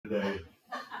today.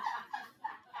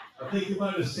 I think you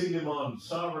might have seen him on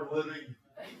Sovereign Living.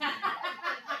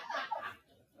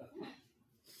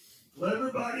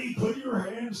 Everybody put your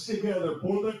hands together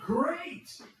for the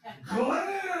great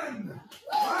Glenn!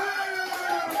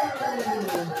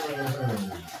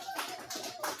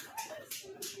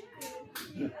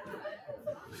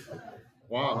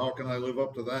 Wow, how can I live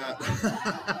up to that?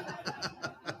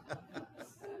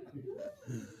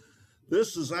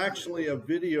 This is actually a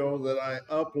video that I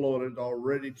uploaded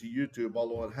already to YouTube,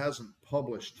 although it hasn't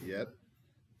published yet.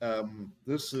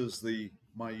 This is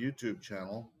my YouTube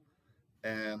channel.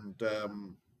 And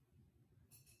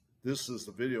this is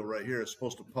the video right here. It's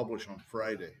supposed to publish on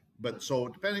Friday. But so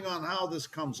depending on how this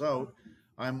comes out,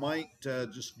 I might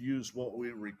just use what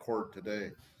we record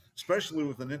today, especially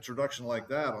with an introduction like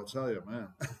that, I'll tell you, man.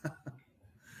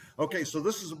 Okay, so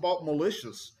this is about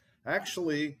militias.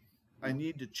 Actually, I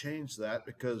need to change that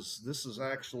because this is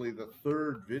actually the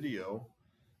third video.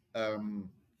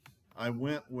 I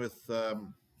went with... There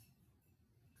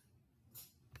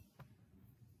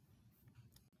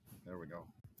we go.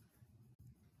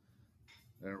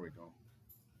 There we go.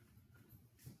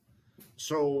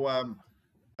 So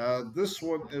this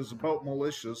one is about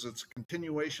militias. It's a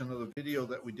continuation of the video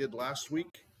that we did last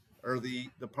week, or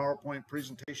the PowerPoint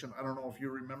presentation. I don't know if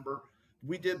you remember.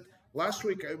 We did last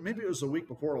week, maybe it was the week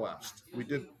before last. We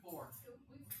did.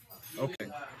 Okay,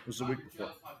 it was the week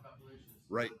before.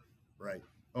 Right, right.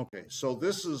 Okay, so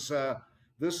this is a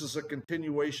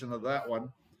continuation of that one.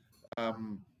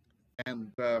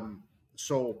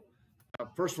 So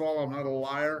first of all, I'm not a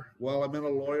liar. Well, I'm in a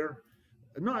lawyer.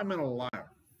 No, I'm in a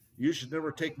liar. You should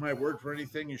never take my word for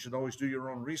anything. You should always do your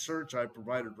own research. I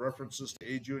provided references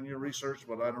to aid you in your research,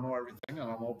 but I don't know everything, and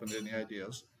I'm open to any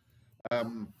ideas.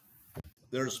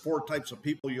 There's 4 types of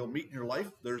people you'll meet in your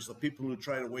life. There's the people who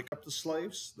try to wake up the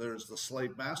slaves. There's the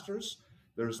slave masters.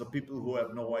 There's the people who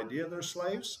have no idea they're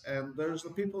slaves. And there's the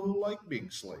people who like being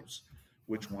slaves.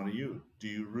 Which one are you? Do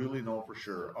you really know for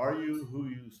sure? Are you who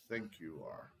you think you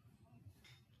are?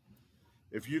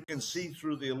 If you can see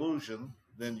through the illusion,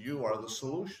 then you are the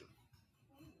solution.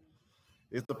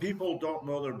 If the people don't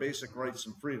know their basic rights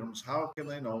and freedoms, how can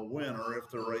they know when or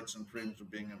if their rights and freedoms are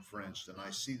being infringed? And I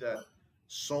see that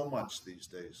so much these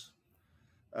days.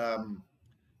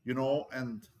 You know,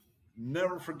 and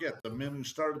never forget the men who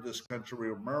started this country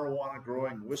were marijuana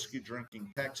growing, whiskey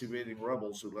drinking, tax evading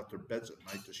rebels who left their beds at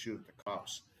night to shoot at the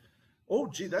cops. Oh,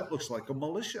 gee, that looks like a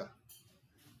militia.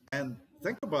 And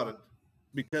think about it,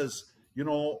 because, you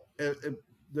know,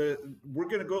 we're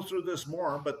going to go through this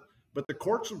more, but the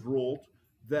courts have ruled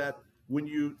that when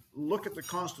you look at the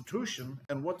Constitution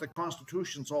and what the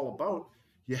Constitution's all about,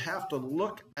 you have to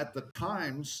look at the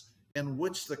times in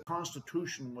which the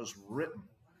Constitution was written.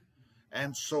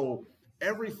 And so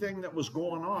everything that was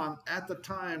going on at the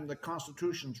time the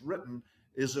Constitution's written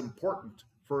is important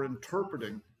for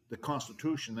interpreting the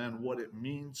Constitution and what it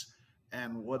means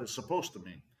and what it's supposed to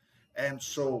mean. And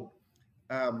so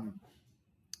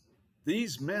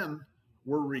these men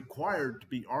were required to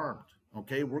be armed.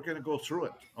 Okay, we're going to go through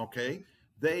it. Okay,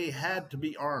 they had to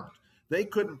be armed. They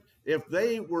couldn't, if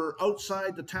they were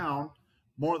outside the town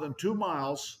more than 2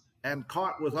 miles and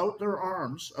caught without their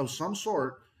arms of some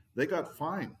sort, they got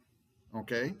fined.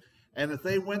 Okay, and if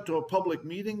they went to a public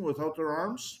meeting without their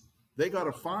arms, they got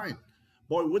a fine.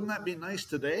 Boy, wouldn't that be nice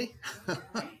today?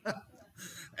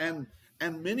 And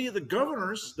many of the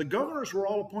governors were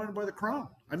all appointed by the Crown.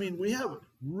 I mean, we have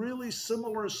really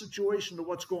similar situation to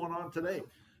what's going on today.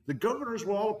 The governors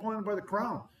were all appointed by the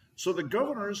Crown. So the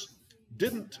governors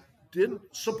didn't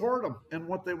support them in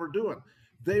what they were doing.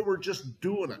 They were just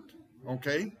doing it,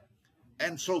 okay?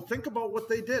 And so think about what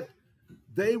they did.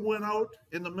 They went out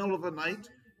in the middle of the night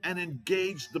and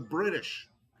engaged the British,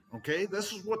 okay?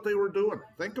 This is what they were doing.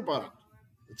 Think about it.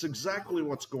 It's exactly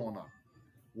what's going on,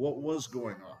 what was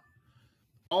going on.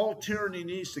 All tyranny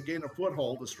needs to gain a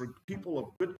foothold is for people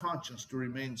of good conscience to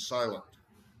remain silent.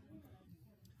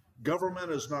 Government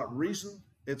is not reason,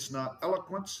 it's not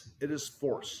eloquence, it is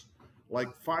force.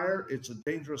 Like fire, it's a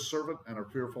dangerous servant and a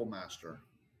fearful master.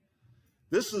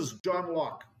 This is John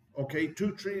Locke, okay?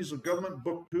 2 Treatises of Government,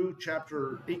 Book 2,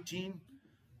 Chapter 18,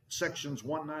 Sections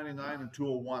 199 and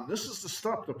 201. This is the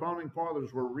stuff the Founding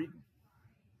Fathers were reading.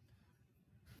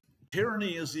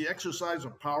 Tyranny is the exercise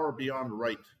of power beyond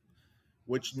right,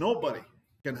 which nobody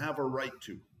can have a right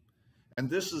to. And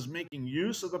this is making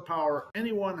use of the power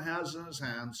anyone has in his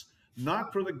hands,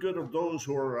 not for the good of those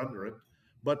who are under it,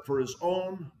 but for his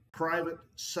own private,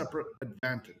 separate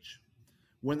advantage.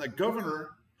 When the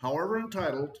governor, however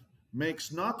entitled,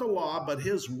 makes not the law, but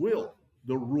his will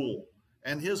the rule,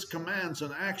 and his commands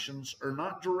and actions are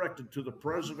not directed to the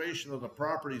preservation of the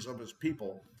properties of his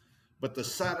people, but the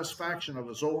satisfaction of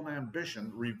his own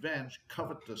ambition, revenge,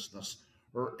 covetousness,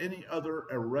 or any other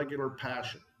irregular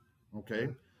passion.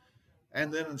 Okay?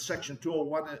 And then in section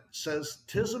 201, it says,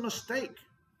 "'Tis a mistake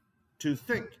to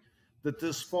think that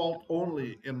this fault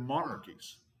only in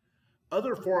monarchies.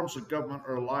 Other forms of government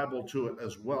are liable to it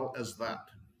as well as that.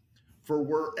 For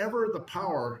wherever the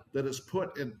power that is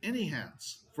put in any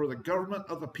hands for the government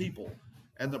of the people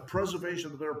and the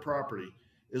preservation of their property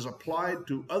is applied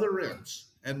to other ends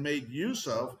and made use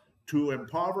of to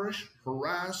impoverish,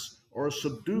 harass, or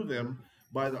subdue them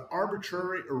by the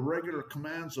arbitrary, irregular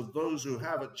commands of those who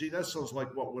have it." Gee, that sounds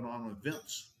like what went on with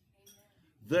Vince.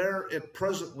 "There it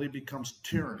presently becomes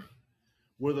tyranny,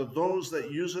 whether those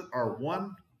that use it are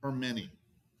one or many."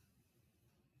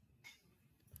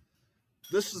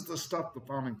 This is the stuff the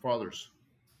founding fathers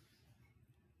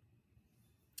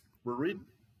were reading.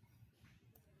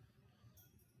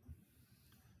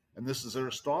 And this is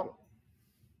Aristotle.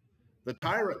 "The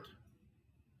tyrant,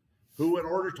 who in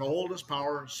order to hold his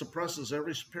power suppresses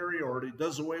every superiority,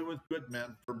 does away with good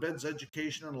men, forbids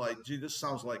education and light." Gee, this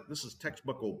sounds like this is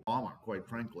textbook Obama, quite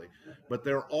frankly, but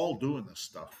they're all doing this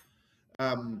stuff.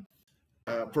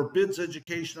 Forbids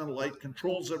education and light,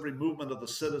 controls every movement of the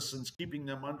citizens, keeping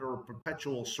them under a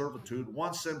perpetual servitude,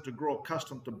 wants them to grow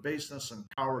accustomed to baseness and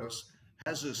cowardice,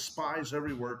 has his spies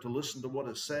everywhere to listen to what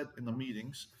is said in the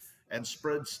meetings, and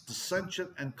spreads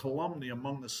dissension and calumny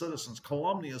among the citizens.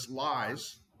 Calumny is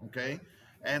lies, okay?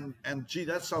 And gee,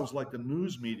 that sounds like the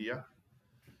news media.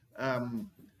 And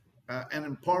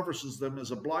impoverishes them,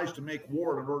 is obliged to make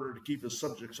war in order to keep his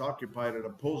subjects occupied and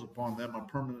impose upon them a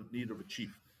permanent need of a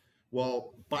chief.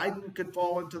 Well, Biden could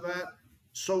fall into that.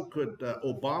 So could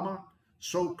Obama.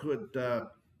 So could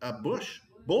Bush.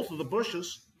 Both of the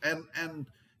Bushes and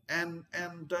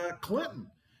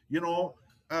Clinton. You know,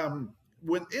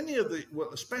 with any of the,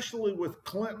 especially with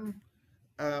Clinton,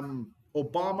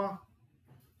 Obama,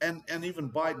 and even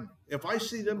Biden, if I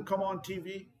see them come on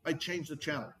TV, I change the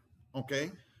channel.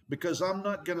 Okay, because I'm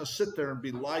not going to sit there and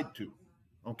be lied to.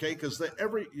 Okay, because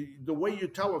the way you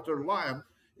tell if they're lying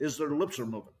is their lips are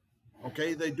moving.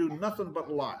 Okay, they do nothing but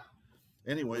lie.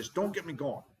 Anyways, don't get me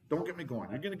going. Don't get me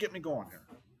going. You're going to get me going here.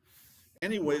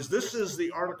 Anyways, this is the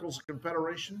Articles of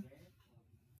Confederation,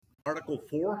 Article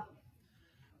 4.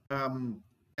 And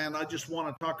I just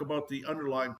want to talk about the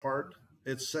underlying part.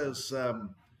 It says,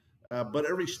 "But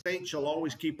every state shall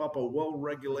always keep up a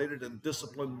well-regulated and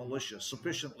disciplined militia,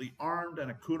 sufficiently armed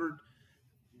and accoutred,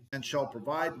 and shall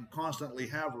provide and constantly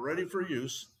have ready for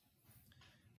use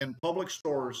in public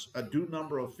stores a due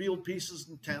number of field pieces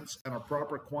and tents and a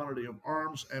proper quantity of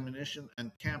arms, ammunition,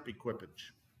 and camp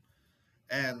equipage."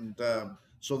 And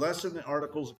so that's in the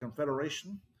Articles of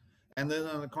Confederation. And then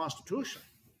in the Constitution,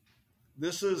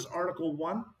 this is Article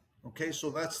 1. Okay, so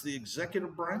that's the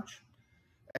executive branch.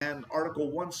 And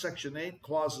Article 1, Section 8,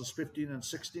 Clauses 15 and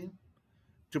 16,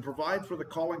 "To provide for the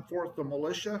calling forth the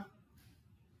militia,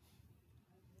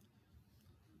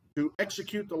 to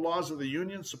execute the laws of the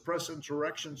Union, suppress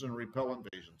insurrections, and repel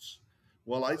invasions."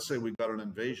 Well, I'd say we've got an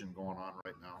invasion going on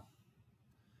right now.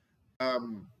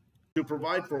 "To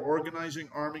provide for organizing,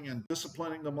 arming, and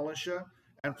disciplining the militia,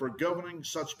 and for governing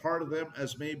such part of them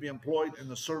as may be employed in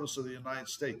the service of the United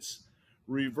States,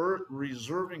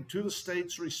 reserving to the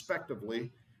states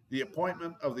respectively the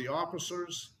appointment of the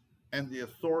officers and the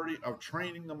authority of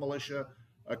training the militia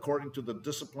according to the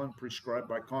discipline prescribed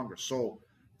by Congress." So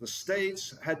the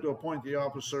states had to appoint the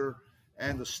officer,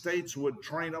 and the states would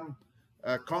train them.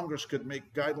 Congress could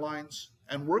make guidelines,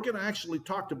 and we're going to actually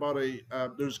talk about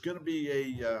there's going to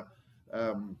be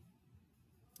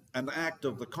an act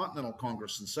of the Continental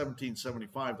Congress in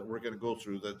 1775 that we're going to go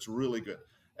through that's really good,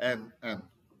 and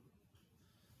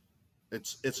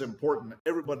it's important.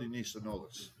 Everybody needs to know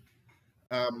this.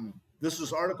 This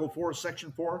is Article 4,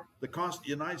 Section 4. "The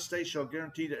United States shall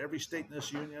guarantee to every state in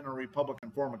this union a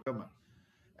republican form of government."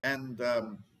 And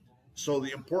so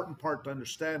the important part to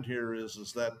understand here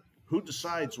is that who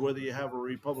decides whether you have a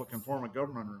Republican form of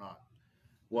government or not?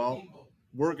 Well,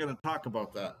 we're going to talk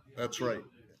about that. That's right.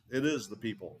 It is the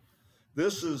people.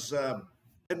 This is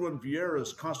Edwin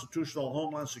Vieira's Constitutional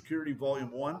Homeland Security,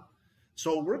 Volume 1.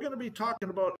 So we're going to be talking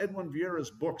about Edwin Vieira's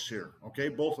books here, okay?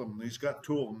 Both of them. He's got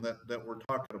two of them that we're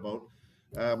talking about.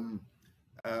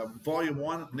 Volume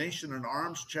 1, Nation and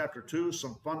Arms, Chapter 2,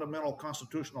 Some Fundamental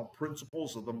Constitutional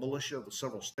Principles of the Militia of the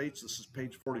Several States. This is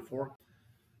page 44.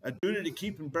 A duty to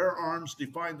keep and bear arms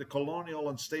defined the Colonial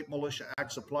and State Militia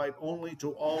Acts applied only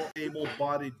to all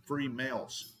able-bodied free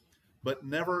males, but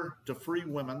never to free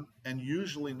women, and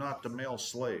usually not to male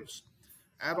slaves.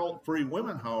 Adult free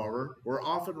women, however, were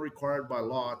often required by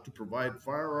law to provide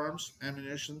firearms,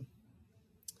 ammunition,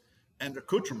 and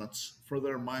accoutrements for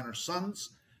their minor sons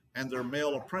and their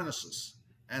male apprentices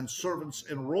and servants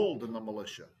enrolled in the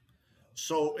militia.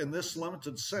 So in this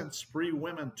limited sense, free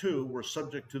women too were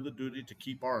subject to the duty to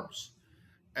keep arms.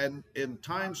 And in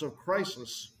times of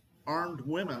crisis, armed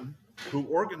women who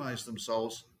organized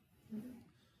themselves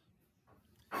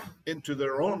into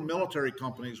their own military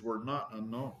companies were not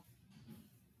unknown.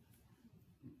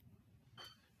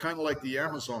 Kind of like the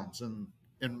Amazons in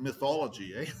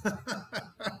mythology, eh?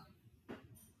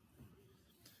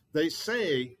 They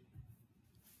say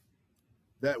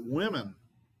that women,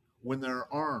 when they're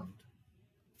armed,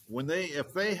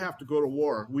 if they have to go to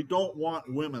war, we don't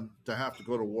want women to have to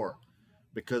go to war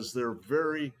because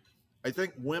I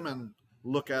think women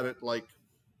look at it like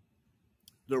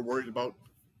they're worried about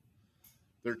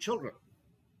their children.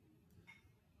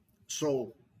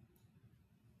 So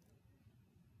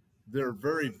they're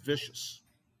very vicious.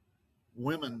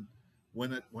 Women,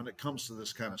 when it comes to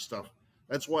this kind of stuff,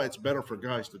 that's why it's better for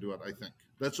guys to do it, I think.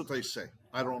 That's what they say.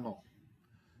 I don't know.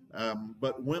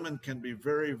 But women can be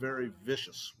very, very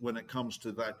vicious when it comes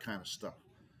to that kind of stuff.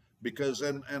 Because,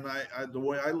 and the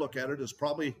way I look at it is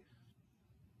probably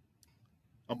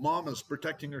a mom is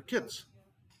protecting her kids.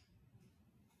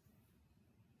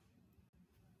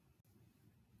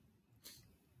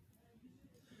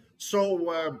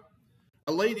 So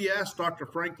a lady asked Dr.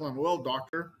 Franklin, well,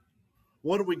 doctor,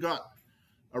 what do we got?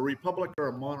 A republic or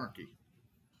a monarchy?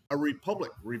 A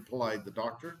republic, replied the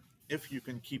doctor, if you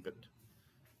can keep it.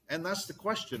 And that's the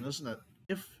question, isn't it?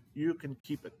 If you can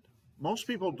keep it. Most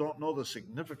people don't know the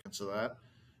significance of that.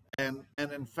 And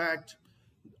in fact,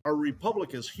 our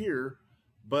republic is here,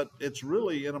 but it's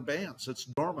really in abeyance. It's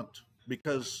dormant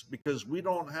because we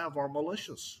don't have our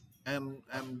militias. And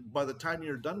by the time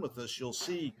you're done with this, you'll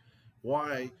see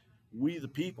why we, the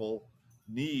people,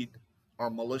 need our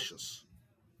militias.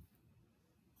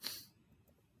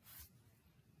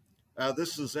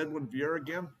 This is Edwin Vieira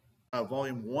again,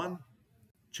 volume 1,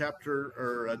 chapter,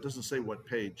 or it doesn't say what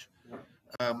page.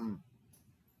 The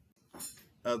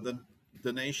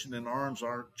Nation in Arms,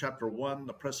 chapter 1,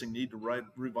 the pressing need to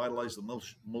revitalize the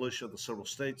militia of the several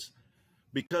states.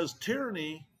 Because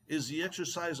tyranny is the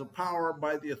exercise of power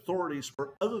by the authorities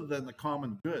for other than the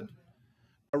common good.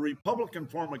 A Republican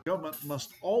form of government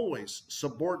must always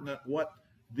subordinate what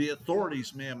the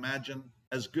authorities may imagine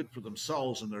as good for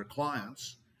themselves and their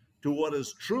clients to what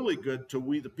is truly good to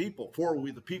we the people, for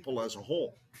we the people as a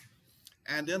whole.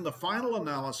 And in the final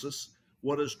analysis,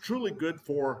 what is truly good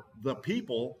for the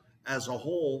people as a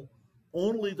whole,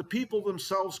 only the people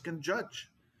themselves can judge,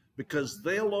 because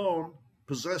they alone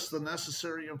possess the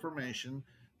necessary information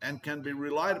and can be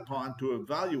relied upon to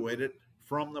evaluate it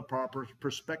from the proper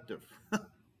perspective.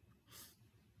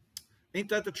 Ain't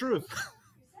that the truth?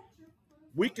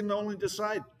 We can only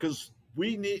decide because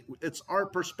it's our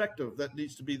perspective that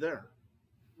needs to be there.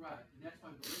 Right, and that's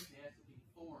why Militia has to be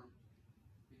formed,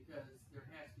 because there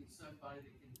has to be somebody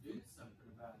that can do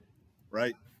something about it.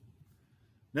 Right.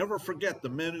 Never forget the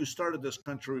men who started this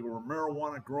country were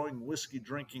marijuana growing, whiskey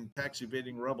drinking, tax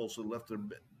evading rebels who left their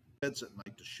beds at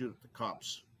night to shoot at the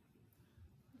cops.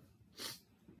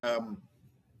 I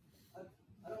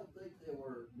don't think they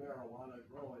were marijuana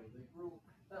growing. They grew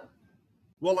hemp.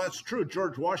 Well, that's true.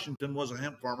 George Washington was a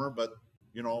hemp farmer, but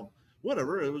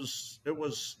whatever. It's a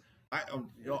cousin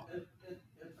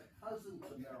to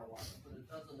marijuana, but it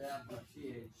doesn't have the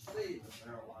THC that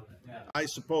marijuana has. I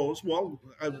suppose. Well,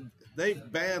 they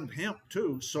banned hemp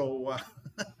too, so. Well,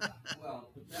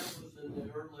 but that was in the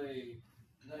early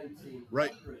 1900s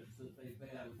right. That they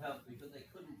banned hemp because they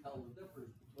couldn't tell the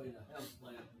difference between a hemp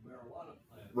plant and a marijuana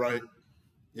plant. Right.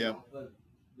 Yeah. But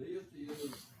they used to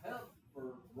use hemp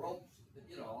for ropes.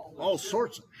 All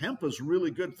sorts. Hemp is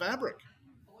really good fabric.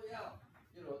 Oh yeah,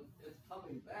 it's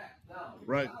coming back now.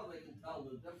 Right. Now they can tell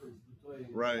the difference between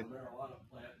right. a marijuana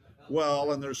plant and a hemp.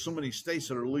 Well, and there's so many states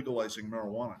that are legalizing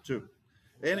marijuana too.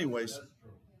 Anyways, that's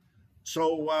true.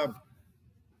 So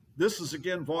this is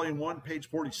again volume 1, page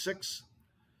 46.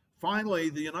 Finally,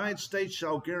 the United States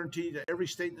shall guarantee to every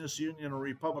state in this union a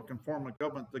Republican form of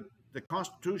government. The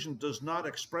Constitution does not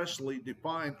expressly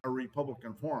define a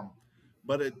Republican form,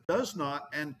 but it does not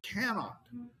and cannot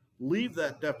leave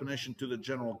that definition to the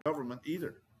general government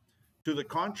either. To the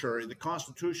contrary, the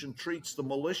Constitution treats the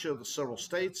militia of the several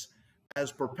states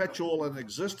as perpetual in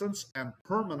existence and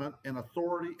permanent in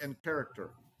authority and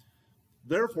character.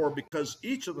 Therefore, because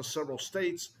each of the several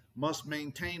states must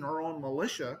maintain her own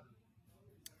militia,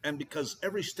 and because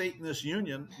every state in this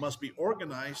union must be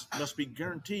organized, must be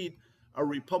guaranteed a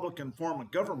Republican form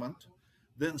of government,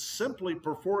 then simply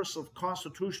perforce of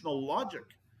constitutional logic,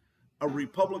 a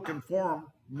Republican form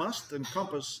must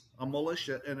encompass a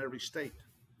militia in every state.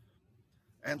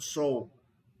 And so,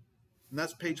 and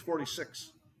that's page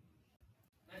 46.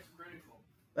 That's critical.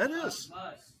 That is.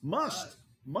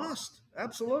 Must.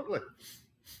 Absolutely.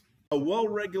 A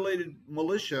well-regulated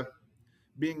militia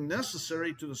being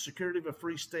necessary to the security of a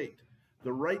free state.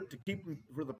 The right to keep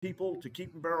for the people to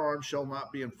keep and bear arms shall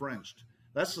not be infringed.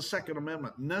 That's the Second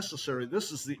Amendment. Necessary.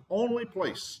 This is the only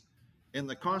place in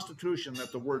the Constitution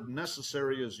that the word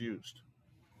necessary is used.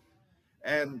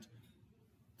 And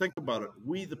think about it.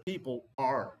 We, the people,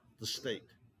 are the state.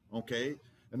 Okay?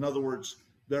 In other words,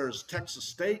 there's Texas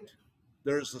state,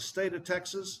 there's the state of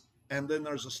Texas, and then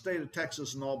there's the state of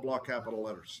Texas in all block capital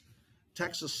letters.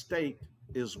 Texas state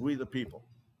is we, the people.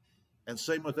 And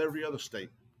same with every other state.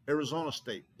 Arizona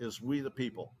state is we, the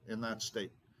people, in that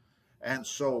state. And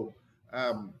so,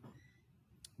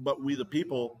 but we, the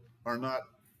people, are not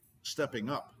stepping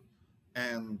up.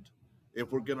 And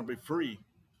if we're going to be free,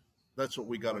 that's what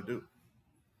we got to do.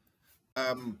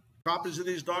 Copies of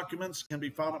these documents can be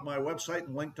found at my website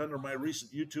and linked under my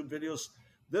recent YouTube videos.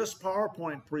 This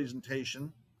PowerPoint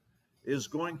presentation is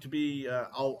going to be,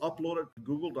 I'll upload it to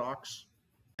Google Docs,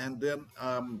 and then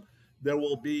there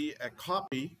will be a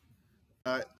copy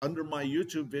under my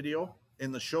YouTube video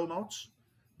in the show notes.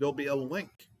 There'll be a link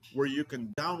where you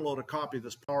can download a copy of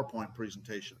this PowerPoint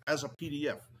presentation as a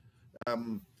PDF.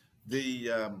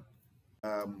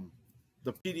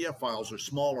 The PDF files are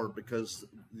smaller because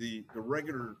the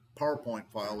regular PowerPoint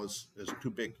file is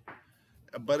too big.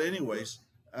 But anyways,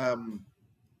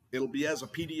 it'll be as a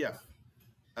PDF.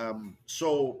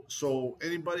 So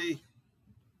anybody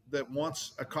that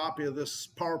wants a copy of this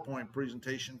PowerPoint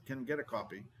presentation can get a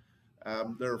copy.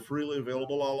 They're freely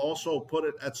available. I'll also put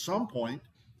it at some point.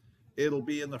 It'll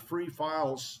be in the free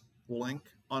files link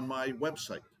on my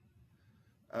website.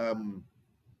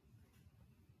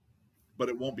 But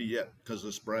it won't be yet because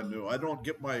it's brand new. I don't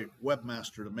get my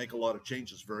webmaster to make a lot of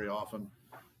changes very often,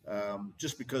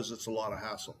 just because it's a lot of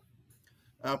hassle.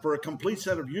 For a complete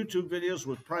set of YouTube videos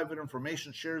with private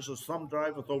information, shares a thumb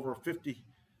drive with over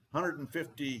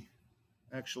 150,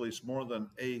 actually it's more than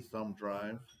a thumb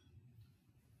drive.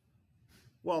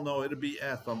 Well, no, it'd be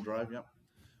a thumb drive, yep.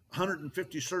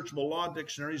 150 searchable law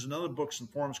dictionaries and other books and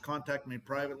forums. Contact me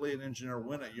privately at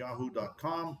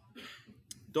engineerwin@yahoo.com.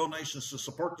 Donations to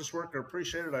support this work are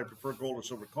appreciated. I prefer gold or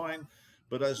silver coin,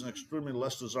 but as an extremely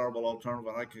less desirable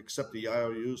alternative, I can accept the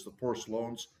IOUs, the forced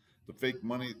loans, the fake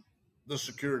money, the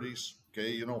securities.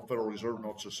 Okay, you know, Federal Reserve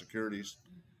notes are securities.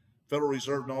 Federal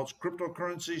Reserve notes,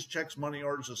 cryptocurrencies, checks, money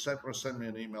orders, etc. Send me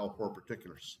an email for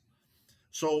particulars.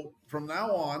 So from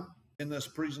now on, in this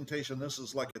presentation, this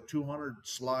is like a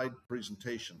 200-slide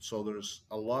presentation. So there's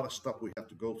a lot of stuff we have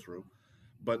to go through,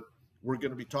 but we're going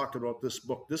to be talking about this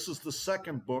book. This is the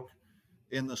second book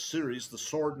in the series, The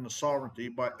Sword and the Sovereignty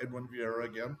by Edwin Vieira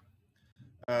again.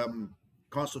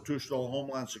 Constitutional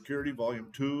Homeland Security,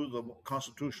 Volume 2, The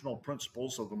Constitutional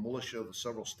Principles of the Militia of the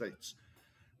Several States.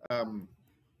 The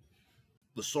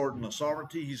Sword and the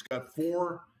Sovereignty, he's got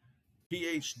 4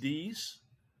 PhDs,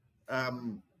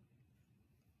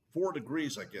 4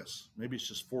 degrees, I guess. Maybe it's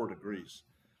just 4 degrees.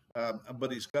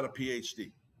 But he's got a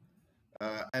PhD.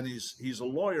 And he's a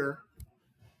lawyer,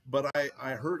 but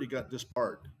I heard he got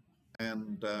disbarred.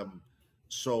 And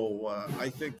so I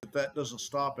think that doesn't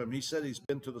stop him. He said he's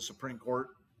been to the Supreme Court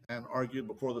and argued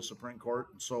before the Supreme Court.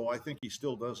 And so I think he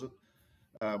still does it.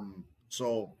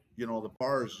 So, you know, the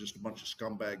bar is just a bunch of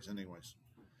scumbags anyways.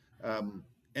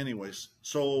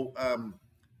 So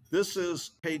this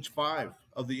is page 5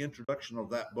 of the introduction of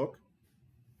that book.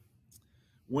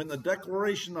 When the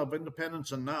Declaration of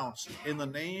Independence announced, in the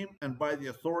name and by the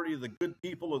authority of the good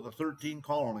people of the 13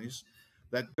 colonies,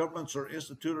 that governments are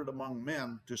instituted among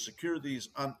men to secure these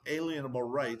unalienable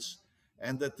rights,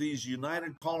 and that these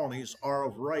united colonies are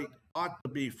of right ought to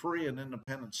be free and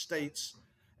independent states,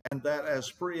 and that as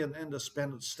free and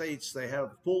independent states they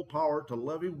have full power to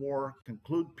levy war,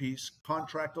 conclude peace,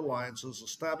 contract alliances,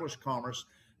 establish commerce,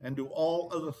 and do all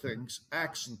other things,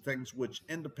 acts and things which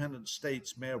independent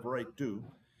states may have right to,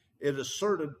 it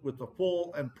asserted with the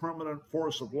full and permanent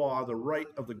force of law the right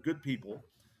of the good people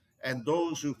and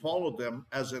those who followed them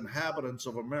as inhabitants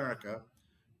of America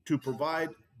to provide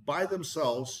by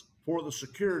themselves for the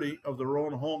security of their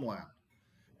own homeland.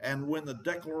 And when the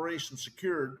Declaration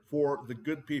secured for the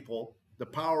good people the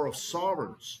power of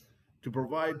sovereigns to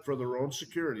provide for their own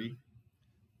security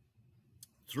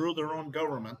through their own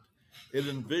government, it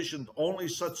envisioned only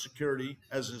such security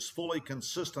as is fully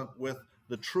consistent with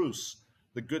the truths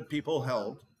the good people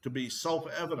held to be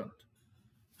self-evident,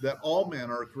 that all men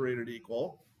are created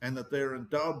equal, and that they are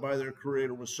endowed by their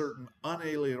Creator with certain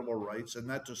unalienable rights, and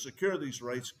that to secure these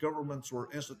rights, governments were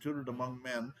instituted among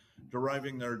men,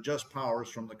 deriving their just powers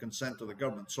from the consent of the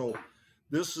government. So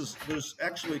there's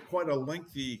actually quite a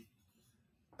lengthy,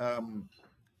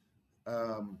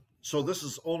 so this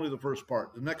is only the first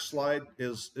part. The next slide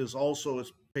is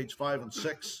page 5 and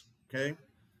 6, okay?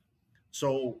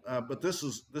 So, but this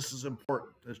is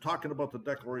important. It's talking about the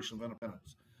Declaration of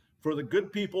Independence. For the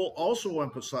good people also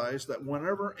emphasize that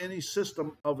whenever any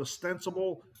system of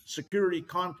ostensible security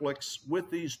conflicts with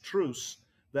these truths,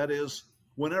 that is,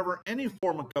 whenever any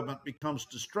form of government becomes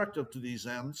destructive to these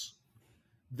ends,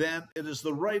 then it is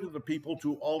the right of the people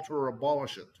to alter or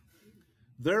abolish it.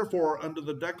 Therefore, under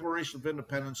the Declaration of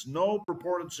Independence, no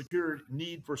purported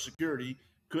need for security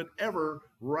could ever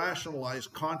rationalize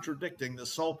contradicting the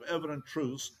self-evident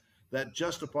truths that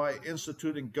justify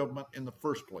instituting government in the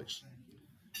first place.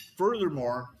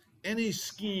 Furthermore, any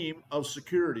scheme of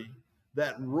security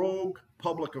that rogue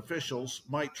public officials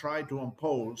might try to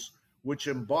impose, which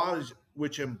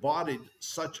embodied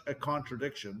such a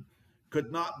contradiction,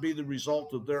 could not be the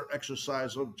result of their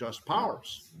exercise of just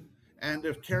powers. And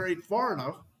if carried far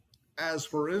enough, as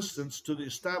for instance to the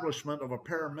establishment of a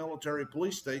paramilitary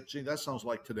police state, gee, that sounds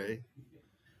like today,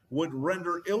 would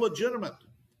render illegitimate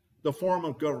the form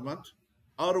of government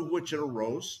out of which it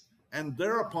arose, and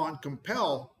thereupon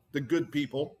compel the good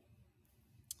people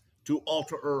to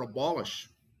alter or abolish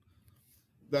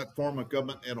that form of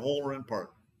government in whole or in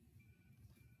part.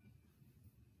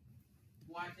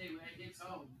 Why they hits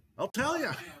home? I'll tell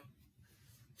you.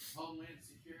 Homeland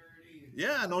Security.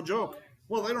 Yeah, no joke.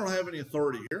 Well, they don't have any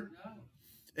authority here. No.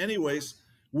 Anyways,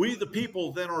 we the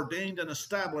people then ordained and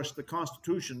established the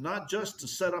Constitution, not just to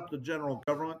set up the general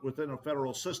government within a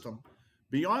federal system.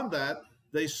 Beyond that,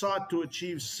 they sought to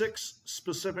achieve 6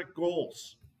 specific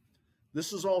goals.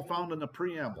 This is all found in the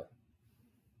preamble.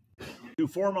 To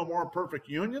form a more perfect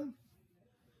union,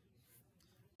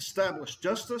 establish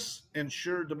justice,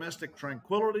 ensure domestic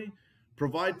tranquility,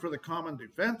 provide for the common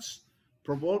defense,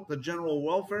 promote the general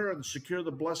welfare, and secure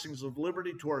the blessings of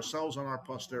liberty to ourselves and our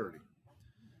posterity.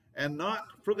 And not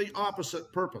for the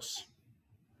opposite purpose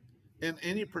in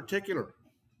any particular.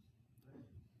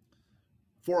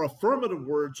 For affirmative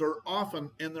words are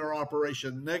often in their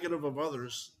operation negative of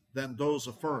others than those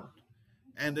affirmed.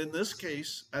 And in this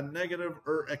case, a negative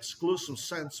or exclusive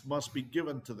sense must be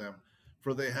given to them,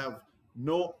 for they have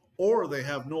no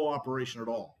operation at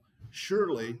all.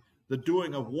 Surely the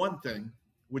doing of one thing,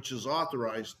 which is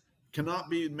authorized, cannot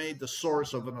be made the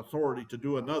source of an authority to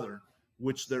do another,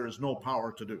 which there is no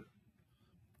power to do.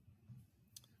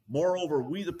 Moreover,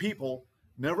 we the people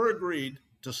never agreed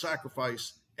to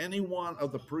sacrifice any one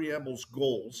of the preamble's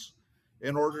goals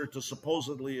in order to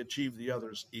supposedly achieve the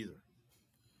others either.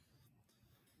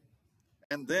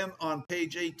 And then on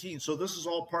page 18, so this is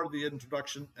all part of the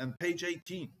introduction, and page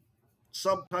 18,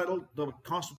 subtitled The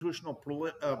Constitutional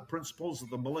Principles of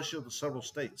the Militia of the Several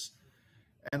States.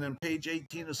 And in page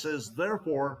 18 it says,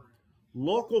 therefore,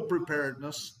 local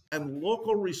preparedness and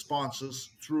local responses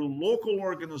through local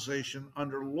organization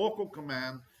under local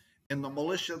command in the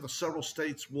militia of the several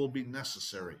states will be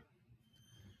necessary.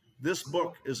 This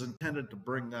book is intended to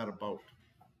bring that about.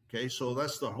 Okay, so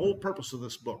that's the whole purpose of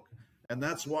this book. And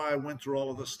that's why I went through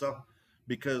all of this stuff,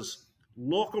 because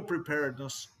local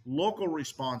preparedness, local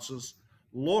responses,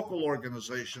 local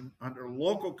organization under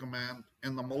local command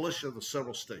in the militia of the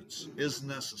several states is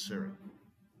necessary.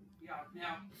 Yeah,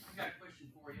 now, I got a question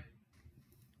for you.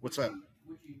 What's that?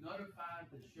 Would you notify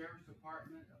the sheriff's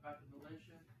department about the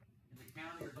militia in the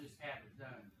county, or just have it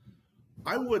done?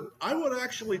 I would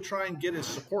actually try and get his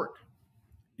support.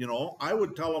 You know, I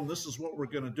would tell him this is what we're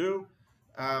going to do,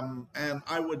 and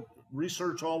I would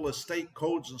research all the state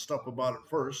codes and stuff about it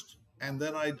first, and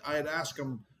then I'd ask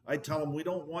him. I'd tell him we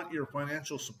don't want your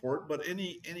financial support, but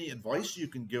any advice you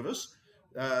can give us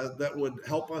that would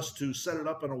help us to set it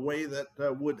up in a way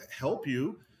that would help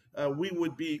you, we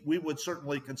would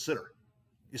certainly consider.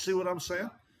 You see what I'm saying?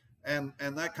 And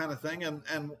that kind of thing.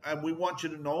 And we want you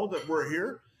to know that we're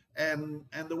here and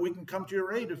that we can come to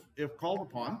your aid if called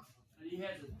upon. And he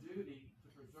has a duty to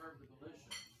preserve the militia,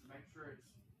 to make sure it's...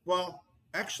 Well,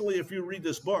 actually, if you read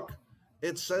this book,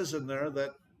 it says in there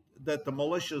that the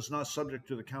militia is not subject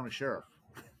to the county sheriff.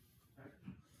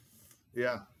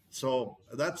 Yeah, so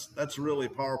that's really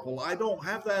powerful. I don't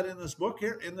have that in this book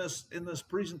here, in this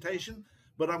presentation,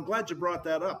 but I'm glad you brought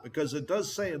that up, because it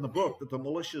does say in the book that the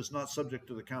militia is not subject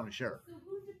to the county sheriff. So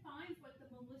who defines what the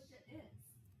militia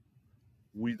is?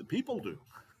 We the people do.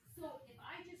 So if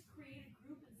I just create a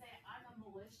group and say I'm a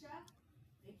militia,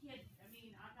 they can't, I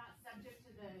mean, I'm not subject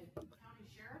to the county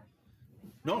sheriff?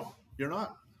 No, you're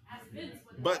not. As Vince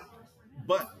when But- the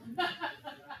dollars were new.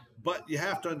 but you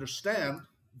have to understand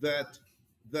that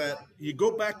you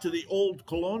go back to the old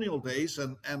colonial days,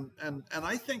 and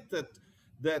I think that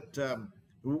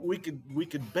we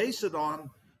could base it on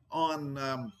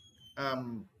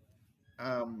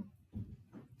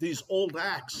these old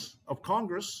acts of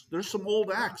Congress. There's some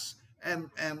old acts and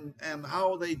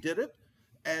how they did it,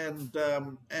 and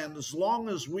as long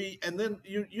as then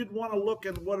you'd want to look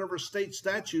at whatever state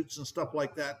statutes and stuff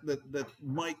like that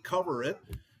might cover it.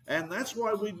 And that's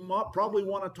why we probably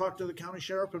want to talk to the county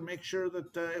sheriff and make sure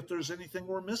that if there's anything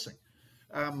we're missing,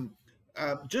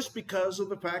 just because of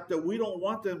the fact that we don't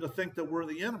want them to think that we're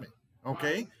the enemy.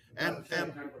 Okay, and kind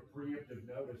of a preemptive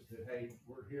notice that, hey,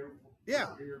 we're here.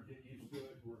 Yeah. We're here. Get used to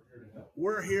it. We're here to help.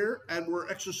 We're here and we're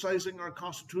exercising our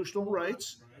constitutional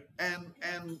rights, and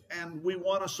we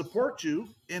want to support you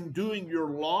in doing your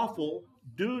lawful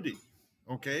duty.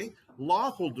 Okay,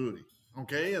 lawful duty.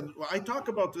 Okay, and I talk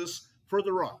about this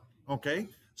further on. Okay,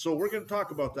 so we're going to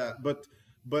talk about that, but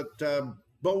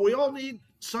we all need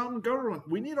some government.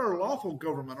 We need our lawful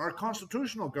government, our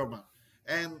constitutional government,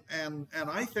 and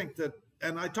I think that,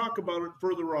 and I talk about it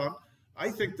further on. I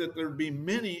think that there'd be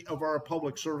many of our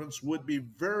public servants would be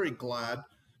very glad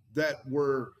that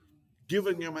we're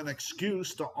giving them an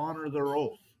excuse to honor their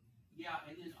oath. Yeah,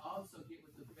 and then also get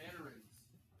with the veterans.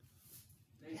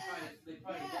 They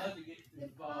probably love to get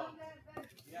involved.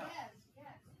 Yeah.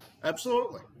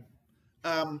 Absolutely.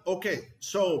 Okay,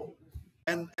 so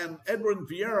and Edwin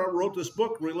Vieira wrote this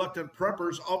book, Reluctant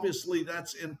Preppers. Obviously,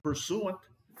 that's in pursuant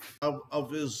of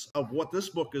what this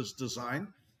book is designed,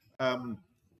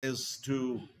 is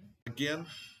to, again,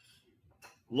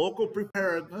 local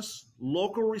preparedness,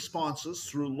 local responses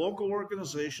through local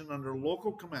organization under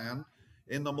local command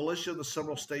in the militia of the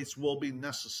several states will be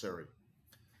necessary.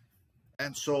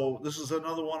 And so this is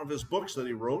another one of his books that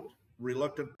he wrote,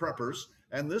 Reluctant Preppers.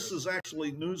 And this is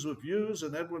actually News with Views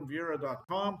and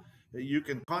edwinvieira.com. You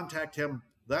can contact him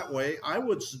that way. I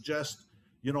would suggest,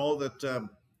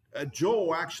 that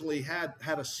Joe actually had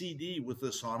a CD with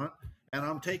this on it, and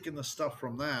I'm taking the stuff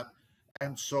from that.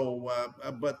 And so,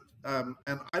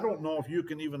 and I don't know if you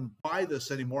can even buy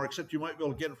this anymore, except you might be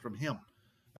able to get it from him.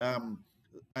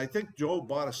 I think Joe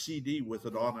bought a CD with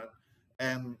it on it,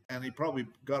 and he probably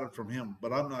got it from him,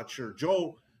 but I'm not sure.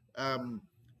 Joe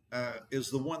is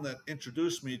the one that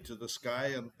introduced me to this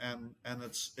guy, and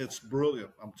it's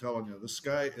brilliant. I'm telling you, this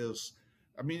guy is,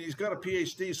 he's got a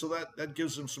PhD, so that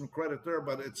gives him some credit there,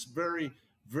 but it's very,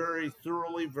 very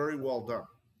thoroughly, very well done.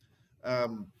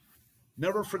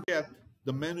 Never forget,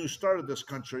 the men who started this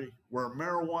country were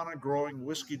marijuana growing,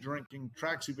 whiskey drinking,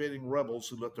 tracks evading rebels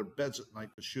who left their beds at night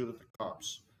to shoot at the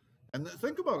cops. And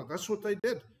think about it, that's what they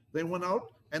did. They went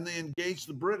out and they engaged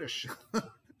the British.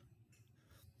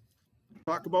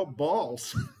 Talk about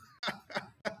balls.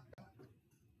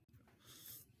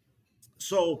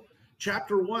 So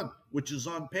chapter 1, which is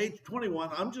on page 21,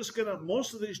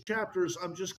 most of these chapters,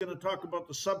 I'm just going to talk about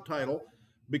the subtitle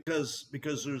because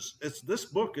this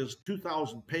book is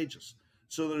 2,000 pages.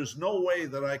 So there's no way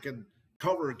that I can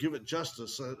give it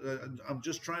justice. I'm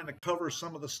just trying to cover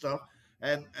some of the stuff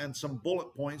and some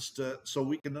bullet points so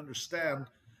we can understand.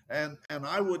 And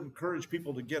I would encourage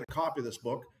people to get a copy of this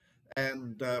book,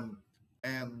 and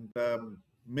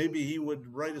maybe he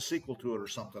would write a sequel to it or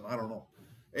something. I don't know.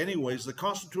 Anyways, the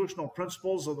constitutional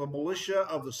principles of the militia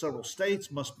of the several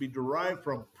states must be derived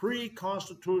from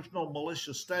pre-constitutional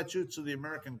militia statutes of the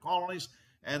American colonies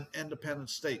and independent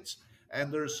states.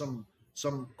 And there's some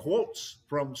quotes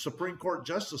from Supreme Court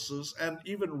justices, and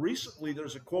even recently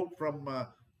there's a quote from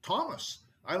Thomas.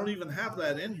 I don't even have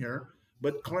that in here,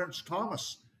 but Clarence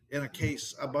Thomas, in a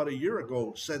case about a year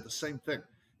ago, said the same thing,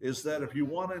 is that if you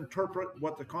want to interpret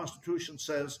what the Constitution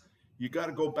says, you got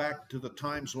to go back to the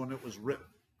times when it was written.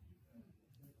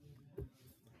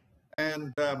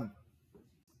 And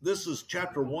this is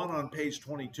chapter 1 on page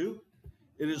 22.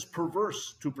 It is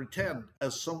perverse to pretend,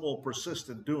 as some will persist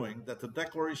in doing, that the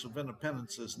Declaration of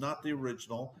Independence is not the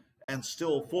original and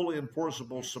still fully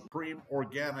enforceable supreme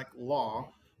organic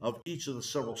law of each of the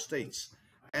several states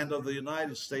and of the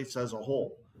United States as a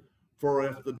whole. For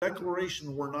if the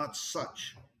Declaration were not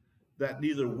such, that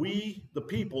neither we, the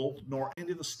people, nor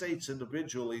any of the states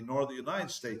individually, nor the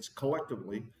United States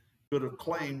collectively, could have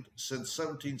claimed since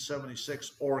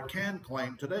 1776 or can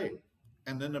claim today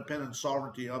an independent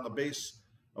sovereignty on the base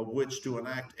of which to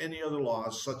enact any other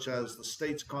laws, such as the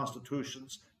states'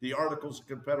 constitutions, the Articles of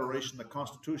Confederation, the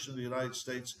Constitution of the United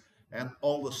States, and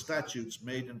all the statutes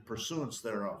made in pursuance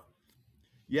thereof.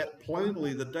 Yet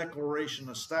plainly the Declaration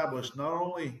established not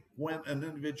only when an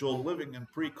individual living in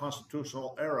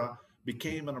pre-constitutional era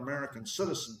became an American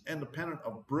citizen, independent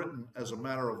of Britain as a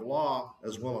matter of law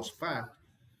as well as fact,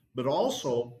 but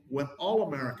also when all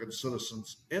American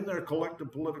citizens in their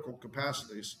collective political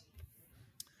capacities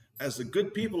as the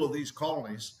good people of these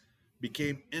colonies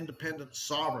became independent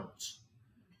sovereigns,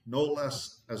 no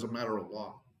less as a matter of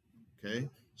law. Okay,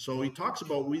 so he talks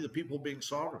about we the people being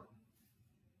sovereign.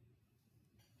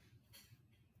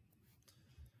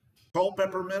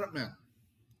 Culpeper Minutemen.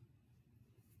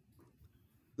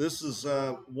 This is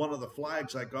one of the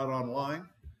flags I got online.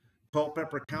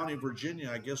 Culpeper County, Virginia,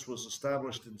 I guess, was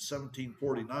established in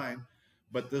 1749,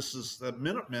 but this is the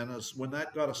Minutemen, as when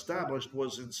that got established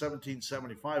was in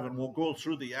 1775, and we'll go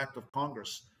through the Act of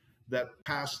Congress that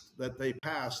they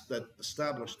passed that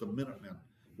established the Minutemen.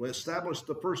 We established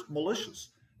the first militias,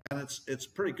 and it's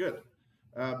pretty good.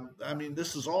 I mean,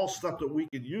 this is all stuff that we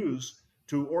could use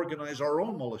to organize our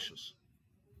own militias.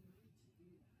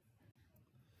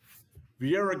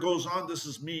 Vieira goes on, this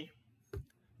is me.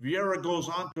 Vieira goes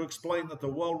on to explain that the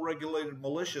well-regulated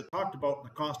militia talked about in the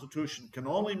Constitution can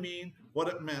only mean what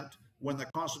it meant when the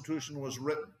Constitution was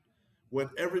written, when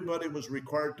everybody was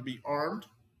required to be armed,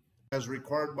 as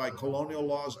required by colonial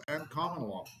laws and common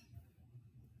law.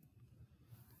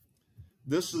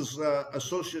 This is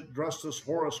Associate Justice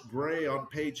Horace Gray on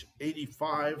page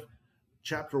 85,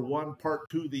 Chapter 1,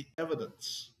 Part 2, The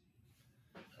Evidence.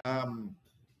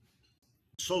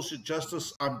 Associate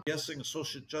Justice, I'm guessing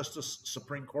Associate Justice,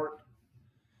 Supreme Court.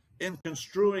 In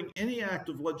construing any act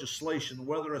of legislation,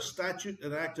 whether a statute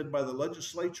enacted by the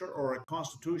legislature or a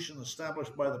constitution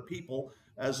established by the people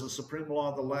as the supreme law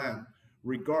of the land,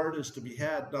 regard is to be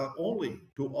had not only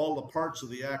to all the parts of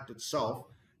the act itself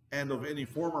and of any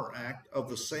former act of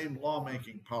the same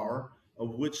lawmaking power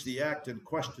of which the act in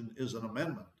question is an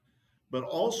amendment, but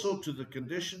also to the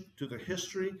condition, to the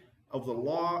history of the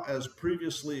law as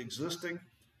previously existing,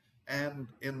 and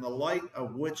in the light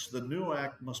of which the new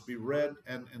act must be read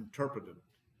and interpreted.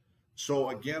 So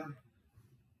again,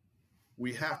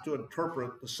 we have to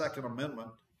interpret the Second Amendment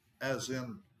as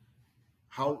in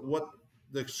what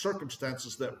the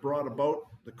circumstances that brought about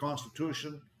the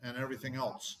Constitution and everything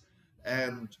else.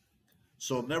 And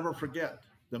so never forget,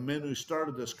 the men who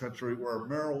started this country were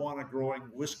marijuana-growing,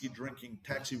 whiskey-drinking,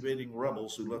 tax-evading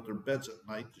rebels who left their beds at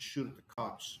night to shoot at the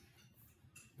cops.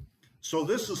 So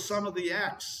this is some of the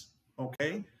acts,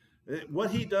 okay?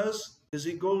 What he does is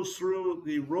he goes through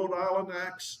the Rhode Island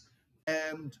acts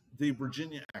and the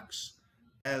Virginia acts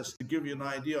as to give you an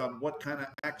idea on what kind of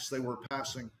acts they were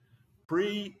passing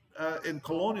in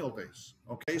colonial days.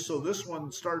 Okay, so this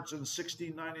one starts in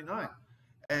 1699,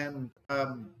 and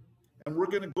we're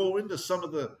going to go into some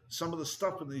of the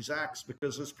stuff in these acts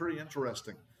because it's pretty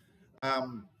interesting.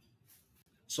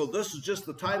 So this is just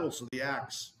the titles of the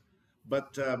acts,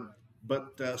 but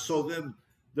so then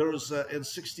there was in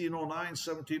 1609,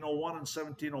 1701, and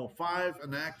 1705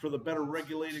 an act for the better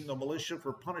regulating the militia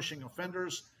for punishing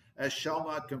offenders as shall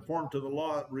not conform to the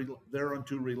law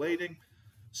thereunto relating.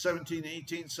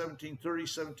 1718, 1730,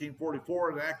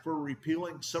 1744, an act for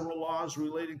repealing several laws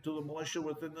relating to the militia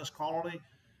within this colony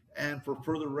and for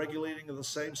further regulating of the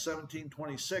same.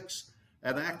 1726,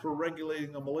 an act for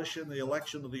regulating the militia and the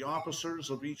election of the officers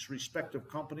of each respective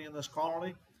company in this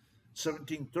colony.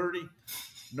 1730,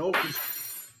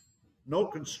 no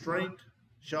constraint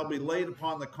shall be laid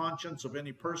upon the conscience of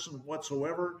any person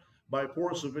whatsoever by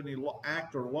force of any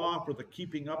act or law for the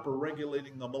keeping up or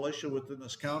regulating the militia within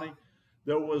this county.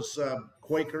 There was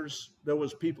Quakers, there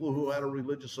was people who had a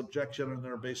religious objection, and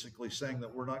they're basically saying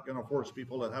that we're not going to force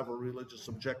people that have a religious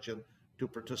objection to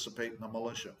participate in the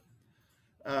militia.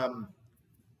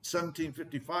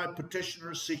 1755,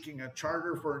 petitioners seeking a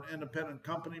charter for an independent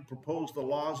company proposed the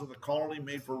laws of the colony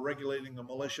made for regulating the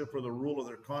militia for the rule of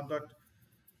their conduct.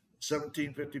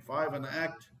 1755, an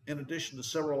act in addition to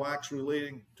several acts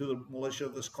relating to the militia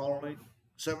of this colony.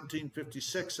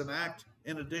 1756, an act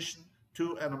in addition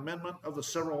to an amendment of the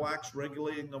several acts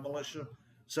regulating the militia.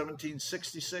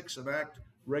 1766, an act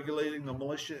regulating the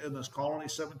militia in this colony.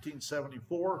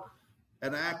 1774,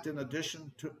 an act in addition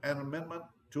to an amendment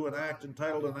to an act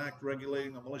entitled an act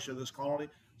regulating the militia of this colony.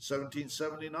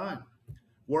 1779,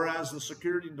 whereas the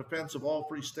security and defense of all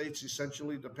free states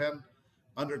essentially depend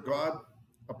under God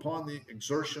upon the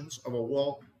exertions of a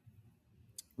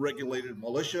well-regulated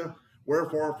militia.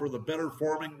 Wherefore, for the better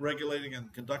forming, regulating,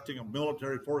 and conducting a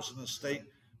military force in the state,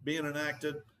 being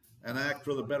enacted, an act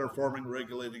for the better forming,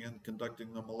 regulating, and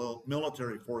conducting the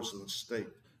military force of the state.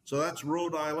 So that's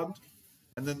Rhode Island.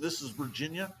 And then this is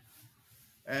Virginia.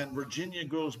 And Virginia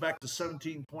goes back to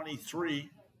 1723.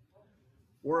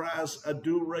 Whereas a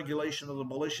due regulation of the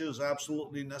militia is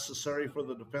absolutely necessary for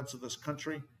the defense of this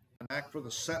country, an act for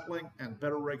the settling and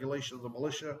better regulation of the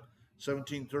militia.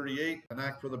 1738, an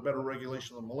act for the better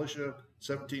regulation of the militia.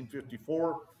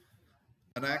 1754,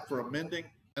 an act for amending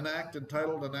an act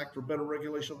entitled an act for better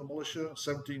regulation of the militia.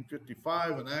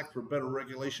 1755, an act for better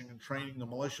regulation and training the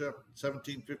militia.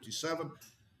 1757,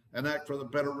 an act for the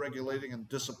better regulating and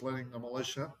disciplining the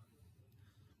militia.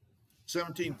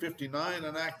 1759,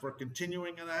 an act for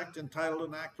continuing an act entitled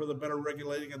an act for the better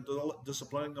regulating and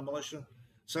disciplining the militia.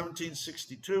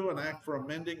 1762, an act for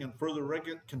amending and further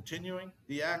continuing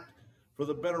the act for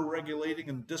the better regulating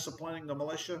and disciplining the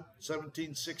militia.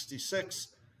 1766,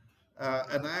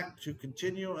 an act to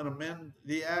continue and amend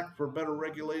the act for better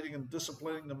regulating and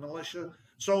disciplining the militia.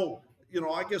 So,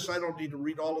 I guess I don't need to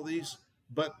read all of these,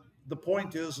 but the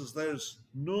point is there's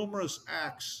numerous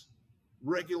acts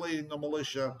regulating the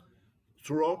militia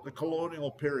throughout the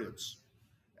colonial periods.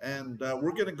 And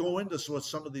we're going to go into what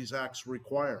some of these acts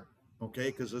require,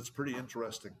 okay, because it's pretty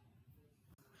interesting.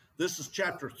 This is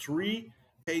chapter 3,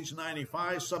 page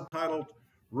 95, subtitled,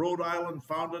 Rhode Island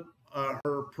founded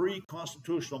her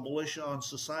pre-constitutional militia on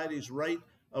society's right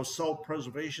of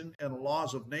self-preservation and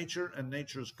laws of nature and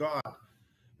nature's God.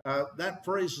 That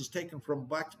phrase is taken from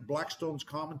Blackstone's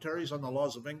commentaries on the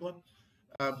laws of England.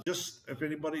 Just if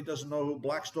anybody doesn't know who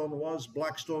Blackstone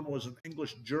was an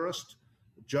English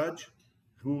judge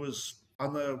who was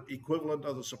on the equivalent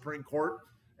of the Supreme Court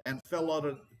and fell out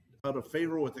of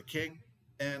favor with the king,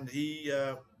 and he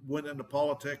went into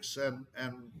politics and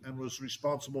was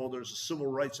responsible. There's a Civil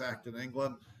Rights Act in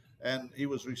England, and he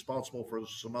was responsible for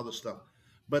some other stuff.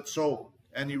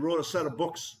 And he wrote a set of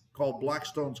books called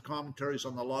Blackstone's Commentaries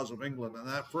on the Laws of England, and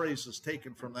that phrase is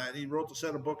taken from that. He wrote a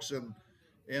set of books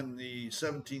in the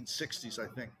 1760s, I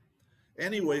think.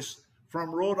 Anyways, from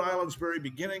Rhode Island's very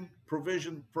beginning,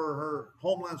 provision for her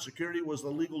homeland security was the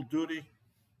legal duty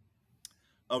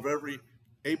of every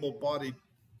able-bodied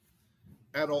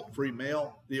adult free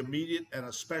male. The immediate and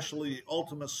especially the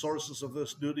ultimate sources of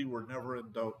this duty were never in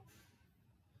doubt.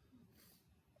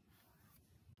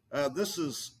 This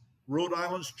is Rhode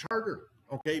Island's charter,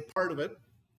 okay, part of it.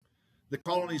 The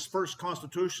colony's first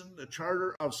constitution, the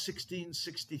Charter of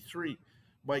 1663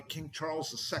 by King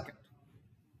Charles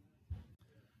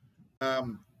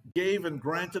II. Gave and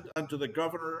granted unto the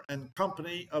governor and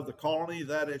company of the colony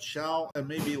that it shall and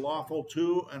may be lawful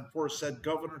to and for said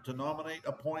governor to nominate,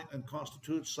 appoint, and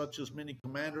constitute such as many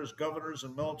commanders, governors,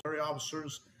 and military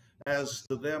officers as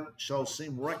to them shall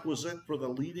seem requisite for the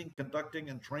leading, conducting,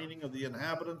 and training of the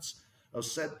inhabitants of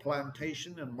said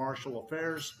plantation and martial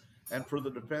affairs, and for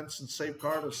the defense and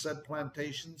safeguard of said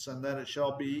plantations, and that it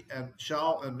shall be and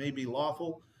shall and may be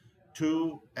lawful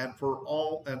to and for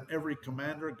all and every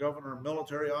commander, governor,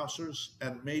 military officers,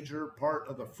 and major part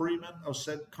of the freemen of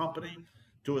said company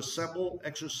to assemble,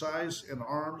 exercise in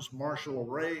arms, martial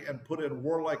array, and put in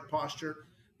warlike posture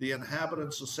the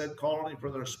inhabitants of said colony for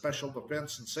their special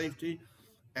defense and safety,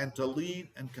 and to lead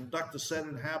and conduct the said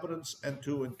inhabitants, and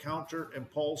to encounter,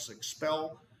 impulse,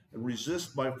 expel, and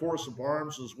resist by force of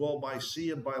arms as well by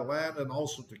sea and by land, and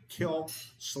also to kill,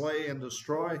 slay, and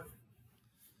destroy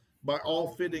by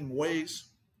all fitting ways,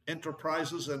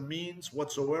 enterprises, and means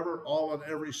whatsoever, all and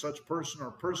every such person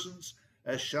or persons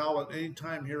as shall at any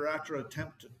time hereafter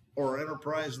attempt or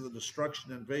enterprise the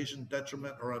destruction, invasion,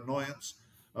 detriment, or annoyance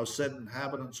of said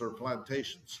inhabitants or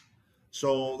plantations.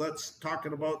 So that's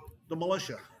talking about the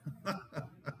militia.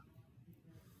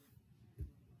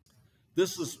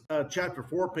 This is chapter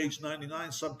 4, page 99,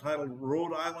 subtitled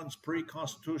Rhode Island's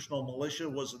Pre-Constitutional Militia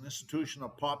was an institution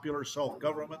of popular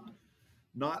self-government,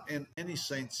 not in any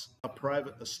sense a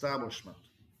private establishment.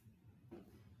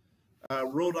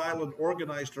 Rhode Island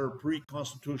organized her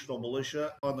pre-constitutional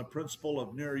militia on the principle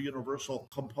of near universal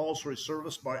compulsory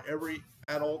service by every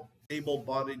adult,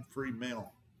 able-bodied free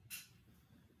male.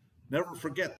 Never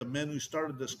forget the men who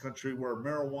started this country were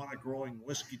marijuana-growing,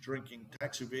 whiskey-drinking,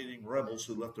 tax-evading rebels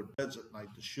who left their beds at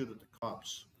night to shoot at the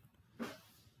cops.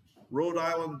 Rhode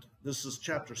Island, this is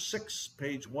chapter 6,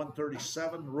 page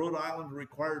 137. Rhode Island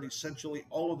required essentially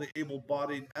all of the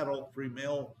able-bodied adult free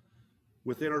male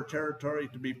within her territory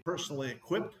to be personally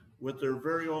equipped with their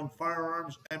very own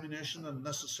firearms, ammunition, and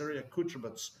necessary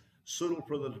accoutrements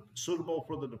suitable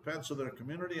for the defense of their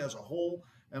community as a whole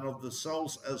and of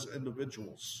themselves as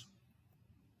individuals.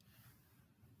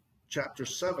 Chapter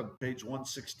 7, page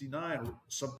 169,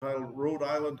 subtitled Rhode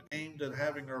Island aimed at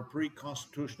having our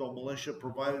pre-constitutional militia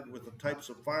provided with the types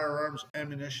of firearms,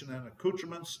 ammunition, and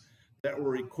accoutrements that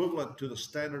were equivalent to the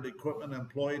standard equipment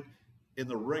employed in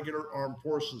the regular armed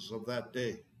forces of that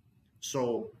day.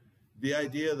 So the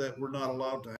idea that we're not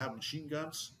allowed to have machine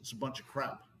guns is a bunch of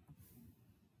crap.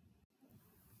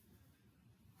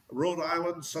 Rhode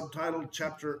Island, subtitled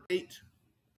Chapter 8,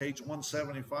 page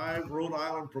 175. Rhode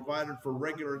Island provided for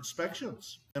regular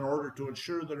inspections in order to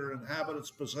ensure that her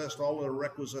inhabitants possessed all of the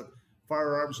requisite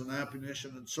firearms and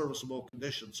ammunition in serviceable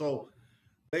condition. So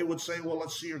they would say, well,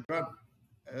 let's see your gun,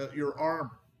 your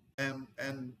arm. And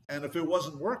if it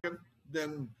wasn't working,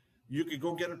 then you could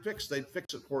go get it fixed. They'd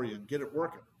fix it for you and get it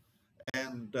working.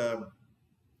 And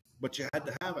but you had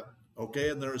to have it, okay?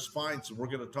 And there's fines, and we're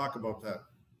going to talk about that.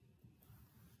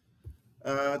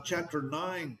 Chapter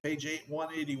 9, page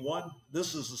 181.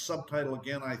 This is the subtitle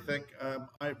again, I think.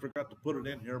 I forgot to put it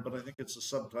in here, but I think it's a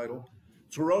subtitle.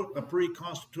 Throughout the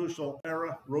pre-constitutional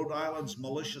era, Rhode Island's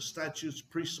militia statutes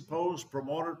presupposed,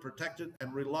 promoted, protected,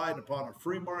 and relied upon a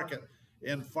free market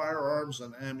in firearms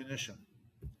and ammunition.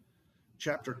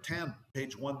 Chapter 10,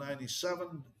 page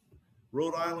 197.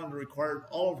 Rhode Island required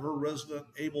all of her resident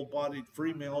able-bodied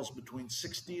free males between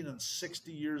 16 and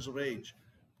 60 years of age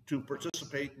to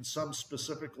participate in some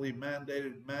specifically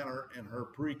mandated manner in her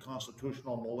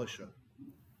pre-constitutional militia.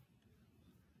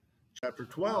 Chapter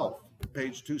 12,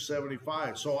 page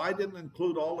 275. So I didn't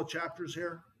include all the chapters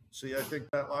here. See, I think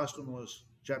that last one was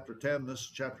chapter 10. This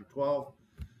is chapter 12.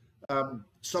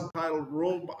 Subtitled,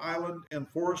 Rhode Island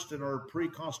enforced in her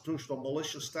pre-constitutional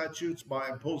militia statutes by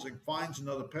imposing fines and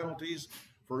other penalties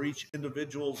for each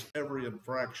individual's every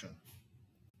infraction.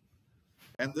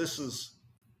 And this is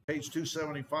page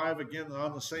 275, again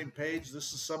on the same page.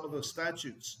 This is some of the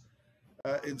statutes.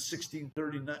 In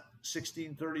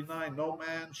 1639, no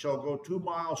man shall go 2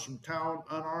 miles from town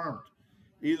unarmed,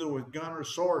 either with gun or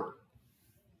sword,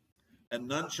 and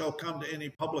none shall come to any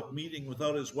public meeting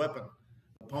without his weapon.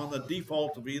 Upon the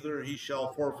default of either, he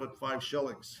shall forfeit 5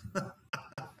 shillings.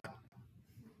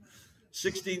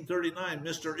 1639,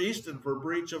 Mr. Easton, for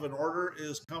breach of an order,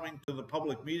 is coming to the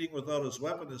public meeting without his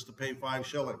weapon, is to pay 5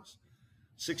 shillings.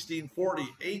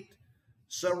 1648,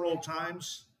 several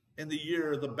times in the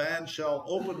year the band shall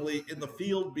openly in the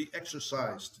field be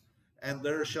exercised, and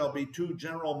there shall be 2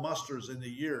 general musters in the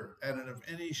year, and if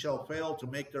any shall fail to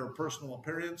make their personal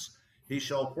appearance, he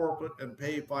shall forfeit and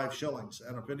pay 5 shillings.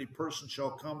 And if any person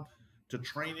shall come to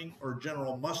training or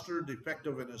general muster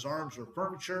defective in his arms or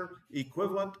furniture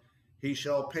equivalent, he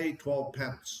shall pay 12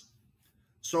 pence.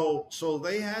 So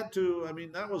they had to, I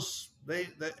mean, that was,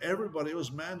 everybody, it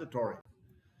was mandatory.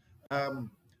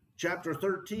 Chapter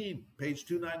 13, page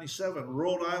 297,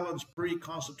 Rhode Island's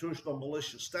pre-constitutional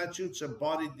militia statutes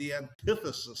embodied the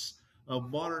antithesis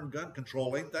of modern gun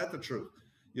control. Ain't that the truth?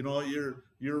 You know,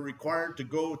 you're required to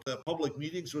go to public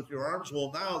meetings with your arms.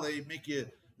 Well, now they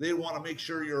want to make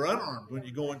sure you're unarmed when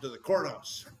you go into the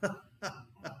courthouse.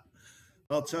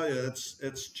 I'll tell you,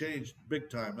 it's changed big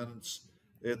time, and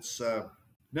it's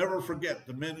never forget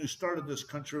the men who started this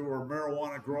country were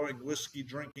marijuana growing, whiskey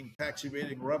drinking, tax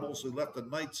evading rebels who left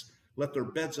their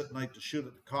beds at night to shoot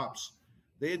at the cops.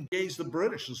 They engaged the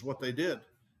British is what they did,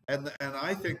 and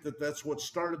I think that's what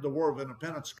started the War of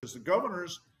Independence, because the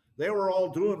governors, they were all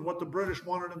doing what the British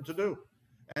wanted them to do.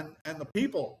 And the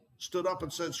people stood up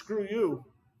and said, screw you.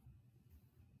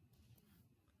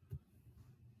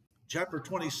 Chapter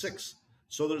 26.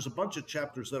 So there's a bunch of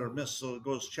chapters that are missed. So it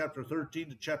goes chapter 13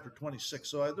 to chapter 26.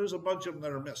 So there's a bunch of them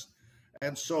that are missed.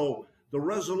 And so the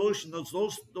resolution,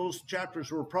 those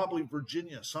chapters were probably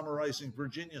Virginia, summarizing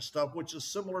Virginia stuff, which is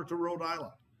similar to Rhode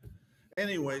Island.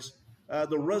 Anyways,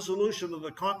 the resolution of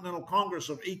the Continental Congress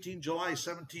of 18 July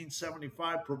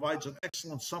 1775 provides an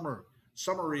excellent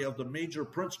summary of the major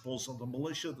principles of the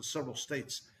militia of the several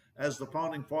states, as the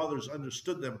Founding Fathers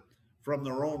understood them from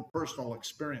their own personal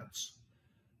experience.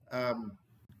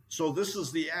 So this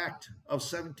is the Act of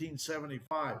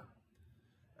 1775,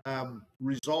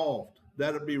 resolved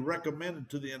that it be recommended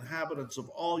to the inhabitants of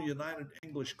all United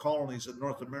English colonies in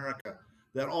North America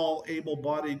that all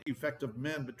able-bodied effective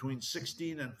men between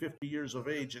 16 and 50 years of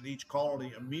age in each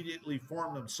colony immediately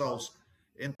form themselves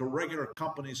into regular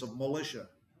companies of militia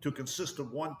to consist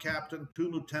of 1 captain, 2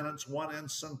 lieutenants, 1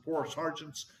 ensign, 4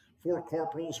 sergeants, 4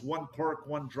 corporals, 1 clerk,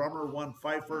 1 drummer, 1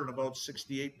 fifer, and about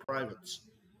 68 privates.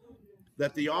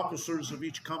 That the officers of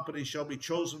each company shall be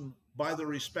chosen by the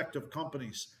respective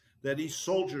companies, that each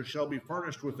soldier shall be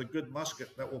furnished with a good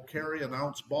musket that will carry an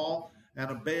ounce ball and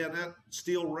a bayonet,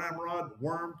 steel ramrod,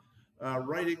 worm,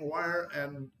 writing wire,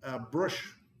 and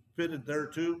brush fitted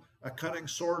thereto, a cutting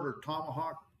sword or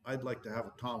tomahawk. I'd like to have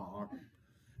a tomahawk.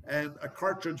 And a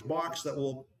cartridge box that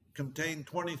will contain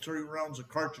 23 rounds of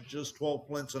cartridges, 12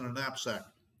 flints, and a knapsack.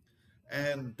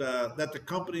 And that the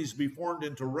companies be formed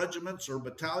into regiments or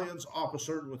battalions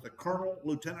officered with a colonel,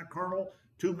 lieutenant colonel,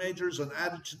 2 majors, an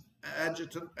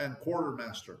adjutant, and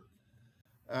quartermaster.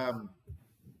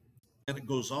 And it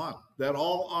goes on, that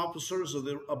all officers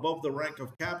above the rank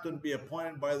of captain be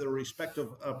appointed by their respective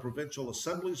provincial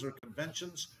assemblies or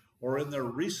conventions, or in their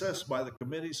recess by the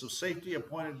committees of safety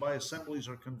appointed by assemblies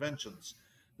or conventions.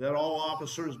 That all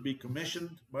officers be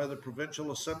commissioned by the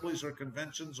provincial assemblies or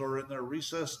conventions, or in their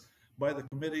recess by the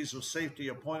committees of safety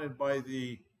appointed by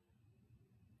the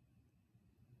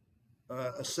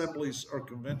assemblies or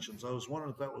conventions. I was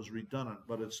wondering if that was redundant,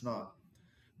 but it's not.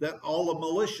 That all the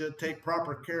militia take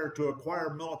proper care to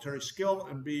acquire military skill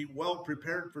and be well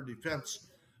prepared for defense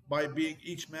by being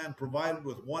each man provided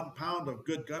with 1 pound of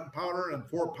good gunpowder and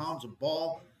 4 pounds of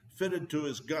ball fitted to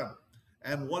his gun.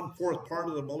 And 1/4 part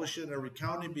of the militia in every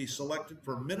county be selected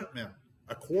for Minutemen.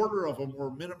 A quarter of them were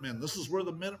Minutemen. This is where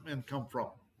the Minutemen come from.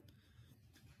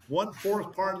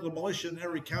 1/4 part of the militia in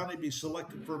every county be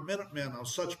selected for Minutemen of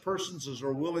such persons as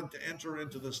are willing to enter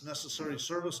into this necessary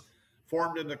service,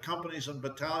 formed into companies and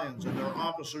battalions, and their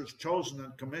officers chosen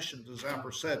and commissioned as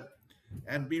aforesaid,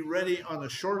 and be ready on the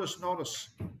shortest notice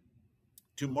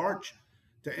to march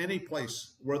to any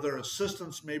place where their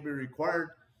assistance may be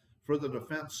required for the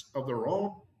defense of their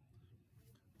own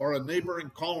or a neighboring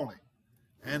colony.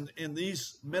 And in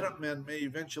these Minutemen may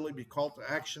eventually be called to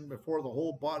action before the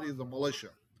whole body of the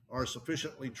militia are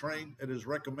sufficiently trained. It is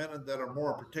recommended that a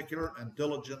more particular and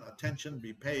diligent attention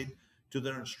be paid to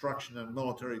their instruction and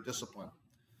military discipline.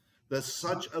 That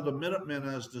such of the Minutemen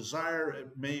as desire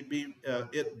it may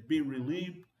be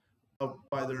relieved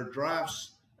by their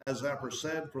drafts as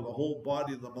aforesaid for the whole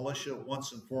body of the militia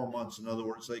once in 4 months. In other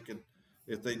words, they could,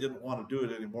 if they didn't want to do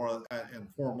it anymore, in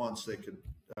 4 months they could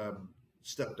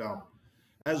step down.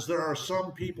 As there are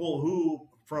some people who,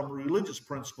 from religious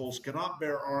principles, cannot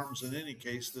bear arms in any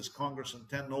case, this Congress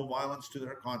intend no violence to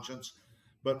their conscience,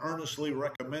 but earnestly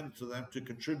recommend to them to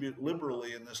contribute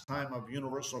liberally in this time of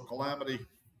universal calamity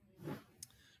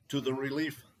to the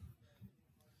relief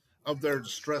of their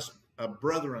distressed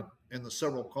brethren in the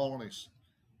several colonies,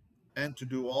 and to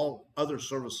do all other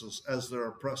services as their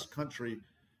oppressed country,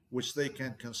 which they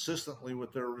can consistently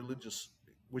with their religious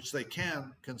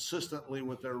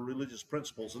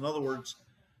principles. In other words,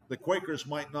 the Quakers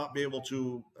might not be able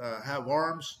to have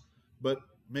arms, but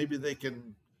maybe they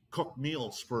can cook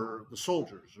meals for the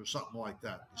soldiers or something like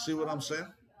that. You see what I'm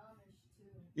saying?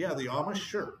 Yeah, the Amish,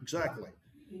 sure, exactly.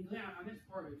 And Glenn, I missed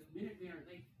part of it.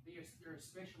 Minutemen, they're a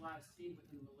specialized team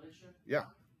within the militia? Yeah,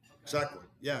 Okay. exactly.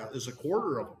 Yeah, there's a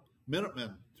quarter of them,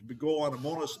 Minutemen, to go on a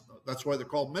bonus. That's why they're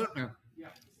called Minutemen. Yeah.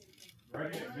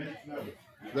 Right here, minutes notice.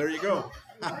 There you go.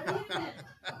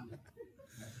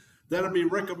 That it be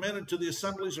recommended to the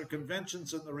assemblies or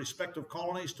conventions in the respective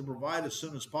colonies to provide as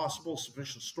soon as possible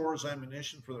sufficient stores and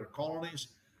ammunition for their colonies,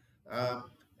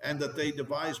 and that they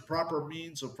devise proper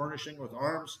means of furnishing with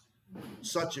arms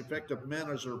such effective men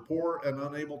as are poor and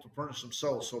unable to furnish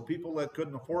themselves. So people that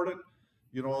couldn't afford it,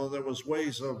 you know, there was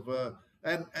ways of,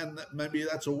 and maybe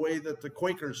that's a way that the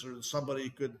Quakers or somebody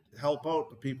could help out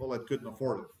the people that couldn't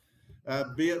afford it.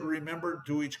 Be it remembered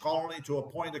to each colony to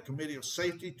appoint a committee of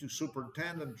safety to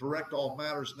superintend and direct all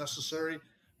matters necessary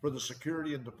for the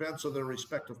security and defense of their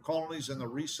respective colonies in the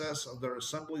recess of their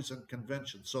assemblies and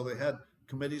conventions. So they had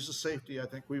committees of safety. I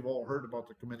think we've all heard about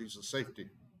the committees of safety.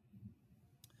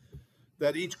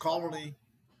 That each colony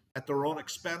at their own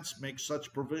expense make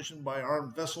such provision by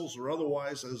armed vessels or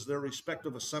otherwise as their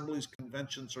respective assemblies,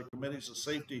 conventions, or committees of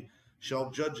safety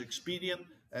shall judge expedient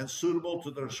and suitable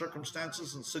to their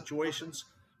circumstances and situations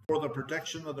for the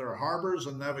protection of their harbors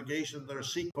and navigation of their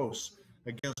seacoasts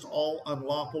against all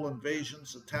unlawful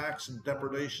invasions, attacks, and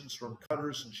depredations from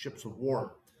cutters and ships of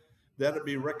war. That it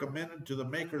be recommended to the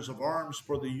makers of arms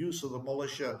for the use of the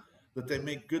militia that they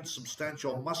make good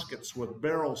substantial muskets with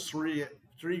barrels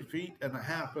 3.5 feet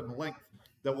in length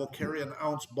that will carry an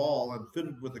ounce ball and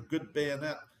fitted with a good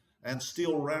bayonet and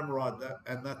steel ramrod,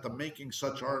 and that the making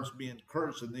such arms be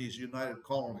encouraged in these united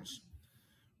colonies.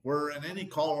 Where in any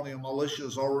colony a militia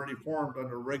is already formed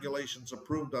under regulations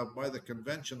approved of by the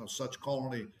convention of such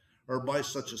colony or by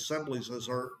such assemblies as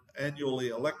are annually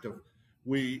elective,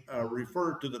 we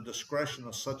refer to the discretion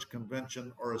of such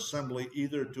convention or assembly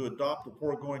either to adopt the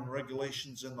foregoing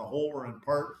regulations in the whole or in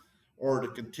part, or to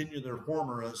continue their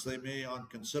former as they may on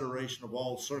consideration of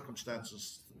all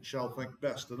circumstances shall think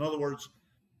best. In other words,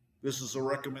 this is a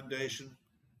recommendation,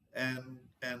 and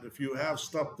if you have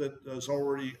stuff that is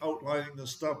already outlining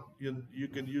this stuff, you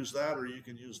can use that or you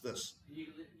can use this. You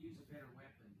can use a better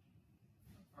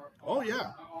weapon. Oh,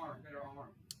 yeah. Better arm.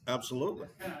 Absolutely.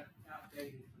 That's kind of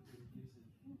outdated what they were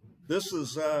using. This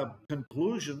is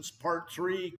conclusions, part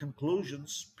 3,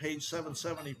 conclusions, page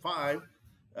 775,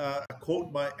 a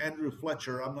quote by Andrew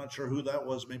Fletcher. I'm not sure who that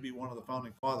was, maybe one of the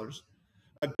founding fathers.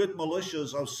 A good militia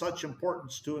is of such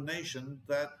importance to a nation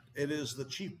that it is the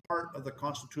chief part of the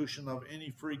constitution of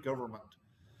any free government.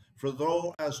 For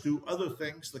though, as do other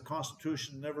things, the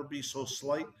constitution never be so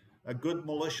slight, a good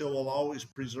militia will always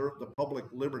preserve the public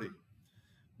liberty.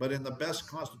 But in the best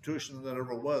constitution that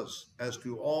ever was, as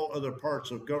to all other parts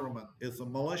of government, if the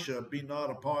militia be not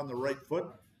upon the right foot,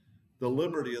 the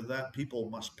liberty of that people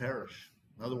must perish.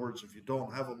 In other words, if you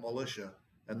don't have a militia,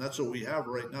 and that's what we have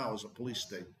right now as a police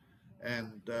state,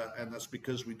 and that's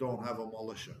because we don't have a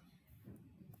militia.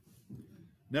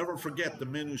 Never forget the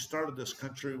men who started this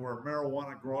country were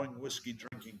marijuana-growing,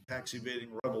 whiskey-drinking, tax-evading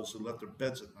rebels who left their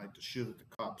beds at night to shoot at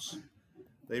the cops.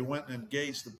 They went and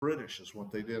engaged the British is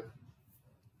what they did.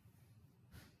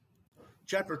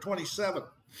 Chapter 27.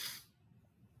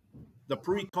 The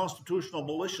pre-constitutional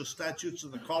militia statutes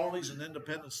in the colonies and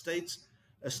independent states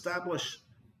establish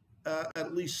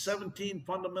at least 17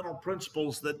 fundamental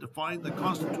principles that define the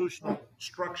constitutional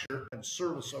structure and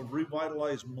service of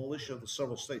revitalized militia of the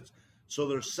several states. So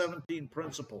there's 17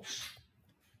 principles,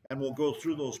 and we'll go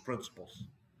through those principles.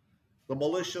 The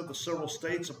militia of the several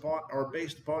states are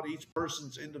based upon each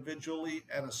person's individually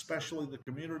and especially the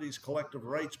community's collective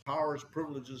rights, powers,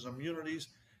 privileges, immunities,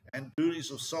 and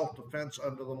duties of self-defense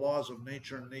under the laws of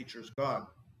nature and nature's God.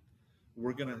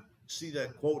 We're going to see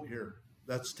that quote here.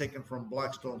 That's taken from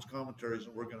Blackstone's commentaries,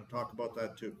 and we're going to talk about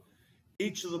that too.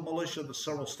 Each of the militia of the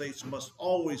several states must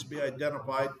always be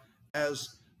identified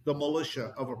as the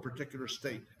militia of a particular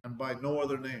state and by no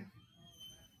other name.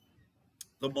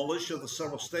 The militia of the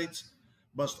several states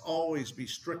must always be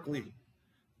strictly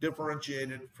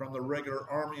differentiated from the regular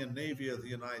army and navy of the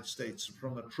United States,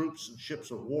 from the troops and ships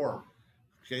of war.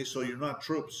 Okay, so you're not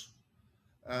troops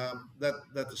that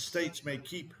the states may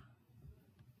keep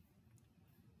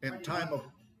in time of.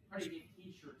 How do you get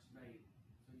T-shirts made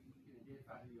so you can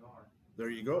identify who you are? There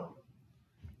you go.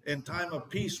 In time of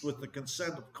peace with the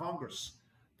consent of Congress,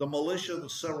 the militia of the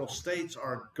several states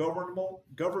are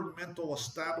governmental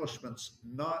establishments,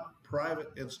 not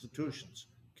private institutions.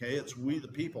 Okay, it's we the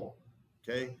people.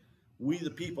 Okay, we the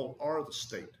people are the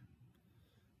state.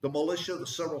 The militia of the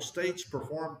several states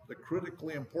perform the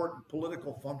critically important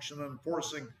political function of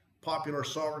enforcing popular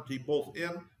sovereignty both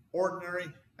in ordinary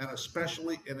and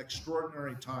especially in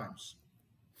extraordinary times.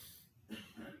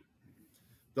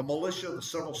 The militia of the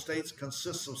several states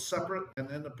consists of separate and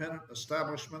independent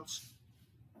establishments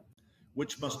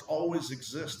which must always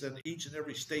exist in each and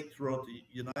every state throughout the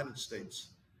United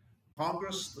States.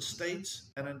 Congress, the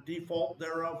states, and in default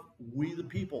thereof, we the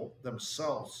people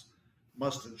themselves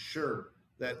must ensure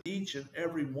that each and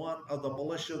every one of the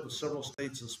militia of the several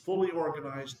states is fully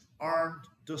organized, armed,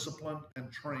 disciplined,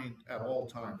 and trained at all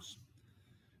times.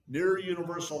 Near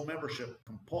universal membership,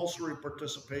 compulsory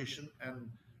participation, and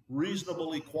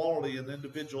reasonable equality in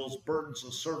individuals' burdens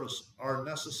of service are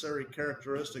necessary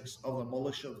characteristics of the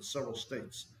militia of the several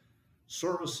states.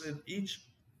 Service in each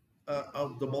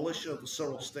of the militia of the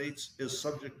several states is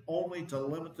subject only to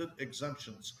limited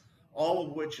exemptions, all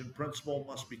of which in principle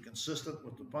must be consistent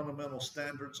with the fundamental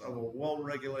standards of a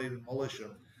well-regulated militia,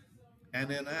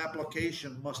 and in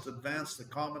application must advance the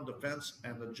common defense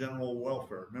and the general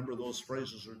welfare. Remember, those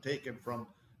phrases are taken from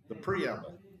the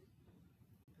preamble.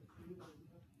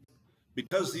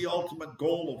 Because the ultimate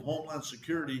goal of Homeland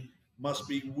Security must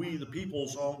be we the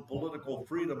people's own political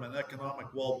freedom and economic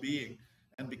well-being,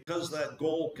 and because that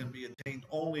goal can be attained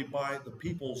only by the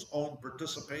people's own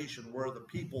participation where the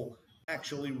people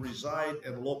actually reside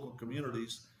in local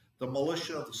communities, the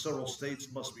militia of the several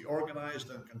states must be organized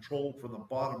and controlled from the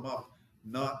bottom up,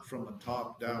 not from the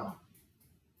top down.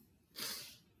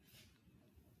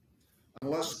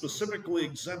 Unless specifically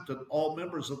exempted, all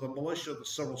members of the militia of the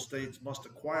several states must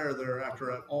acquire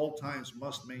thereafter at all times,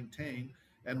 must maintain,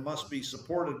 and must be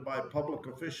supported by public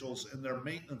officials in their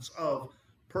maintenance of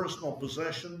personal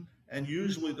possession and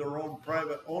usually their own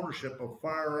private ownership of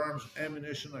firearms,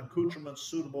 ammunition, accoutrements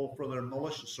suitable for their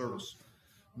militia service.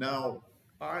 Now,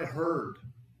 I heard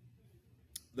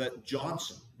that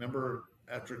Johnson, remember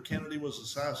after Kennedy was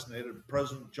assassinated,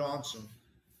 President Johnson,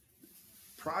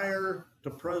 prior to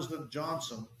President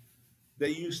Johnson,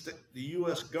 the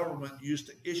U.S. government used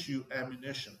to issue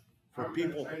ammunition for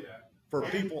people,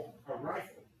 A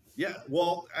rifle. Yeah,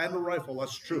 well, and a rifle,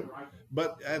 that's true.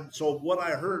 And so what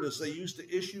I heard is they used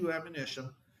to issue ammunition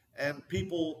and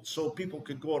so people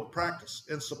could go and practice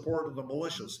in support of the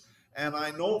militias. And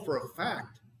I know for a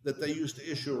fact that they used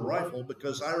to issue a rifle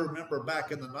because I remember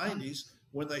back in the 90s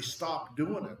when they stopped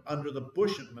doing it under the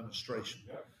Bush administration.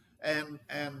 And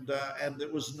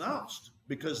it was announced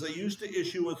because they used to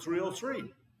issue a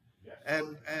 303.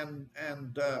 And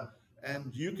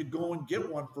you could go and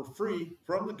get one for free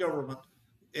from the government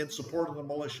in support of the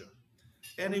militia.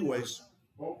 Anyways,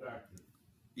 Both actors.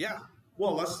 yeah,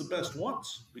 well, that's the best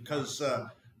ones because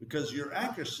your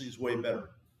accuracy is way better.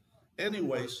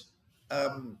 Anyways,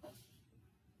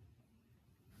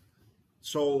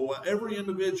 so every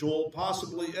individual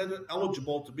possibly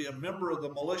eligible to be a member of the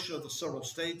militia of the several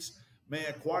states may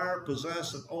acquire,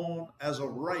 possess, and own as a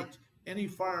right any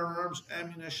firearms,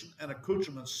 ammunition, and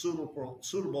accoutrements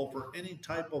suitable for any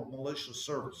type of militia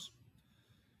service.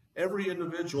 Every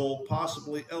individual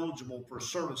possibly eligible for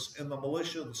service in the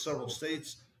militia of the several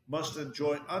states must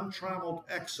enjoy untrammeled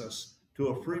access to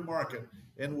a free market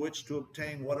in which to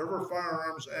obtain whatever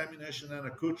firearms, ammunition, and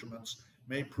accoutrements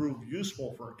may prove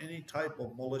useful for any type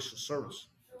of militia service.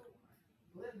 So,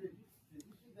 Glenn, did you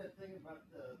see that thing about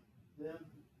them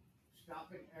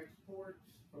stopping exports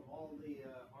from all the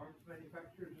arms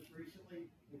manufacturers just recently?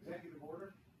 Executive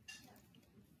order?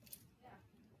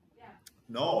 Yeah.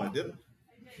 No, I didn't.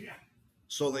 I did. Yeah.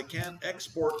 So they can't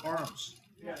export arms.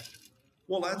 Yes.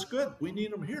 Well, that's good. We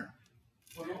need them here.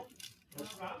 Well,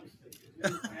 that's what I was thinking.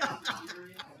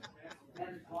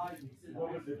 Well,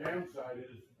 but the downside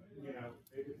is, you know,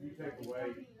 if you take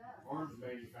away arms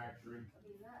manufacturing,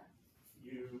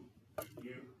 you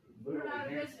literally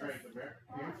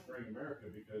hamstring America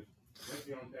because that's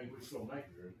the only thing we still make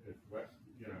here is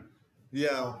you know,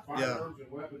 Yeah, yeah, firearms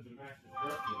and weapons of mass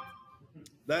destruction.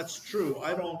 that's true.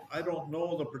 I don't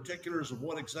know the particulars of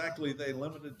what exactly they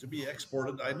limited to be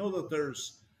exported. I know that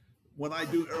there's, when I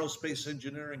do aerospace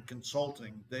engineering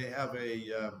consulting, they have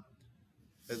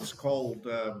it's called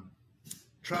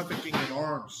trafficking in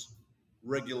arms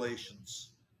regulations.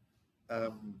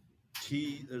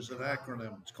 There's an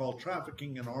acronym. It's called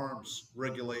trafficking in arms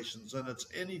regulations, and it's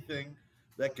anything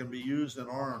that can be used in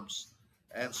arms.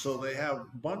 And so they have a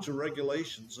bunch of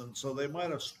regulations, and so they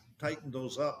might have tightened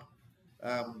those up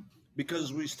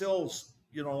because we still,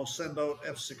 you know, send out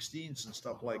F-16s and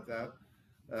stuff like that.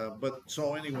 But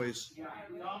so, anyways. Yeah,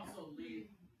 we also leave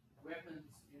weapons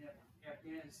in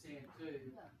Afghanistan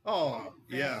too. Oh,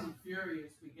 yeah. Fast and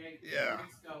Furious, we gave Yeah.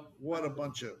 Mexico. What a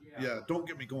bunch of, yeah, don't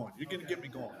get me going. You're going to get me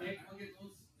going. We'll get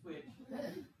those switched.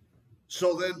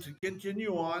 So then to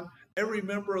continue on, every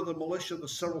member of the militia of the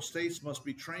several states must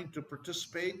be trained to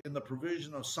participate in the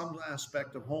provision of some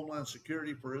aspect of homeland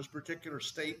security for his particular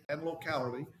state and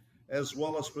locality, as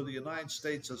well as for the United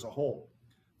States as a whole.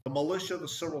 The militia of the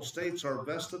several states are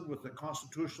vested with the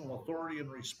constitutional authority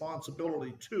and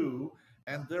responsibility to,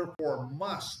 and therefore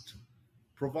must,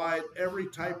 provide every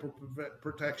type of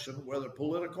protection, whether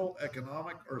political,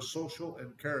 economic, or social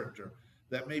in character,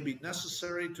 that may be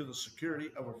necessary to the security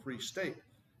of a free state,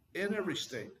 in every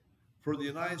state, for the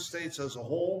United States as a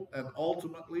whole, and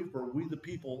ultimately for we the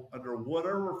people under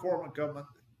whatever form of government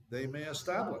they may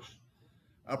establish.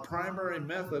 A primary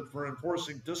method for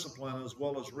enforcing discipline as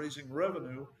well as raising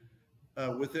revenue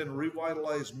within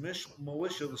revitalized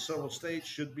militia of the several states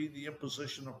should be the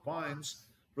imposition of fines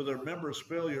for their members'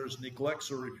 failures,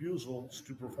 neglects, or refusals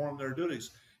to perform their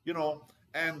duties. You know,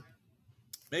 and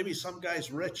maybe some guy's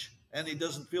rich and he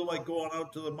doesn't feel like going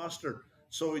out to the muster,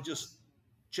 so he just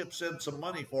chips in some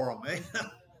money for him, eh?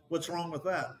 What's wrong with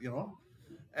that, you know?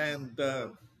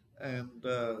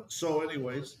 So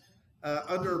anyways,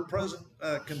 under present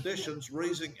conditions,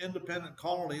 raising independent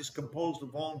colonies composed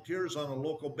of volunteers on a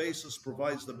local basis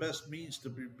provides the best means to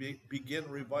begin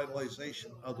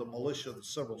revitalization of the militia of the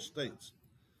several states.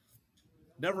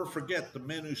 Never forget the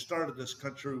men who started this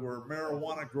country were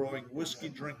marijuana growing, whiskey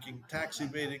drinking, tax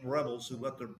evading rebels who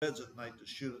left their beds at night to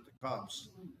shoot at the cops.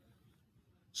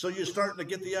 So you're starting to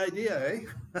get the idea,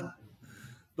 eh?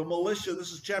 The militia,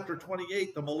 this is chapter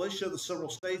 28, the militia of the several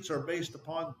states are based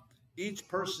upon each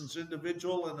person's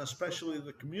individual and especially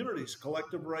the community's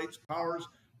collective rights, powers,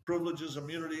 privileges,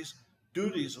 immunities,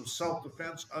 duties of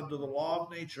self-defense under the law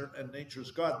of nature and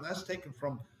nature's God. And that's taken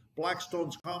from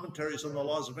Blackstone's Commentaries on the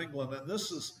Laws of England. And this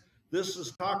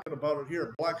is talking about it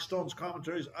here. Blackstone's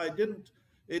Commentaries.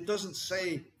 It doesn't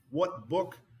say what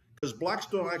book, because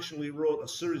Blackstone actually wrote a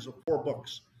series of 4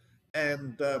 books.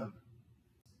 And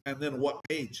then what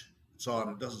page it's on,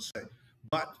 it doesn't say.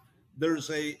 But there's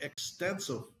a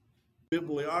extensive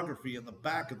bibliography in the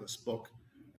back of this book,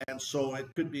 and so it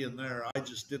could be in there. I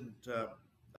just didn't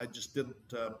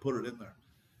put it in there.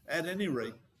 At any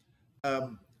rate,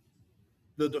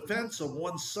 the defense of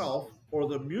oneself, or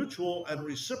the mutual and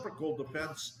reciprocal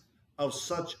defense of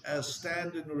such as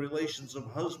stand in the relations of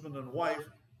husband and wife,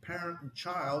 parent and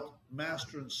child,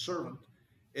 master and servant.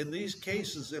 In these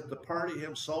cases, if the party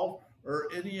himself or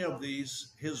any of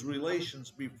his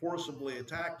relations be forcibly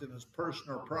attacked in his person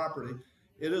or property,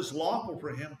 it is lawful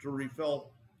for him to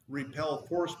repel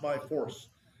force by force.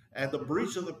 And the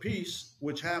breach of the peace,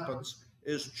 which happens,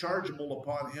 is chargeable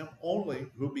upon him only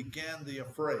who began the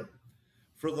affray.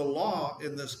 For the law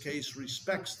in this case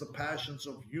respects the passions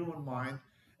of human mind,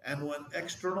 and when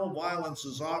external violence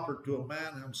is offered to a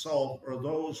man himself or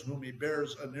those whom he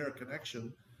bears a near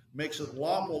connection, makes it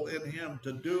lawful in him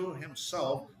to do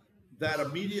himself that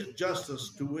immediate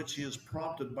justice to which he is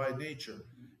prompted by nature,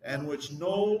 and which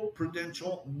no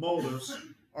prudential motives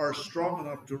are strong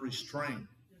enough to restrain.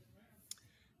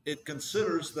 It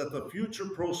considers that the future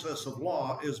process of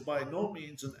law is by no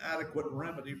means an adequate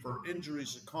remedy for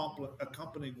injuries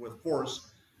accompanied with force,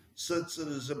 since it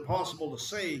is impossible to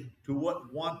say to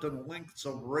what wanton lengths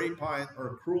of rapine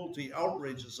or cruelty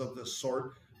outrages of this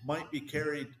sort might be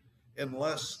carried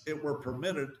unless it were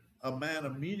permitted a man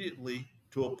immediately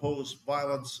to oppose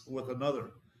violence with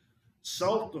another.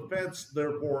 Self-defense,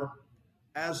 therefore,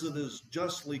 as it is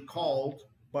justly called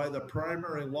by the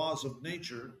primary laws of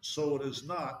nature, so it is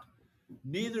not,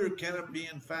 neither can it be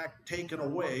in fact taken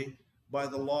away by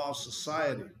the law of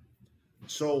society.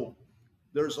 So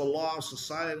there's a law of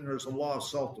society and there's a law of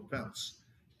self-defense.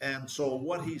 And so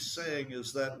what he's saying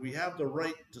is that we have the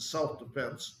right to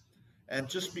self-defense, and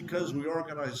just because we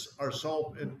organize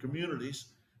ourselves in communities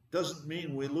doesn't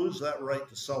mean we lose that right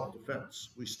to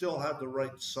self-defense. We still have the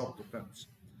right to self-defense.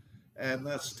 And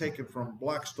that's taken from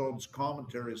Blackstone's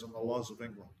commentaries on the laws of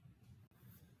England.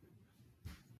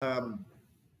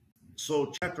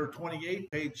 So chapter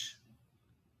 28, page,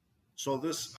 so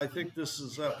this, I think this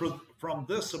is from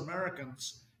this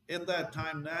Americans in that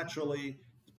time naturally,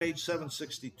 page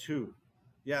 762.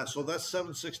 Yeah, so that's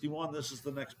 761, this is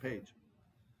the next page.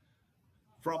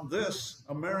 From this,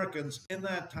 Americans in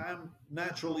that time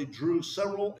naturally drew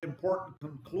several important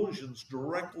conclusions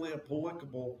directly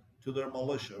applicable to their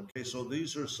militia. Okay, so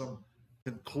these are some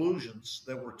conclusions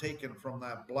that were taken from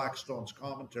that Blackstone's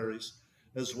commentaries,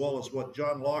 as well as what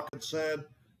John Locke had said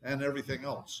and everything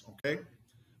else. Okay,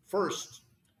 first,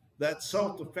 that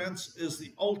self-defense is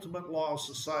the ultimate law of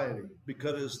society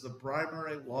because it is the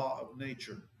primary law of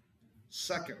nature.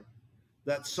 Second,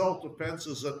 that self-defense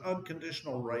is an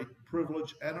unconditional right,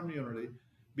 privilege, and immunity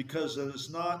because it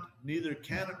is not, neither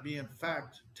can it be in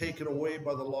fact taken away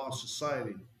by the law of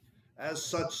society. As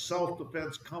such,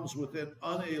 self-defense comes within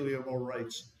unalienable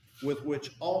rights with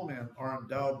which all men are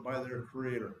endowed by their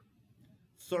Creator.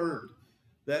 Third,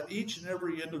 that each and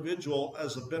every individual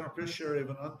as a beneficiary of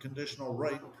an unconditional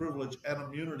right, privilege, and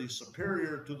immunity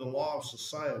superior to the law of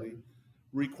society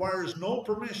requires no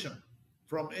permission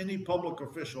from any public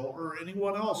official or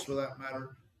anyone else for that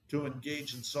matter to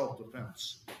engage in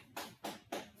self-defense.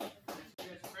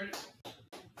 That's critical.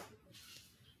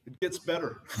 It gets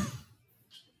better.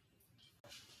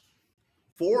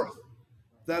 Fourth,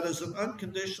 that is an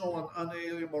unconditional and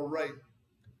unalienable right.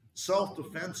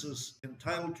 Self-defense is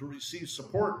entitled to receive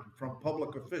support from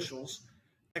public officials,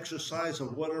 exercise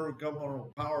of whatever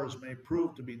governmental powers may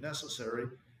prove to be necessary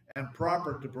and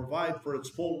proper to provide for its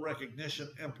full recognition,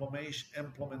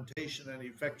 implementation, and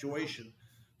effectuation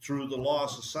through the law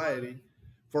of society.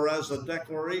 For as the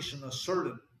Declaration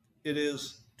asserted, it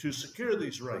is to secure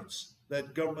these rights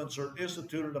that governments are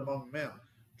instituted among men,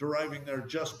 deriving their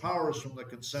just powers from the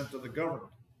consent of the governed.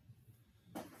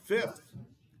 Fifth,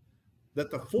 that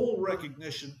the full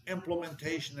recognition,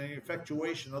 implementation, and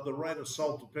effectuation of the right of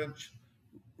self-defense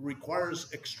requires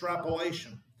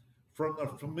extrapolation from the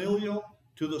familial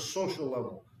to the social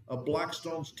level of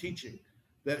Blackstone's teaching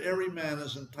that every man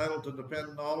is entitled to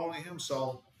defend not only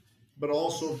himself, but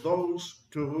also those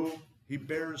to whom he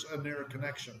bears a near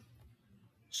connection,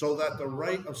 so that the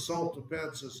right of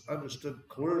self-defense is understood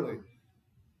clearly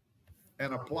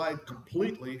and applied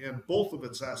completely in both of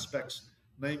its aspects,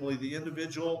 namely the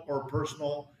individual or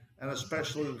personal, and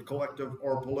especially the collective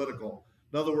or political.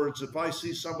 In other words, if I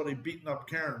see somebody beating up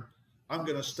Karen, I'm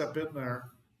going to step in there,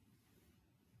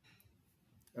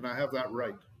 and I have that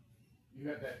right. You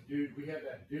have that duty. We have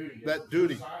that duty. That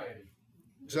duty. Society.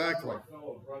 Exactly. Our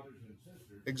fellow brothers and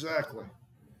sisters. Exactly.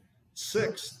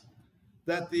 Sixth,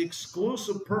 that the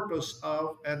exclusive purpose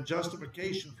of and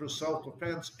justification for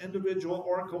self-defense, individual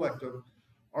or collective,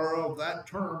 are of that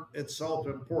term itself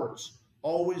imports.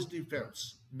 Always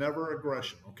defense, never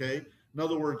aggression, okay? In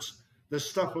other words, this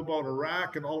stuff about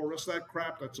Iraq and all the rest of that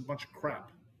crap, that's a bunch of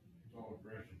crap. It's all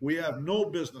aggression. We have no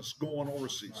business going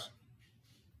overseas.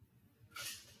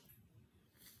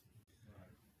 Right.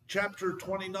 Chapter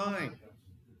 29,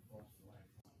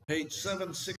 page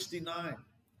 769.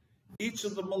 Each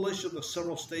of the militia of the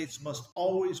several states must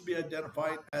always be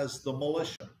identified as the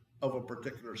militia of a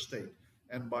particular state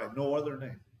and by no other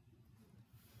name.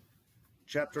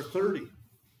 Chapter 30,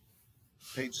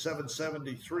 page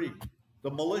 773.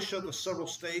 The militia of the several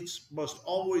states must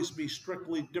always be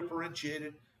strictly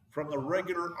differentiated from the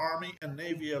regular Army and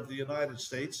Navy of the United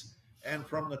States and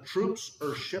from the troops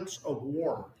or ships of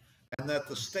war, and that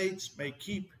the states may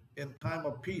keep in time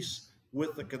of peace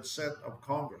with the consent of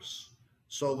Congress.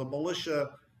 So the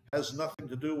militia has nothing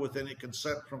to do with any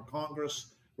consent from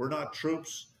Congress. We're not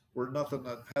troops. We're nothing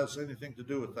that has anything to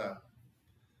do with that.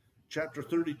 Chapter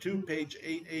 32, page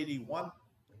 881.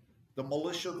 The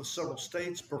militia of the several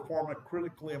states perform a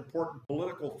critically important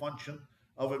political function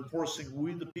of enforcing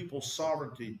we the people's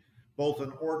sovereignty, both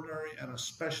in ordinary and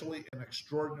especially in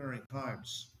extraordinary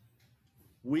times.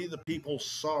 We the people's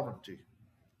sovereignty.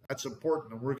 That's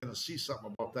important, and we're going to see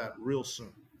something about that real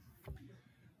soon.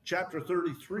 Chapter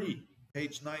 33,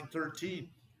 page 913,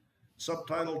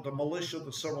 subtitled The Militia of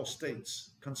the Several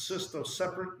States, consists of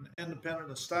separate and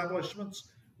independent establishments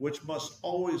which must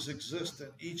always exist in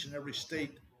each and every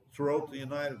state throughout the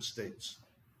United States.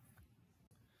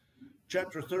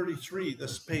 Chapter 33,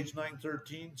 this is page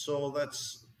 913, so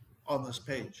that's on this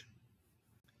page.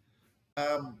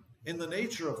 In the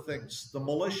nature of things, the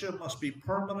militia must be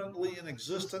permanently in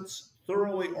existence,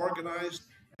 thoroughly organized,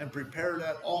 and prepared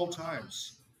at all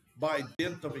times by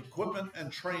dint of equipment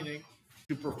and training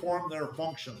to perform their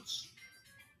functions.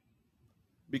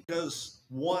 Because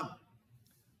one,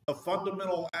 a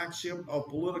fundamental axiom of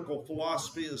political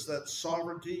philosophy is that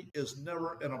sovereignty is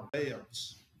never in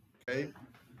abeyance. Okay?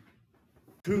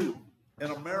 Two, in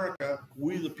America,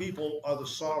 we the people are the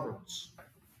sovereigns.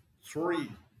 Three,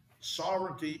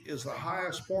 sovereignty is the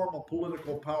highest form of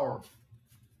political power,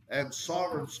 and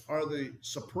sovereigns are the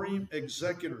supreme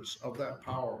executors of that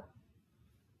power.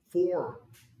 4,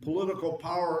 political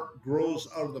power grows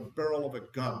out of the barrel of a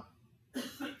gun.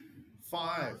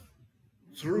 5,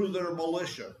 through their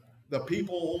militia, the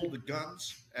people hold the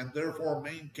guns and therefore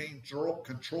maintain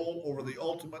control over the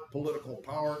ultimate political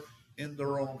power in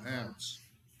their own hands.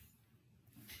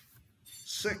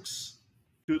 6,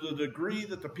 to the degree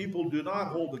that the people do not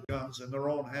hold the guns in their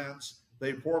own hands,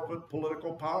 they forfeit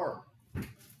political power.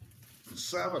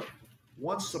 7,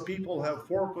 once the people have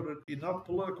forfeited enough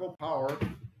political power,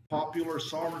 popular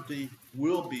sovereignty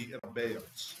will be in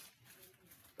abeyance.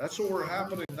 That's what we're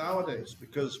happening nowadays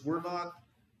because we're not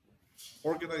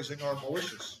organizing our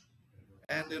militias.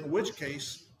 And in which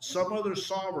case, some other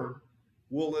sovereign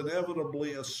will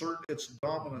inevitably assert its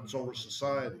dominance over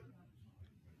society.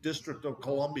 District of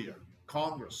Columbia,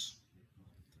 Congress.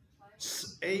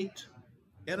 8,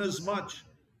 inasmuch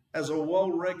as a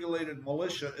well-regulated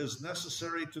militia is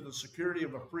necessary to the security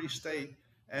of a free state,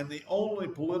 and the only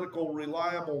political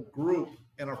reliable group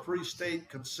in a free state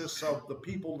consists of the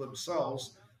people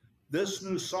themselves, this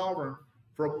new sovereign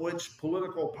from which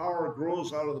political power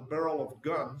grows out of the barrel of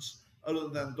guns, other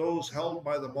than those held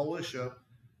by the militia,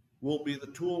 will be the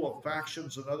tool of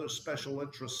factions and other special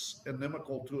interests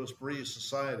inimical to a free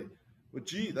society. But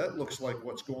gee, that looks like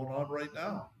what's going on right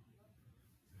now.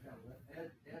 Yeah,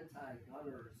 the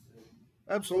anti-gunners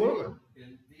Absolutely.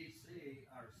 in D.C.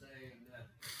 are saying that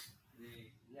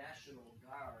the National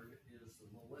Guard is the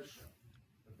militia,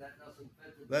 but that doesn't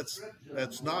fit the description.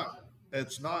 That's not.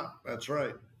 It's not. That's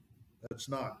right. That's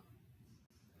not.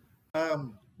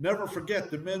 Never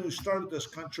forget the men who started this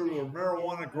country were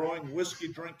marijuana-growing,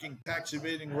 whiskey-drinking,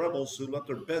 tax-evading rebels who left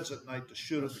their beds at night to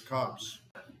shoot at the cops.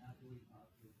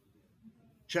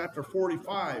 Chapter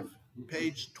 45,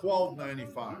 page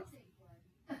 1295.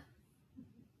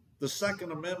 The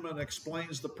Second Amendment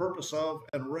explains the purpose of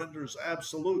and renders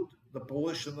absolute the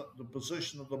position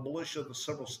of the militia of the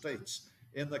several states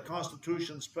in the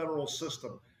Constitution's federal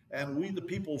system, and we the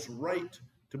people's right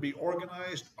to be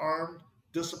organized, armed,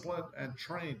 disciplined, and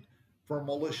trained for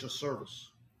militia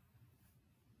service.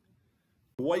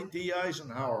 Dwight D.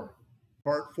 Eisenhower,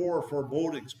 Part 4,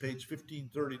 Forebodings, page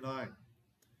 1539.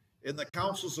 In the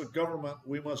councils of government,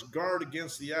 we must guard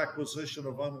against the acquisition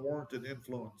of unwarranted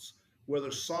influence,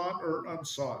 whether sought or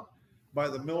unsought, by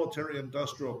the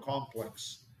military-industrial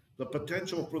complex. The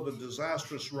potential for the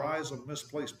disastrous rise of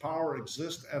misplaced power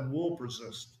exists and will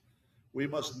persist. We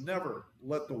must never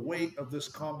let the weight of this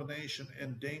combination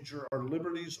endanger our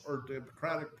liberties or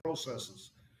democratic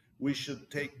processes. We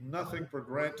should take nothing for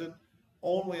granted.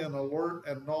 Only an alert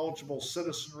and knowledgeable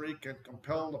citizenry can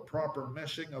compel the proper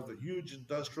meshing of the huge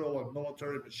industrial and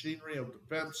military machinery of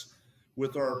defense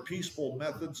with our peaceful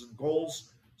methods and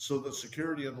goals so that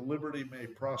security and liberty may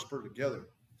prosper together.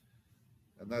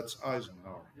 And that's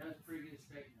Eisenhower. That's a pretty good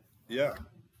statement. Yeah.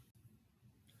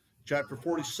 Chapter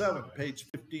 47, page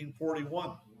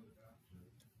 1541.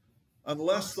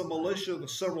 Unless the militia of the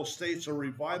several states are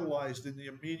revitalized in the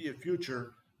immediate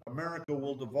future, America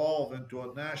will devolve into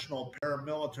a national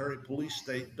paramilitary police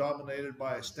state dominated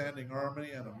by a standing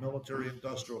army and a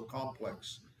military-industrial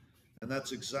complex. And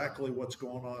that's exactly what's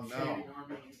going on now. Standing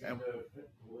army, you mean And- the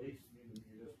police, you mean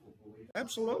the municipal police?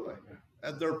 Absolutely. Yeah,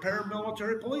 And they're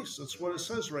paramilitary police. That's what it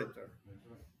says right there. that's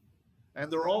right,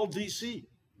 And they're all DC.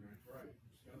 that's right,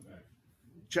 scumbags.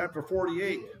 Chapter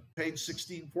 48, page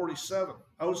 1647.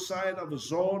 Outside of a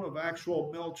zone of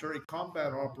actual military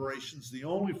combat operations, the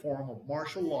only form of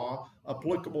martial law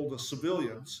applicable to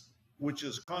civilians, which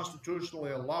is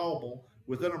constitutionally allowable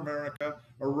within America,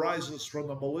 arises from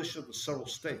the militia of the several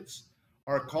states,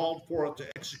 are called for to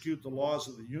execute the laws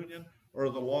of the Union or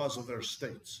the laws of their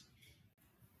states.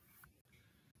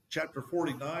 Chapter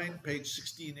 49, page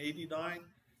 1689.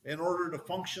 In order to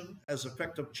function as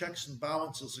effective checks and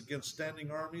balances against standing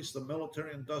armies, the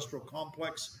military-industrial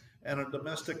complex, and a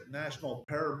domestic national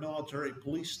paramilitary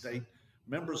police state,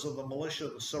 members of the militia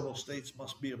of the several states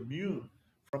must be immune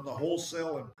from the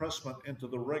wholesale impressment into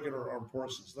the regular armed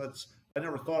forces. I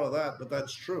never thought of that, but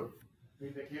that's true. I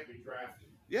mean, they can't be drafted.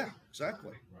 Yeah,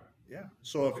 exactly. Right, Yeah.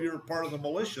 So if you're part of the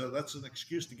militia, that's an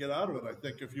excuse to get out of it, I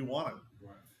think, if you want it.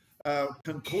 right.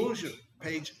 Conclusion,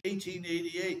 page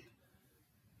 1888.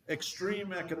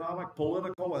 Extreme economic,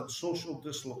 political, and social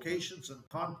dislocations and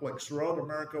conflicts throughout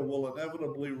America will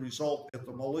inevitably result if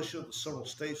the militia of the several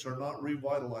states are not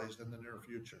revitalized in the near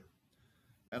future.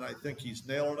 And I think he's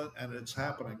nailing it, and it's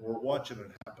happening. We're watching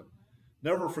it happen.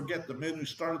 Never forget the men who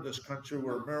started this country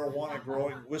were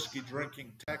marijuana-growing,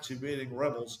 whiskey-drinking, tax-evading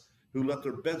rebels who left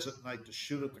their beds at night to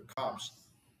shoot at the cops.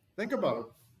 Think about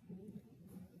it.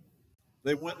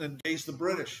 They went and engaged the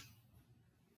British.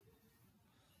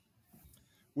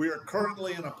 We are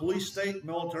currently in a police state.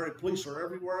 Military police are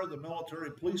everywhere. The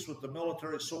military police with the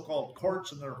military so-called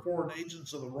courts and their foreign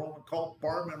agents of the Roman cult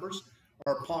bar members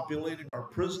are populating our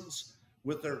prisons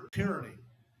with their tyranny.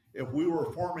 If we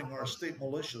were forming our state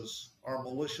militias, our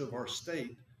militia of our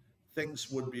state, things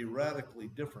would be radically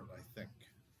different, I think.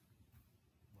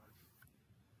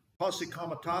 Posse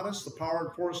comitatus, the power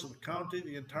and force of the county,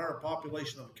 the entire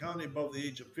population of the county above the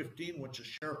age of 15, which a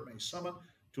sheriff may summon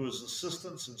to his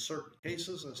assistance in certain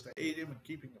cases as to aid him in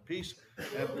keeping the peace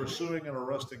and pursuing and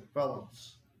arresting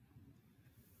felons.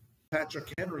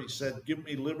 Patrick Henry said, "Give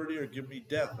me liberty or give me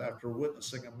death," after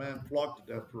witnessing a man flogged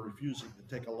to death for refusing to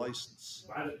take a license.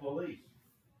 By the police.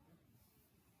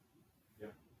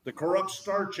 The corrupt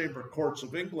Star Chamber courts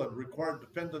of England required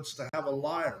defendants to have a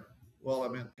liar. Well, I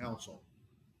meant counsel.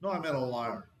 No, I meant a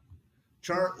liar.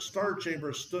 Star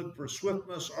Chamber stood for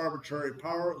swiftness, arbitrary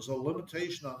power. It was a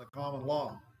limitation on the common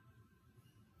law.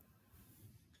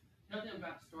 Tell them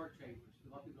about Star Chambers.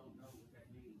 A lot of people don't know what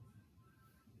that means.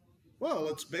 Well,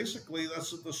 it's basically,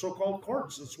 that's the so-called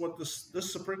courts. That's what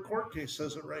this Supreme Court case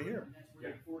says it right here. And that's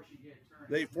where they force you to get attorney.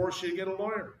 They force you to get a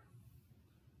lawyer.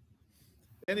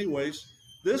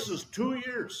 Anyways, this is 2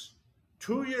 years.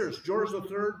 2 years. George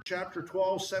III, Chapter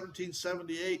 12,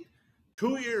 1778.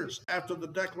 2 years after the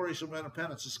Declaration of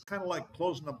Independence. It's kind of like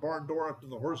closing a barn door after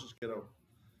the horses get out.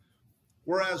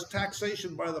 Whereas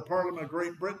taxation by the Parliament of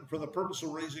Great Britain for the purpose of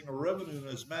raising a revenue in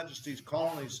His Majesty's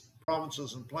colonies,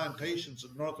 provinces, and plantations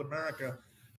in North America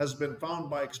has been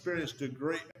found by experience to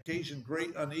occasion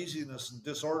great uneasiness and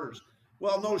disorders.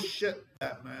 Well, no shit,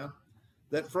 that man.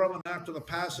 That from and after the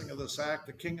passing of this act,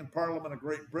 the King and Parliament of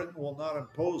Great Britain will not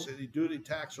impose any duty,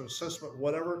 tax, or assessment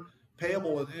whatever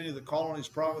payable in any of the colonies,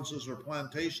 provinces, or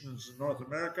plantations in North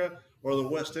America or the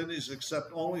West Indies,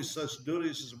 except only such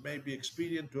duties as may be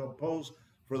expedient to impose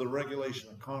for the regulation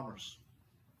of commerce.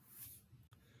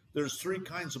 There's 3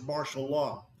 kinds of martial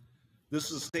law.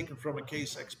 This is taken from a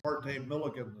case ex parte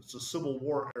Milligan. It's a Civil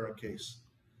War era case.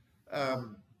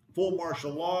 Full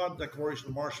martial law, declaration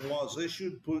of martial law is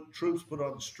issued, troops put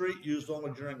on the street, used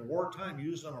only during wartime,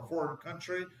 used in a foreign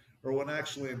country, or when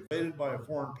actually invaded by a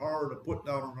foreign power to put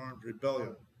down an armed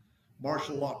rebellion.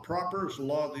 Martial law proper is the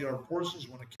law of the armed forces.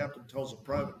 When a captain tells a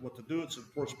private what to do, it's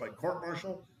enforced by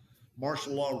court-martial.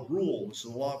 Martial law rule is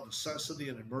the law of necessity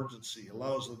and emergency.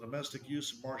 Allows the domestic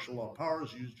use of martial law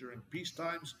powers used during peace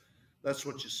times. That's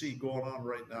what you see going on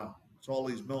right now. It's all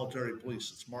these military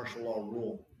police. It's martial law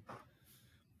rule.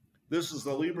 This is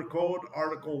the Lieber Code,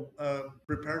 article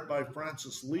prepared by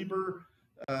Francis Lieber,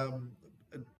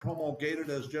 promulgated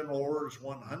as General Orders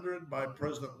 100 by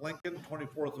President Lincoln,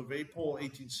 24th of April,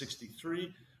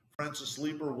 1863. Francis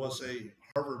Lieber was a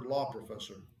Harvard law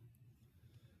professor.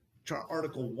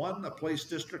 Article 1, a place,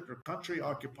 district, or country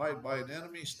occupied by an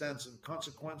enemy stands in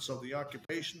consequence of the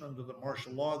occupation under the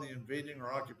martial law of the invading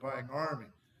or occupying army,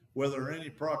 whether any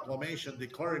proclamation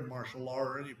declaring martial law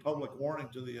or any public warning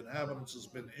to the inhabitants has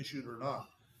been issued or not.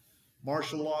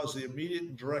 Martial law is the immediate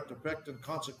and direct effect and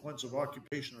consequence of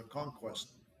occupation or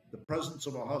conquest. The presence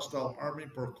of a hostile army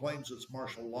proclaims its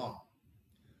martial law.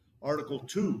 Article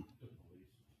 2.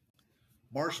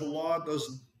 Martial law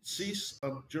doesn't cease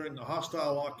during the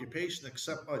hostile occupation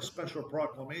except by special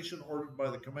proclamation ordered by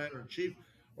the commander-in-chief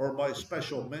or by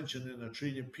special mention in a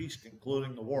treaty of peace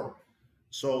concluding the war.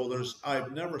 So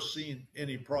I've never seen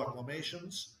any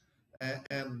proclamations,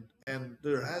 and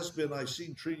there has been, I've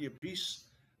seen treaty of peace,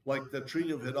 like the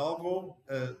Treaty of Hidalgo,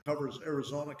 covers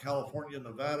Arizona, California,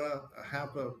 Nevada,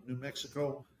 half of New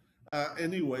Mexico,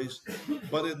 anyways,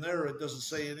 but in there it doesn't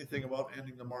say anything about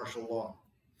ending the martial law.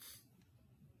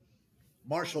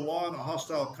 Martial law in a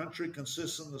hostile country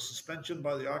consists in the suspension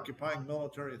by the occupying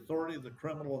military authority of the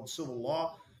criminal and civil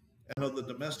law and of the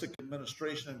domestic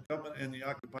administration incumbent in the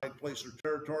occupied place or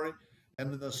territory,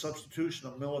 and in the substitution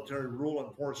of military rule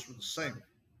and force for the same,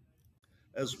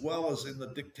 as well as in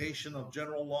the dictation of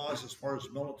general laws as far as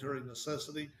military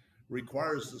necessity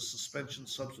requires the suspension,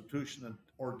 substitution,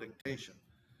 or dictation.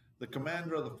 The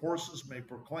commander of the forces may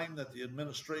proclaim that the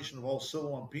administration of all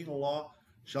civil and penal law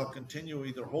shall continue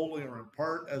either wholly or in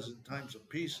part as in times of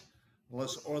peace,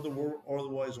 unless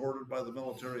otherwise ordered by the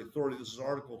military authority. This is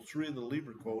Article 3 of the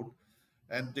Libre Code.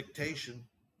 And dictation,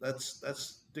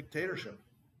 that's dictatorship.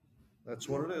 That's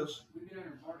what it is. We've been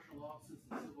under martial law since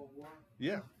the Civil War.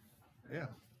 Yeah, yeah.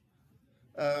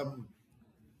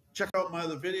 Check out my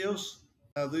other videos.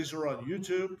 These are on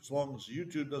YouTube, as long as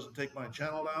YouTube doesn't take my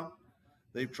channel down.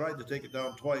 They've tried to take it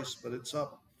down twice, but it's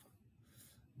up.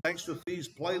 Gangster Thieves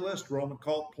Playlist, Roman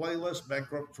Cult Playlist,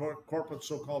 Bankrupt Corporate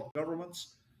So-Called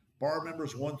Governments, Bar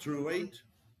Members 1 through 8,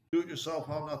 Do-It-Yourself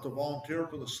How Not to Volunteer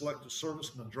for the Selective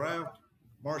Service in the Draft,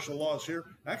 Martial Laws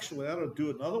here. Actually, I ought to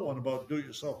do another one about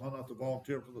Do-It-Yourself How Not to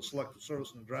Volunteer for the Selective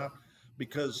Service in the Draft,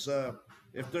 because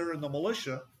if they're in the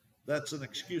militia, that's an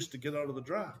excuse to get out of the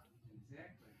draft.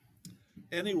 Exactly.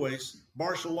 Anyways,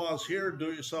 martial laws here,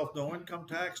 do-it-yourself no income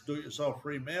tax, do-it-yourself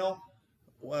free mail,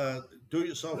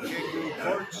 do-it-yourself kangaroo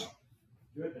courts,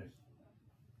 Goodness.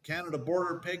 Canada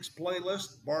Border Pigs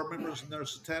playlist, Bar Members and Their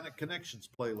Satanic Connections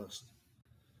playlist.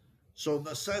 So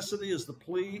necessity is the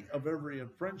plea of every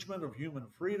infringement of human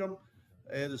freedom.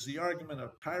 It is the argument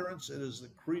of tyrants. It is the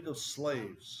creed of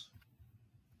slaves.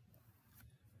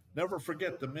 Never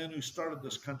forget the men who started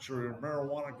this country are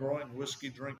marijuana growing, whiskey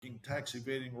drinking, tax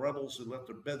evading rebels who left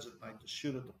their beds at night to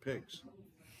shoot at the pigs.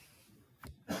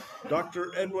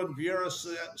 Dr. Edwin Vieira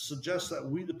suggests that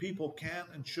we the people can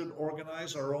and should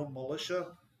organize our own militia.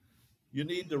 You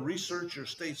need to research your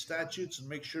state statutes and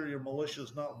make sure your militia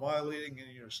is not violating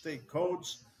any of your state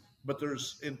codes. But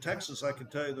in Texas, I can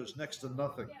tell you there's next to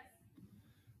nothing.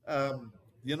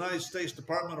 The United States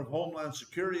Department of Homeland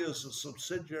Security is a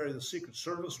subsidiary of the Secret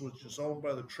Service, which is owned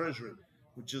by the Treasury,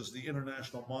 which is the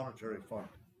International Monetary Fund.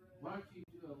 Why don't you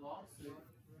do a lawsuit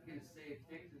against the state of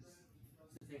Texas,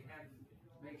 since they have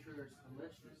to make sure there's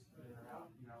militias that are out,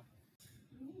 you know?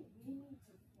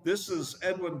 This is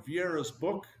Edwin Vieira's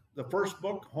book. The first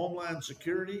book, Homeland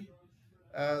Security.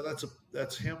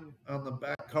 That's him on the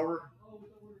back cover.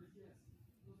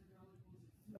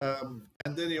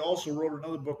 And then he also wrote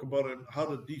another book about how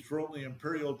to dethrone the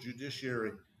imperial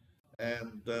judiciary.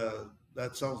 And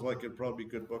that sounds like it'd probably be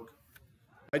a good book.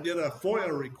 I did a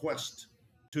FOIA request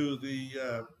to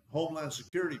the Homeland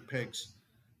Security pigs.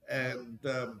 And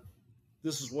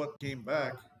this is what came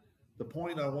back. The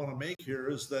point I want to make here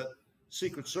is that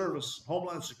Secret Service,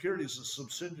 Homeland Security is a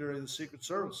subsidiary of the Secret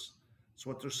Service. That's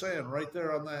what they're saying right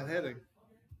there on that heading.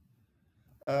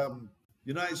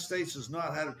 United States has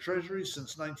not had a treasury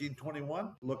since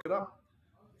 1921. Look it up.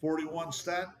 41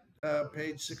 stat,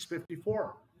 page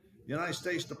 654. United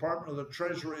States Department of the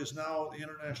Treasury is now the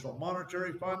International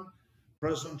Monetary Fund.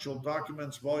 Presidential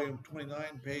Documents, Volume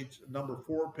 29, page number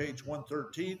 4, page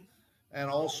 113. And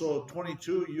also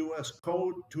 22 U.S.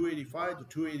 Code 285 to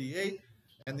 288.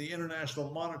 And the International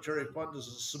Monetary Fund is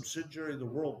a subsidiary of the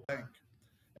World Bank.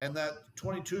 And that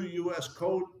 22 U.S.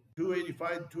 Code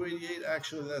 285 to 288,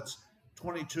 actually that's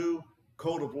 22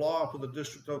 Code of Law for the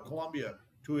District of Columbia,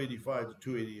 285 to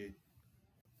 288.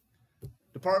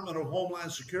 Department of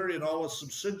Homeland Security and all its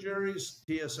subsidiaries,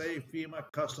 TSA,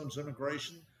 FEMA, Customs,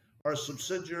 Immigration, are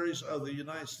subsidiaries of the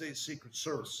United States Secret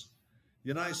Service. The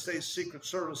United States Secret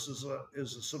Service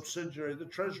is a subsidiary of the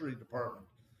Treasury Department.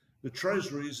 The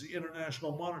Treasury is the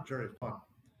International Monetary Fund.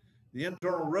 The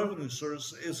Internal Revenue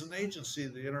Service is an agency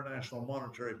of the International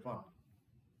Monetary Fund.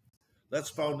 That's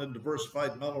found in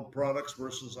Diversified Metal Products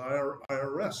versus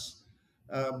IRS.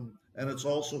 And it's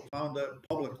also found at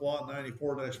Public Law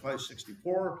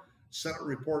 94-564, Senate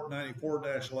Report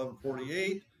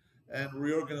 94-1148, and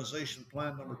Reorganization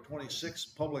Plan number 26,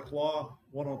 Public Law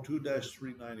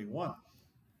 102-391.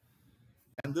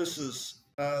 And this is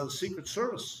the Secret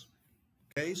Service.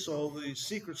 Okay, so the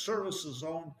Secret Service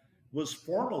was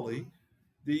formerly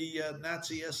the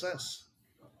Nazi SS.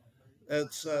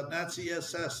 It's Nazi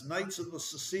SS, Knights of the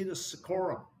Societas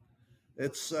Seclorum.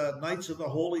 It's Knights of the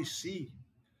Holy See,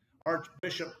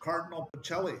 Archbishop Cardinal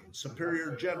Pacelli,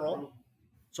 Superior General.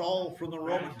 It's all from the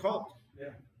Roman cult.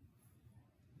 Yeah.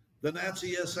 The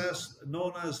Nazi SS,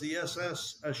 known as the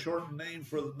SS, a shortened name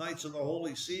for the Knights of the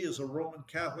Holy See, is a Roman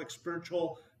Catholic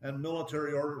spiritual and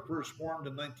military order first formed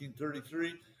in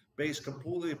 1933, based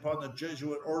completely upon the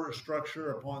Jesuit order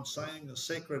structure upon signing the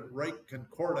Sacred Rite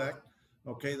Concordat.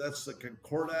 Okay, that's the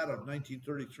Concordat of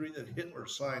 1933 that Hitler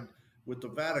signed with the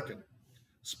Vatican,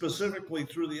 specifically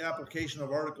through the application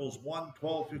of Articles 1,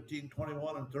 12, 15,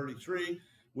 21, and 33,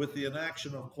 with the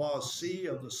enaction of Clause C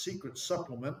of the secret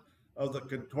supplement of the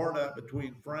Concordat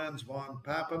between Franz von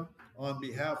Papen on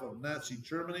behalf of Nazi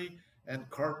Germany and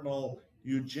Cardinal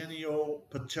Eugenio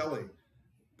Pacelli,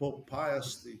 Pope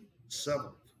Pius VII.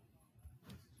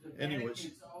 The Anyways.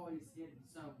 Vatican's always hidden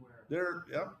somewhere.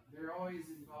 They're always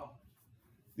involved.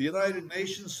 The United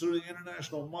Nations, through the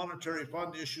International Monetary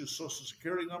Fund, issues Social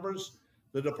Security numbers.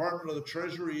 The Department of the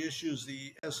Treasury issues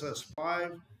the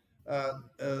SS5,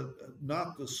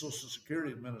 not the Social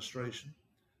Security Administration.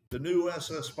 The new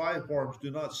SS5 forms do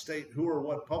not state who or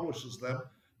what publishes them.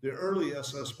 The early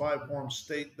SS5 forms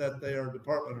state that they are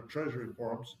Department of Treasury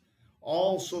forms.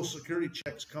 All Social Security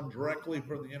checks come directly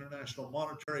from the International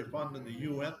Monetary Fund and the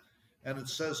UN, and it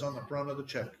says on the front of the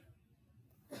check.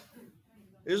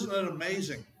 Isn't it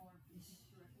amazing?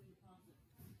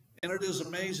 And it is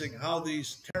amazing how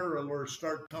these terror alerts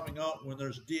start coming out when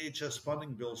there's DHS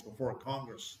funding bills before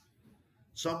Congress.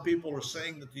 Some people are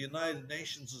saying that the United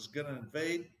Nations is going to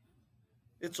invade.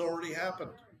 It's already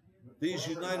happened. These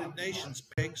United Nations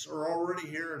pigs are already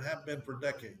here and have been for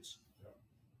decades.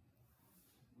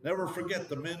 Never forget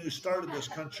the men who started this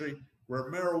country were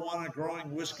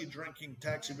marijuana-growing, whiskey-drinking,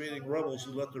 tax-evading rebels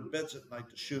who left their beds at night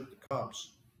to shoot at the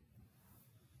cops.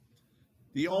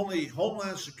 The only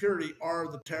Homeland Security are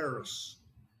the terrorists.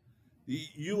 The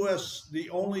U.S.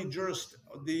 only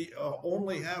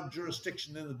have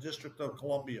jurisdiction in the District of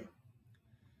Columbia.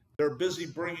 They're busy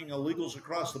bringing illegals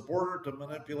across the border to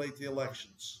manipulate the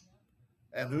elections.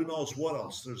 And who knows what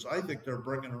else. I think they're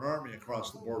bringing an army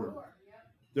across the border.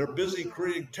 They're busy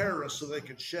creating terrorists so they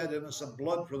can shed innocent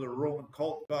blood for their Roman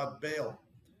cult god Baal.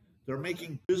 They're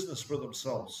making business for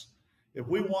themselves. If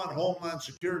we want Homeland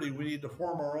Security, we need to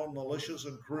form our own militias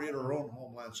and create our own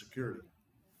Homeland Security.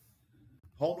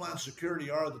 Homeland Security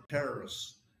are the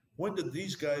terrorists. When did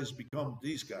these guys become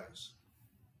these guys?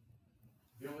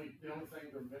 The only thing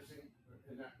they're missing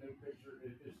in that new picture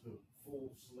is the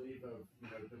full sleeve of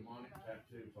demonic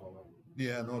tattoos all over.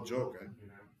 Yeah, no joke. I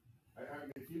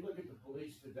mean, if you look at the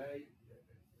police today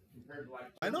compared to like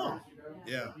 10 years ago,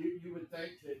 yeah, you would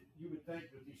think that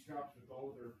these cops with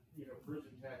all their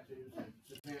prison tattoos and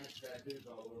satanic tattoos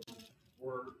all over them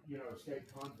were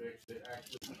escaped convicts that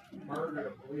actually murdered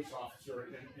a police officer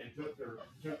and took their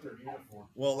uniform.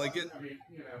 Well, they get. I mean,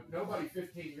 nobody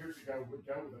 15 years ago would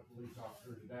go with a police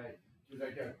officer today because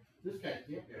they go, this guy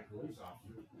can't be a police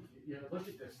officer. Look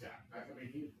at this guy. I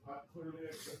mean, he's clearly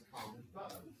a common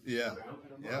thug. Yeah,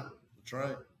 yeah, that's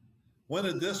right. When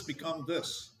did this become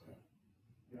this?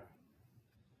 Yeah.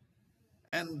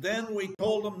 And then we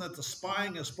told them that the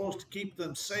spying is supposed to keep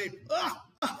them safe. Yeah.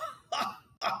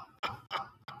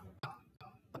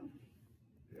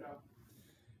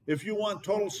 If you want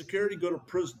total security, go to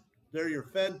prison. There you're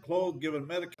fed, clothed, given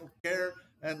medical care,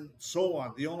 and so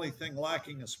on. The only thing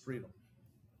lacking is freedom.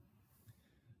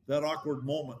 That awkward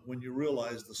moment when you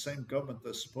realize the same government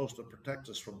that's supposed to protect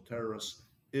us from terrorists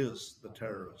is the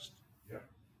terrorist. Yeah.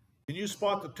 Can you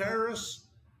spot the terrorists?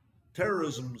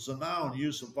 Terrorism is a noun,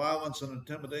 use of violence and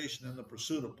intimidation in the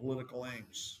pursuit of political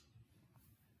aims.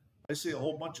 I see a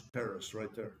whole bunch of terrorists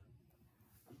right there.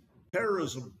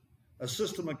 Terrorism, a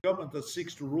system of government that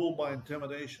seeks to rule by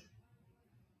intimidation.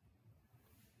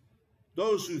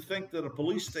 Those who think that a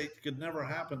police state could never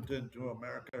happen to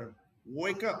America,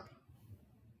 wake up.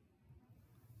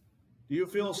 Do you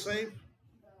feel safe?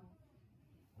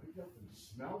 Wake up and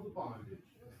smell the bondage.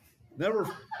 Never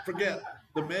forget,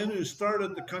 the men who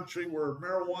started the country were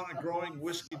marijuana-growing,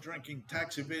 whiskey-drinking,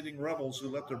 tax-evading rebels who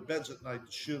left their beds at night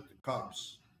to shoot the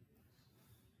cops.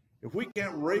 If we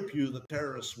can't rape you, the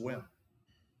terrorists win.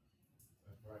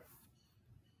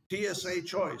 That's right. TSA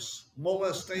choice,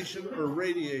 molestation or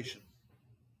radiation.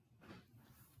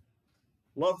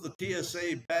 Love the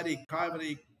TSA Batty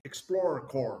Cavity Explorer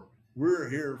Corps. We're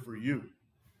here for you.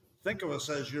 Think of us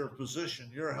as your physician.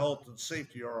 Your health and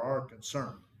safety are our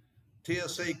concern.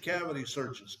 TSA cavity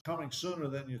searches coming sooner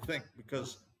than you think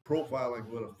because profiling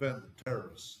would offend the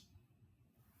terrorists.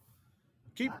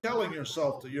 Keep telling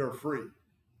yourself that you're free.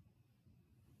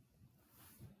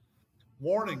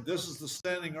 Warning, this is the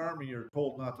standing army you're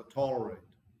told not to tolerate.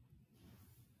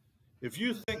 If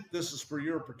you think this is for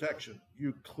your protection,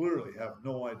 you clearly have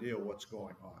no idea what's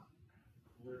going on.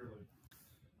 Clearly.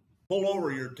 Pull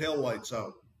over, your taillights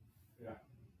out. Yeah.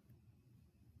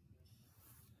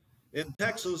 In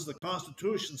Texas, the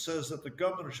Constitution says that the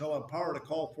governor shall have power to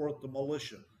call forth the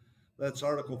militia. That's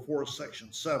Article 4,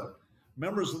 Section 7.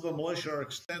 Members of the militia are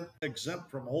exempt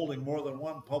from holding more than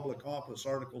one public office,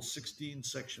 Article 16,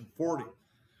 Section 40.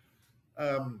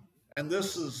 And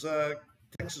this is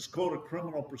Texas Code of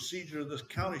Criminal Procedure. This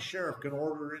county sheriff can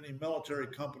order any military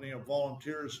company of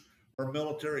volunteers or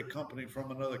military company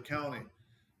from another county.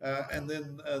 And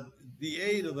then the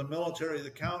aid of the military, the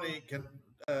county can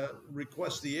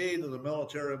request the aid of the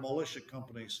military militia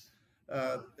companies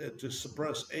to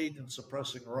aid in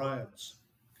suppressing riots.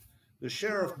 The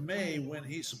sheriff may, when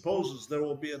he supposes there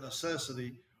will be a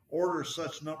necessity, order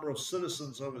such number of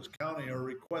citizens of his county or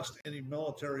request any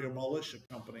military or militia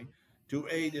company to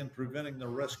aid in preventing the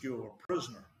rescue of a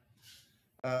prisoner.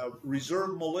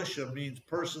 Reserve militia means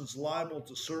persons liable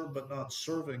to serve but not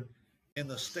serving in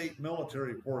the state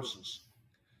military forces.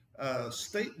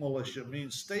 State militia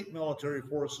means state military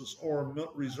forces or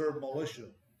reserve militia.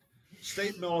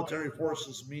 State military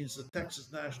forces means the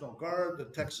Texas National Guard, the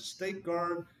Texas State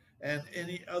Guard, and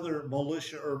any other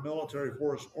militia or military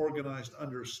force organized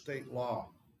under state law.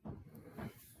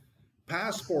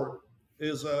 Passport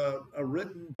is a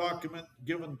written document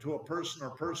given to a person or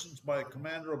persons by a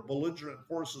commander of belligerent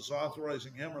forces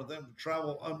authorizing him or them to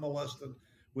travel unmolested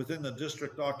within the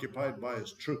district occupied by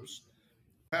his troops.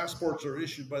 Passports are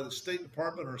issued by the State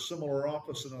Department or similar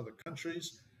office in other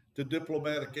countries to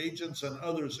diplomatic agents and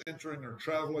others entering or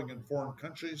traveling in foreign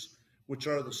countries, which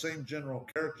are the same general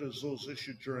character as those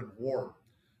issued during war.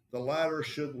 The latter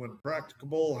should, when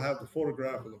practicable, have the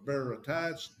photograph of the bearer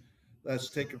attached. That's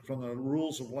taken from the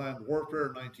Rules of Land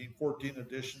Warfare, 1914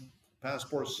 edition,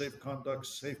 Passports, Safe Conduct,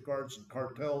 Safeguards, and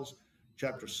Cartels,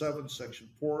 Chapter 7, Section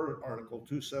 4, Article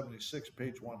 276,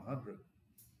 page 100.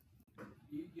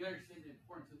 You understand the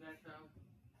importance of that, though?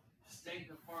 State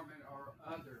Department or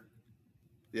other.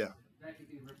 Yeah. That could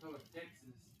be the Republic of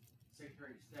Texas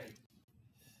Secretary of State.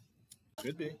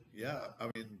 Could be, yeah. I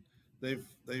mean,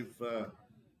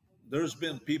 there's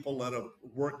been people that have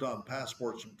worked on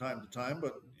passports from time to time,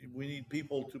 but we need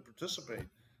people to participate.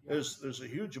 There's a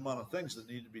huge amount of things that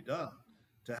need to be done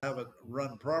to have it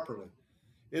run properly.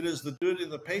 It is the duty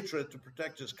of the patriot to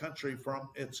protect his country from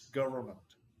its government.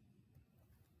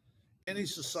 Any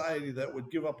society that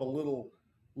would give up a little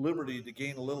liberty to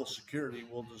gain a little security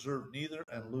will deserve neither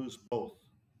and lose both.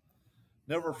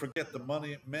 Never forget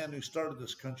the men who started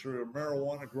this country are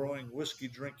marijuana-growing,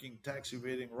 whiskey-drinking,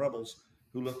 tax-evading rebels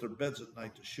who left their beds at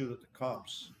night to shoot at the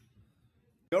cops.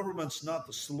 Government's not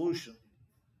the solution.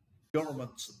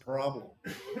 Government's the problem.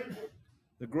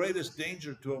 The greatest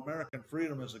danger to American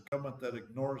freedom is a government that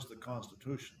ignores the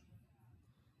Constitution.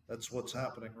 That's what's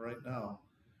happening right now.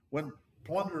 When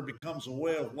plunder becomes a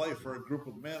way of life for a group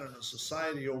of men in a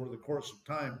society over the course of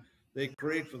time, they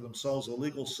create for themselves a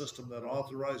legal system that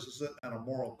authorizes it and a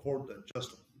moral code that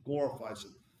just glorifies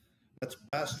it. That's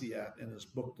Bastiat in his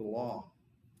book, The Law.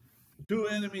 Two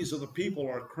enemies of the people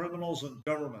are criminals and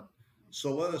government.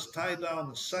 So let us tie down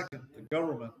the second, the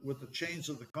government, with the chains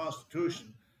of the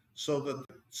Constitution, so that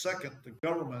the second, the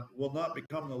government, will not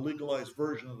become the legalized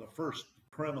version of the first,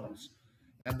 criminals.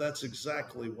 And that's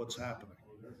exactly what's happening.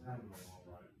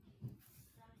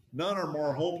 None are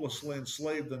more hopelessly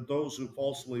enslaved than those who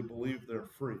falsely believe they're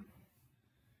free.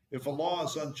 If a law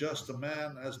is unjust, a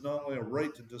man has not only a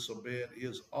right to disobey it, he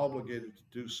is obligated to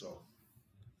do so.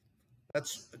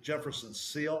 That's Jefferson's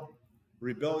seal.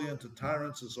 Rebellion to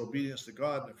tyrants is obedience to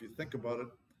God. And if you think about it,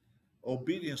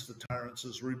 obedience to tyrants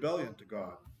is rebellion to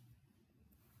God.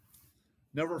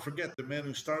 Never forget the men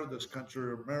who started this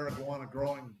country are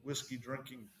marijuana-growing,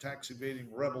 whiskey-drinking, tax-evading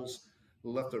rebels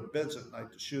who left their beds at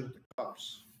night to shoot at the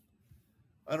cops.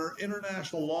 Under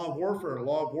international law of warfare,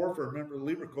 remember the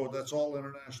Libra Code, that's all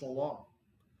international law.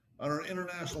 Under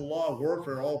international law of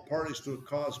warfare, all parties to a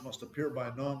cause must appear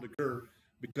by nom de guerre,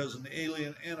 because an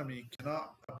alien enemy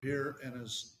cannot appear and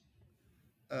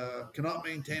cannot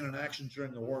maintain an action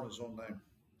during the war in his own name.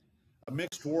 A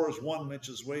mixed war is one which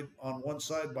is weighed on one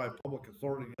side by public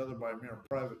authority and the other by mere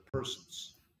private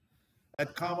persons.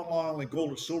 At common law, only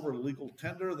gold or silver legal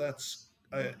tender, that's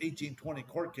an 1820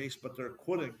 court case, but they're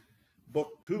quoting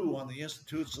Book 2 on the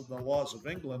Institutes of the Laws of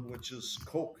England, which is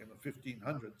Coke in the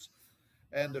 1500s.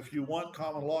 And if you want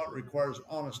common law, it requires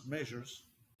honest measures.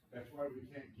 That's why we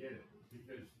can't get it,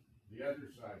 because the other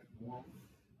side won't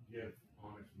give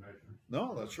honest measures.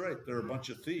 No, that's right. They're a bunch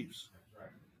of thieves. That's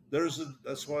right.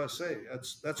 That's why I say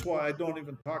that's why I don't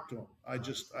even talk to them. I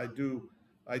do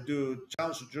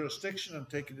challenge the jurisdiction and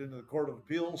take it into the Court of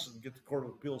Appeals and get the Court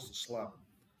of Appeals to slap them.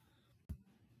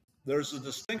 There's a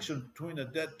distinction between a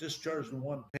debt discharged and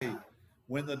one paid.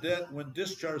 When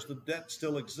discharged, the debt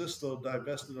still exists, though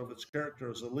divested of its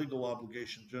character as a legal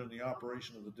obligation during the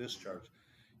operation of the discharge.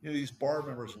 You know, these bar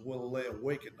members will lay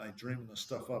awake at night dreaming this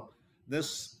stuff up.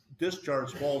 This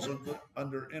discharge falls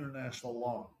under international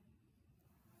law.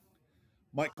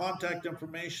 My contact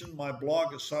information, my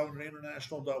blog is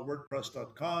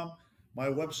sovereigntyinternational.wordpress.com. My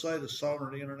website is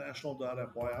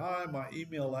sovereigntyinternational.fyi. My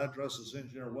email address is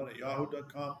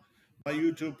engineer1@yahoo.com. My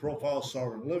YouTube profile is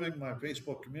Sovereign Living. My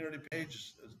Facebook community page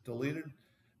is deleted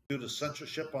due to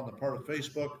censorship on the part of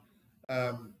Facebook.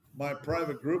 My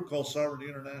private group called Sovereignty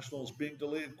International is being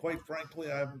deleted. Quite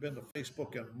frankly, I haven't been to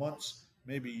Facebook in months,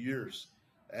 maybe years.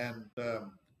 And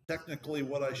technically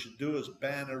what I should do is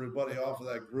ban everybody off of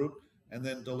that group and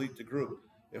then delete the group.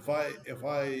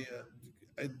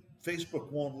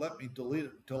 Facebook won't let me delete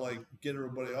it until I get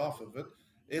everybody off of it.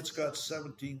 It's got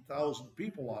 17,000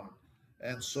 people on it.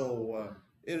 And so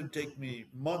it'd take me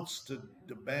months to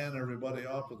ban everybody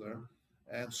off of there.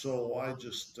 And so I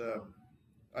just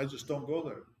don't go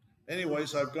there.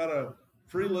 Anyways, I've got a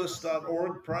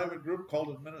freelist.org private group called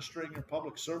Administrating Your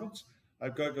Public Servants.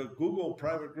 I've got a Google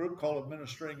private group called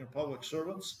Administrating Your Public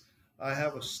Servants. I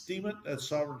have a Steemit at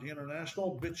Sovereignty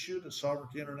International, BitChute at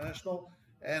Sovereignty International,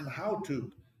 and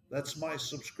HowTube. That's my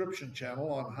subscription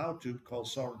channel on HowTube called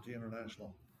Sovereignty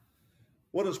International.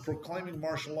 What is proclaiming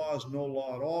martial law is no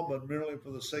law at all, but merely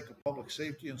for the sake of public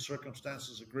safety in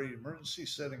circumstances of great emergency,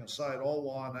 setting aside all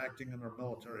law and acting under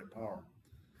military power.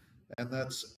 And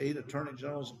that's 8 Attorney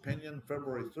General's opinion,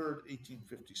 February 3rd,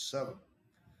 1857.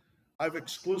 I have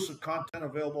exclusive content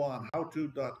available on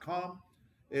howto.com.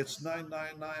 It's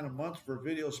 $9.99 a month for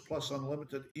videos plus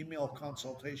unlimited email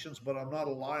consultations, but I'm not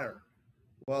a liar.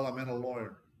 Well, I meant a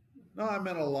lawyer. No, I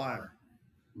meant a liar.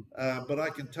 But I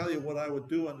can tell you what I would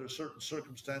do under certain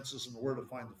circumstances and where to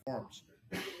find the forms.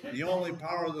 The only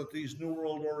power that these New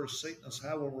World Order Satanists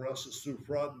have over us is through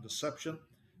fraud and deception,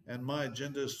 and my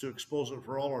agenda is to expose it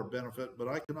for all our benefit, but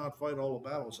I cannot fight all the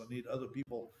battles. I need other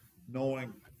people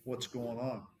knowing what's going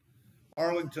on.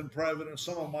 Arlington Private, and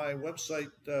some of my website,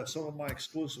 some of my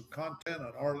exclusive content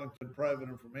on Arlington Private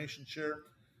Information Share,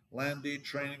 land deed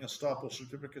training, estoppel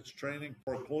certificates training,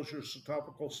 foreclosure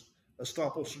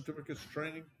estoppel certificates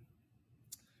training,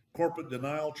 corporate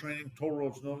denial training, toll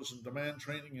roads notice and demand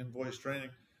training, invoice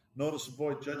training, notice of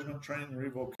void judgment training,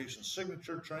 revocation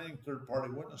signature training,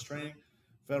 third-party witness training,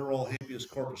 federal habeas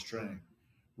corpus training,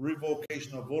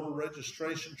 revocation of voter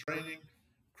registration training,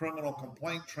 criminal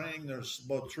complaint training. There's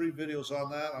about 3 videos on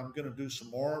that. I'm going to do some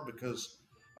more because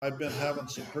I've been having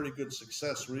some pretty good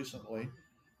success recently.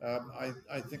 I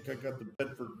think I got the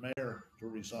Bedford mayor to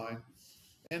resign.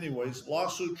 Anyways,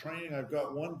 lawsuit training, I've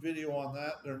got 1 video on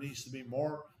that. There needs to be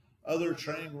more. Other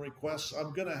training requests,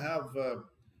 I'm going to have,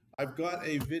 I've got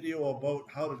a video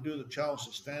about how to do the challenge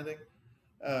to standing.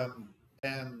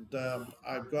 I've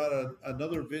got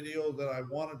another video that I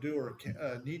want to do or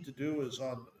need to do is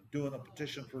on doing a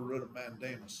petition for writ of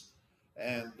mandamus.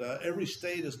 And every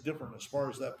state is different as far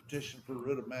as that petition for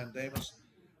writ of mandamus.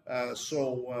 I've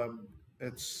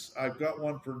got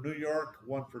one for New York,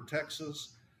 one for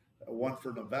Texas, one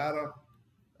for Nevada,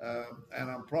 and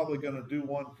I'm probably going to do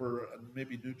one for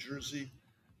maybe New Jersey.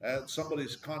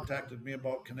 Somebody's contacted me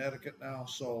about Connecticut now,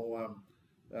 so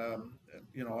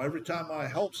you know, every time I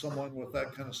help someone with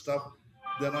that kind of stuff,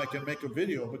 then I can make a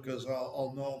video because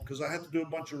I'll know, because I have to do a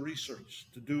bunch of research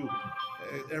to do.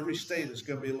 Every state is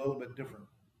going to be a little bit different.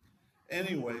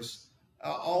 Anyways,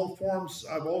 all forms,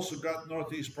 I've also got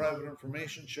Northeast Private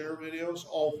Information Share videos.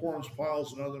 All forms,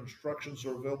 files, and other instructions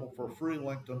are available for free,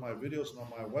 linked on my videos and on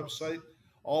my website.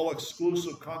 All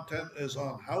exclusive content is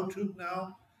on HowTube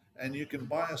now, and you can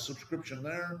buy a subscription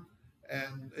there,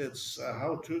 and it's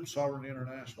HowTube Sovereignty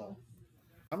International.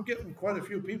 I'm getting quite a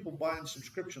few people buying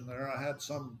subscription there. I had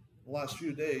some the last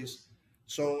few days.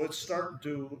 So it's starting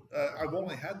to, I've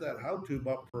only had that HowTube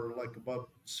up for like about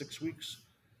 6 weeks.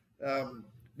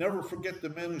 Never forget the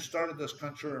men who started this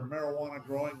country are marijuana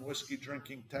growing, whiskey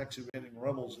drinking, tax evading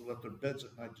rebels who left their beds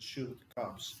at night to shoot at the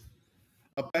cops.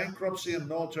 A bankruptcy and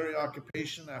military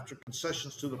occupation after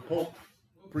concessions to the Pope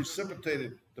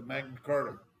precipitated the Magna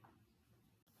Carta.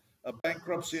 A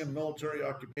bankruptcy and military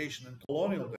occupation in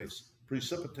colonial days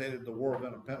precipitated the War of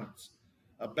Independence.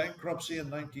 A bankruptcy in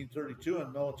 1932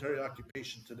 and military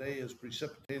occupation today is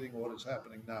precipitating what is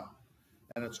happening now.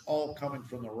 And it's all coming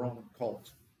from the Roman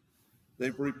cult.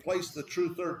 They've replaced the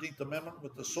true 13th Amendment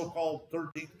with the so-called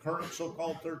current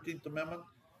so-called 13th Amendment.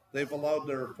 They've allowed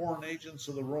their foreign agents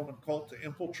of the Roman cult to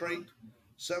infiltrate.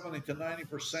 70 to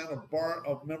 90%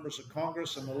 of members of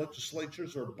Congress and the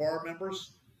legislatures are bar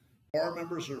members. Bar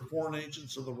members are foreign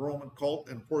agents of the Roman cult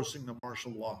enforcing the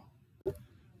martial law.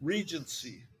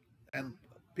 Regency, and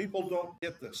people don't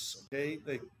get this, okay?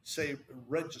 They say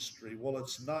registry. Well,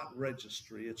 it's not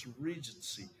registry, it's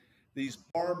regency. These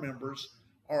bar members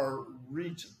are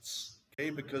regents, okay,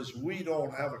 because we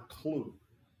don't have a clue.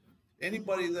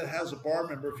 Anybody that has a bar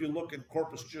member, if you look in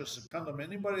Corpus Juris Secundum,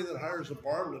 anybody that hires a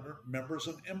bar member is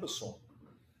an imbecile.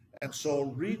 And so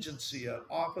regency, an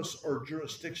office or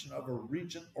jurisdiction of a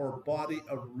regent or body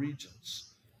of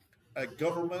regents, a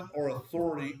government or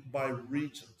authority by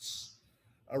regents.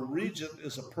 A regent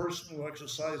is a person who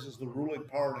exercises the ruling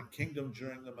power in a kingdom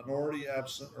during the minority,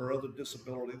 absent, or other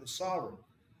disability of the sovereign,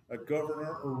 a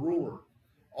governor or ruler.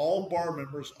 All bar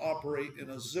members operate in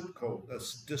a zip code,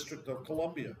 that's District of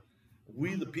Columbia.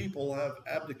 We, the people, have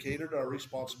abdicated our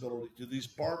responsibility to these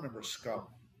bar member scum.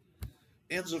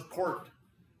 Inns of court.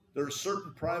 There are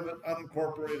certain private,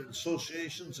 unincorporated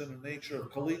associations in the nature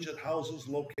of collegiate houses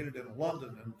located in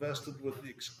London, invested with the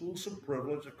exclusive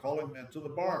privilege of calling men to the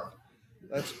bar.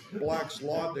 That's Black's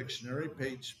Law Dictionary,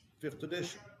 page 5th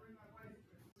edition.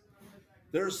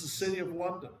 There's the City of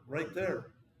London, right there.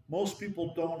 Most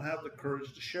people don't have the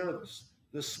courage to share this.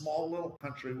 This small little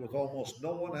country with almost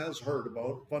no one has heard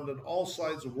about, funded all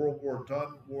sides of World War I,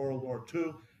 World War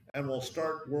II, and will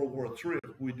start World War III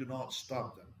if we do not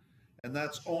stop them. And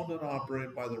that's owned and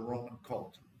operated by the Roman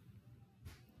cult.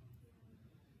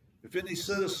 If any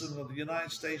citizen of the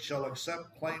United States shall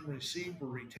accept, claim, receive, or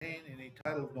retain any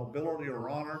title of nobility or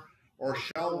honor, or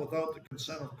shall, without the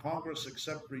consent of Congress,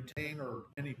 accept, retain, or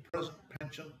any present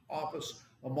pension, office,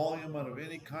 emolument of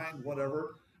any kind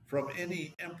whatever, from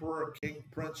any emperor, king,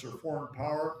 prince, or foreign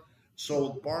power,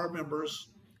 so bar members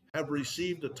have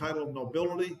received a title of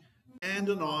nobility and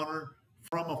an honor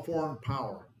from a foreign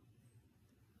power.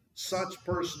 Such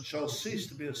person shall cease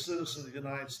to be a citizen of the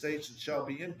United States and shall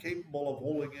be incapable of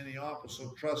holding any office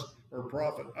of trust or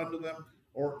profit under them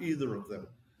or either of them.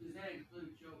 Does that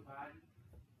include Joe Biden?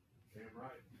 Damn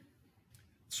right.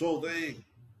 So they,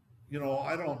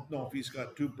 I don't know if he's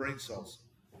got 2 brain cells.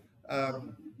 But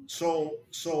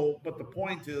the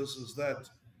point is that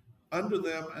under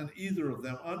them and either of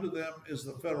them, under them is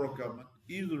the federal government,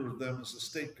 either of them is the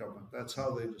state government. That's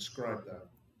how they describe that.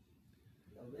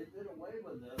 They did away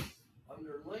with this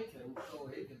under Lincoln so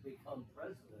he could become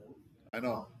president. I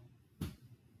know.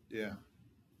 Yeah.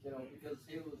 Because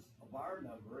he was a bar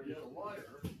member, he's a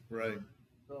lawyer. Right.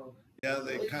 So yeah,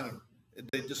 they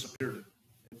disappeared it.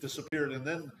 It disappeared, and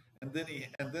then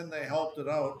they helped it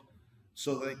out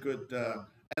so they could.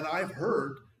 And I've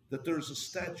heard that there's a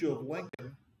statue of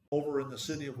Lincoln over in the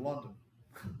City of London,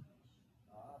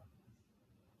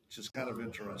 which is kind of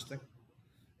interesting.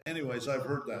 Anyways, I've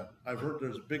heard that. I've heard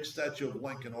there's a big statue of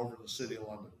Lincoln over in the City of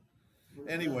London.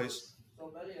 Anyways. So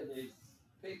many of these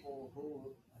people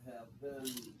who have been,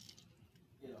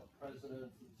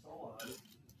 presidents and so on,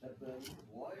 have been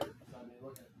lawyers. I mean,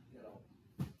 look at,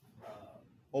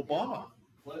 Obama.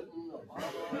 Clinton,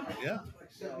 Obama. Yeah.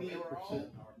 They were all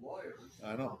lawyers.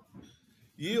 I know.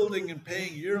 Yielding and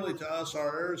paying yearly to us,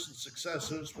 our heirs and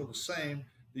successors, for the same,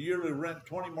 the yearly rent,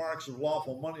 20 marks of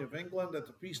lawful money of England, at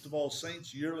the Feast of All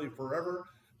Saints, yearly forever,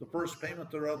 the first payment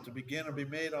thereof to begin and be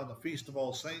made on the Feast of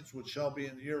All Saints, which shall be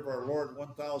in the year of our Lord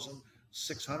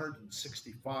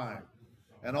 1665.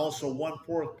 And also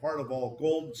 1/4 part of all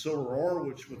gold and silver ore,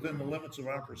 which within the limits of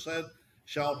aforesaid,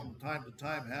 shall from time to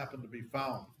time happen to be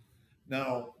found.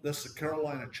 Now, that's the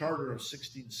Carolina Charter of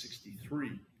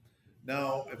 1663.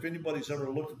 Now, if anybody's ever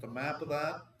looked at the map of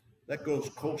that, that goes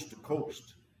coast to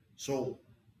coast. So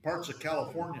parts of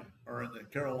California are in the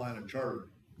Carolina Charter.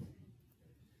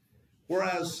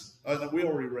 Whereas, we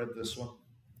already read this one.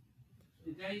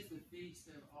 Today's the Feast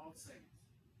of All Saints.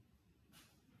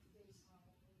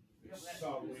 It's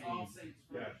Samhain. All Saints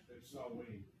Yeah, first. it's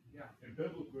Samhain. Yeah. And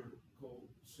biblical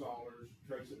scholars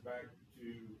trace it back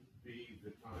to be the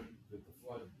time that the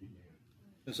flood began.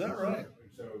 Is that right?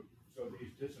 So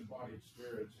these disembodied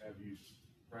spirits have you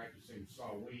practicing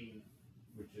Samhain,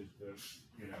 which is the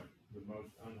most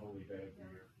unholy day of the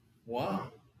year.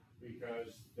 Wow.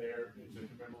 Because it's a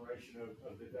commemoration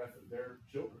of the death of their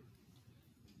children.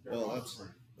 Well,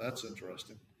 that's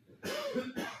interesting.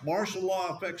 Martial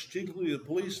law affects chiefly the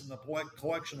police and the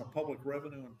collection of public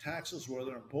revenue and taxes,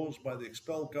 whether imposed by the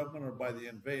expelled government or by the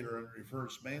invader, and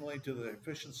refers mainly to the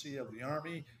efficiency of the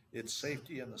army, its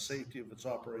safety, and the safety of its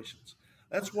operations.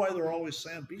 That's why they're always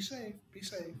saying, be safe, be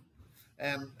safe.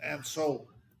 And so,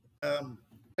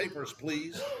 papers,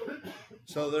 please.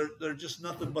 So they're just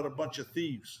nothing but a bunch of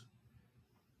thieves.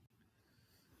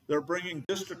 They're bringing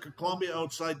District of Columbia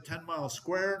outside 10 Mile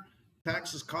Square.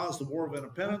 Taxes caused the War of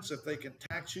Independence. If they can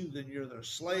tax you, then you're their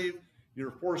slave.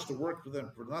 You're forced to work for them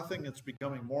for nothing. It's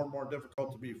becoming more and more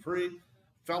difficult to be free.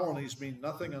 Felonies mean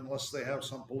nothing unless they have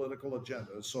some political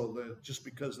agenda. So that just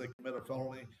because they commit a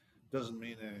felony doesn't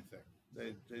mean anything.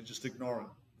 They just ignore it.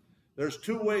 There's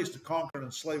two ways to conquer and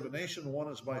enslave a nation. One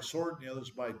is by sword and the other is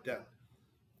by debt.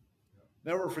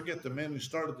 Never forget the men who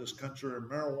started this country are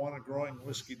marijuana growing,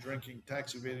 whiskey drinking,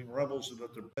 tax evading rebels who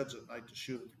got their beds at night to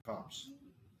shoot at the cops.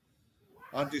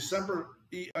 On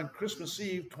Christmas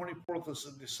Eve, 24th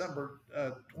of December,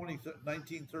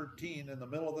 1913, in the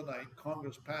middle of the night,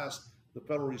 Congress passed the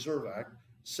Federal Reserve Act,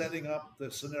 setting up the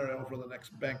scenario for the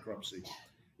next bankruptcy.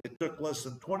 It took less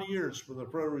than 20 years for the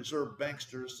Federal Reserve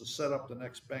banksters to set up the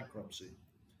next bankruptcy.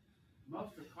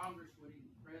 Most of Congress wouldn't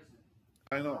even present.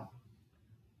 I know.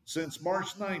 Since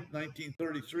March 9th,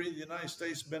 1933, the United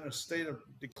States has been in a state of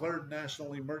declared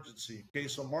national emergency. Okay,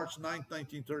 so March 9th,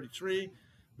 1933,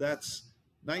 that's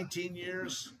 19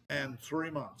 years and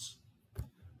 3 months.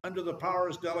 Under the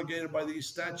powers delegated by these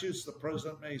statutes, the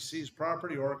president may seize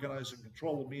property, organize and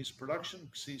control the means production,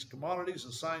 seize commodities,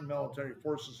 assign military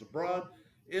forces abroad,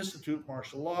 institute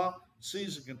martial law,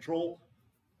 seize and control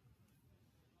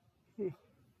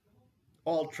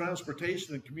all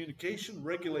transportation and communication,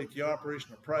 regulate the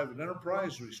operation of private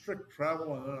enterprise, restrict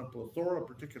travel in a plethora of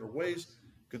particular ways,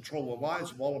 control the lives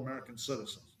of all American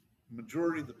citizens. The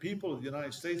majority of the people of the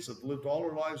United States have lived all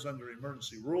their lives under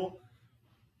emergency rule.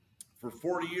 For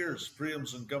 40 years,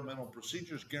 freedoms and governmental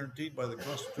procedures guaranteed by the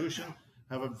Constitution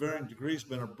have in varying degrees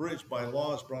been abridged by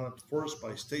laws brought into force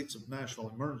by states of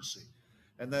national emergency.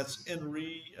 And that's in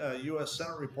U.S.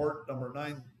 Senate Report number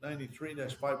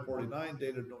 993-549,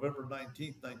 dated November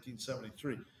 19th,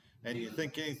 1973. And you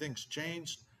think anything's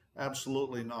changed?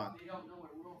 Absolutely not. They don't know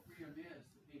what real freedom is,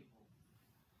 the people.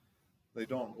 They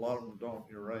don't. A lot of them don't.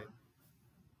 You're right.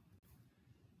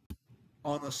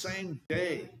 On the same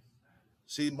day,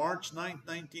 see, March 9th,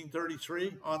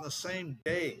 1933, on the same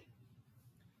day,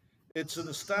 it's an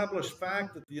established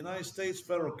fact that the United States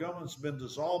federal government has been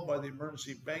dissolved by the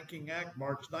Emergency Banking Act,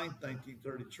 March 9th,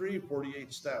 1933,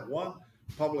 48 Stat 1,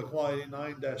 Public Law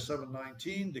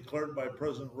 89-719, declared by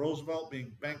President Roosevelt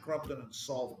being bankrupt and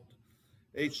insolvent.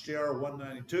 HJR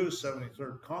 192,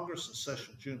 73rd Congress, in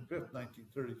session June 5th,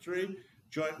 1933,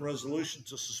 joint resolution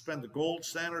to suspend the gold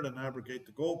standard and abrogate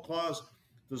the gold clause,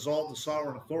 dissolve the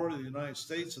sovereign authority of the United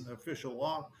States and the official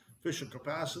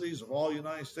capacities of all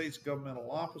United States governmental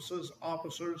officers,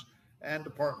 and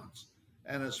departments,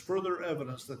 and as further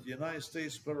evidence that the United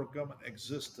States federal government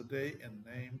exists today in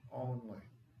name only.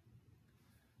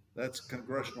 That's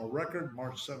Congressional Record,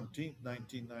 March 17,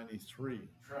 1993.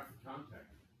 Traffic contact.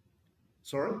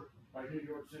 Sorry? By New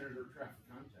York Senator traffic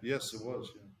contact. Yes, it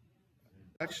was. Yeah.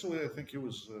 Actually, I think it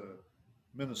was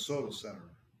Minnesota Senator.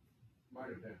 Might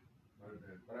have been.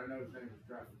 But I know his name was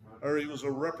traffic contact. Or he was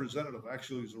a representative.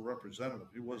 Actually, he was a representative.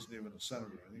 He wasn't even a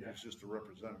senator. I think he was just a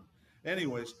representative.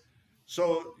 Anyways,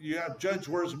 so you have judge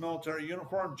wears a military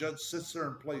uniform. Judge sits there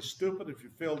and plays stupid. If you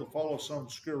fail to follow some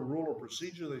obscure rule or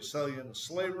procedure, they sell you into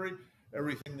slavery.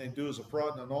 Everything they do is a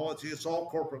fraud and a nullity. It's all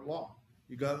corporate law.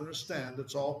 You got to understand,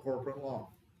 it's all corporate law.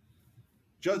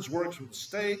 Judge works with the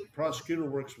state. Prosecutor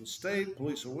works with state.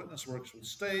 Police or witness works with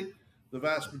state. The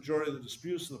vast majority of the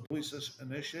disputes the police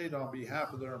initiate on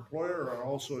behalf of their employer are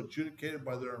also adjudicated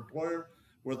by their employer,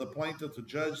 where the plaintiff, the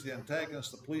judge, the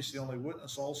antagonist, the police, the only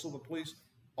witness, also the police,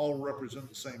 all represent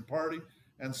the same party.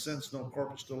 And since no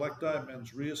corpus delicti,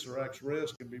 mens reis or ex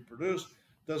reis can be produced,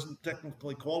 doesn't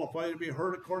technically qualify to be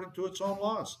heard according to its own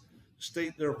laws. The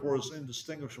state, therefore, is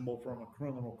indistinguishable from a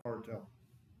criminal cartel.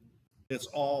 It's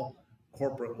all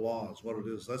corporate law is what it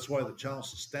is. That's why the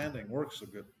challenge of standing works so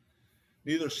good.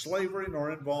 Neither slavery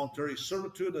nor involuntary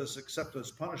servitude is accepted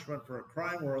as punishment for a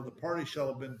crime where the party shall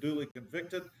have been duly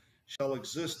convicted, shall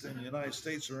exist in the United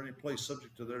States or any place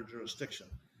subject to their jurisdiction.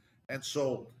 And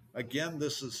so, again,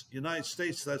 this is United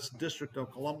States, that's District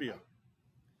of Columbia.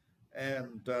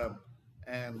 And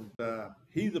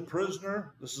he, the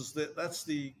prisoner, that's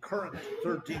the current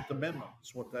 13th Amendment,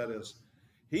 is what that is.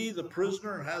 He, the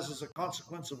prisoner, has as a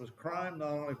consequence of his crime not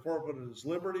only forfeited his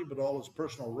liberty, but all his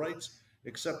personal rights,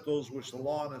 except those which the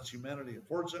law and its humanity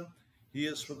affords him. He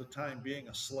is for the time being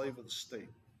a slave of the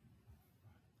state.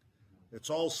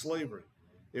 It's all slavery.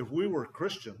 If we were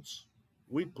Christians,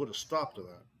 we'd put a stop to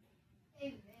that.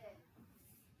 Amen.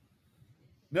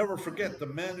 Never forget the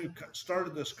men who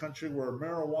started this country were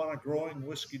marijuana growing,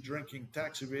 whiskey drinking,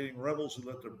 tax evading rebels who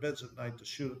left their beds at night to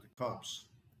shoot at the cops.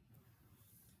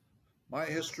 My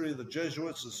history of the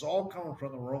Jesuits is all coming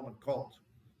from the Roman cult.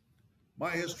 My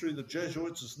history of the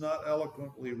Jesuits is not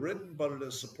eloquently written, but it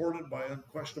is supported by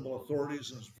unquestionable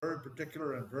authorities and is very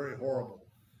particular and very horrible.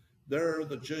 There,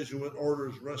 the Jesuit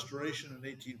order's restoration in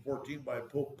 1814 by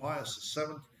Pope Pius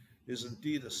VII is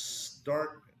indeed a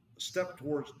step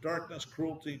towards darkness,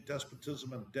 cruelty,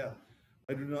 despotism, and death.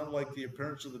 I do not like the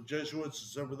appearance of the Jesuits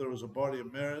as ever there was a body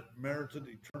of merited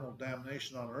eternal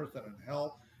damnation on earth and in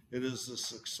hell. It is the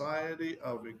Society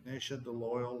of Ignatia de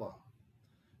Loyola.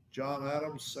 John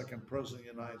Adams, second President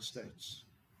of the United States.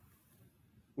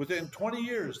 Within 20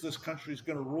 years, this country is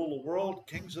going to rule the world.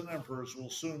 Kings and emperors will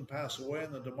soon pass away,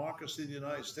 and the democracy of the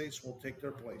United States will take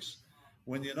their place.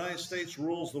 When the United States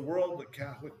rules the world, the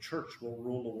Catholic Church will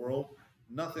rule the world.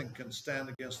 Nothing can stand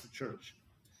against the Church.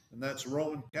 And that's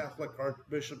Roman Catholic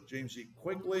Archbishop James E.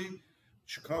 Quigley,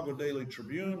 Chicago Daily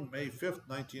Tribune, May 5th,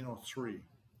 1903.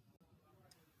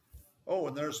 Oh,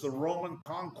 and there's the Roman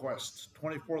Conquest,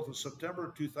 24th of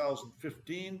September,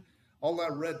 2015. All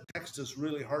that red text is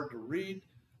really hard to read.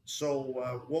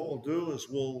 So what we'll do is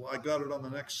I got it on the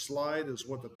next slide is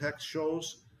what the text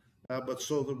shows. But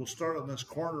so that we'll start on this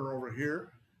corner over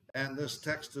here. And this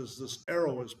text is, this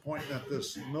arrow is pointing at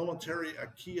this military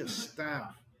Achaia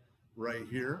staff right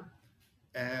here.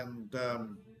 And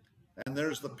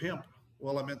there's the pimp.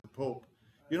 Well, I meant the Pope.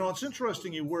 You know, it's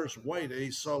interesting he wears white. He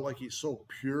saw like he's so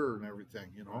pure and everything,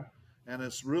 you know. And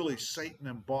it's really Satan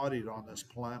embodied on this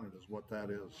planet is what that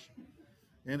is.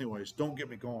 Anyways, don't get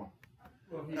me going.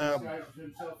 Well, he disguises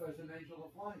himself as an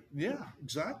angel of light. Yeah,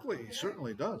 exactly. He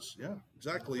certainly does. Yeah,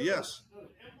 exactly. Yes. Those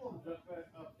emblems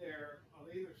up there on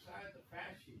either side of the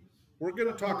fasces. We're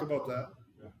going to talk about that.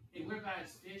 He went by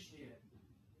his fish head.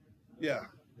 Yeah,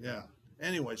 yeah.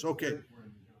 Anyways, okay.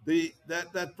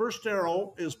 That first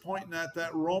arrow is pointing at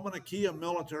that Roman Achaia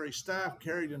military staff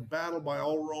carried in battle by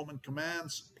all Roman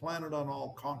commands, planted on all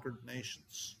conquered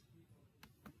nations.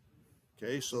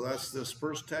 Okay, so that's this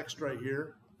first text right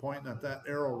here, pointing at that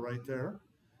arrow right there.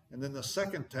 And then the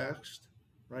second text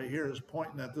right here is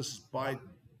pointing at this is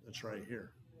Biden. That's right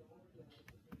here.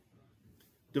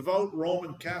 Devout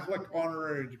Roman Catholic,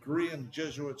 honorary degree in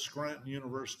Jesuit Scranton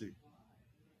University.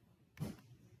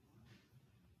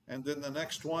 And then the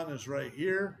next one is right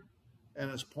here, and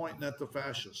it's pointing at the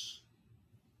fascists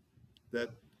that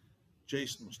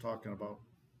Jason was talking about.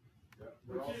 Yeah,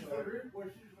 Which is the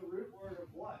root word of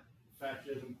what?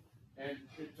 Fascism. And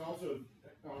it's also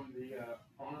on the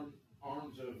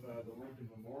arms of the Lincoln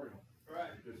Memorial.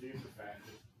 Right. Because he was a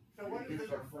fascist. So what he is was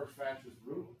our first fascist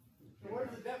ruler. So what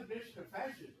is the definition of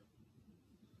fascism?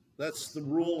 That's the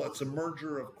rule. That's a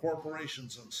merger of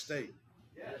corporations and state.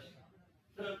 Yes.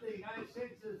 So if the United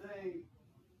States is a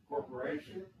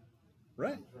corporation,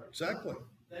 Right, exactly.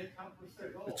 they accomplish their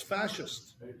goal. It's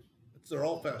fascist. They're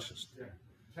all fascist. Yeah.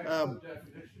 Textbook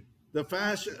definition.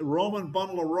 The Roman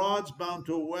bundle of rods bound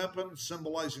to a weapon,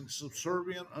 symbolizing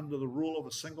subservient under the rule of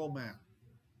a single man.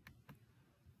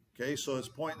 Okay, so it's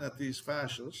pointing at these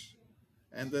fascists.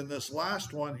 And then this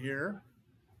last one here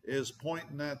is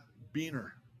pointing at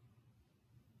Beaner.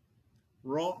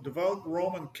 Devout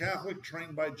Roman Catholic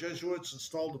trained by Jesuits,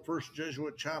 installed the first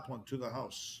Jesuit chaplain to the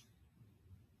house.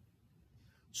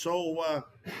 So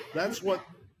that's what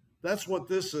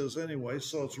this is anyway.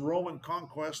 So it's Roman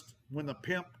conquest when the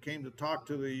pimp came to talk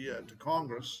to to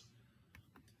Congress.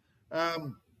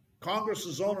 Congress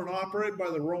is owned and operated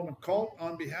by the Roman cult.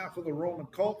 On behalf of the Roman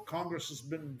cult, Congress has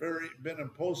been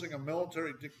imposing a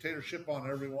military dictatorship on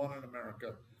everyone in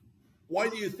America. Why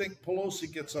do you think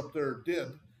Pelosi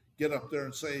did get up there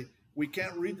and say, we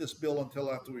can't read this bill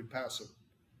until after we pass it?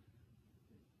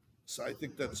 So I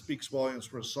think that speaks volumes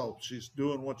for herself. She's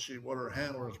doing what her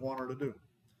handlers want her to do.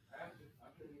 I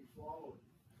couldn't even swallow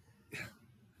it.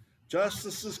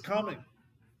 Justice is coming.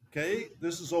 Okay,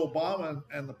 this is Obama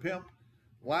and the pimp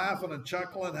laughing and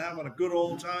chuckling, having a good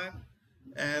old time,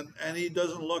 and he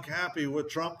doesn't look happy with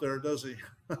Trump there, does he?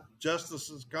 Justice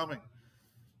is coming.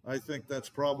 I think that's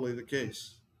probably the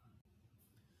case.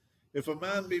 If a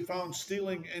man be found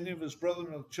stealing any of his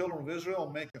brethren of the children of Israel,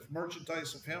 and maketh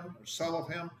merchandise of him, or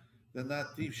selleth him, then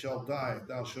that thief shall die.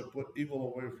 Thou shalt put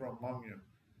evil away from among you.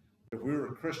 If we were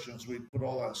Christians, we'd put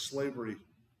all that slavery,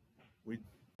 we'd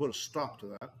put a stop to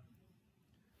that.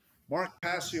 Mark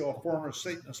Passio, a former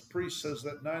Satanist priest, says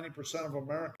that 90% of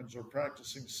Americans are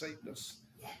practicing Satanists.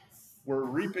 Yes. We're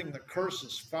reaping the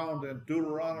curses found in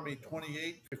Deuteronomy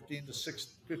 28, 15 to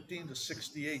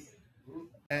 68.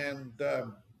 And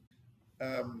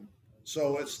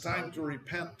so it's time to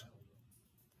repent.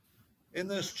 In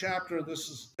this chapter, this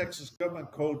is Texas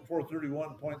Government Code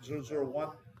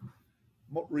 431.001.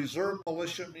 Reserve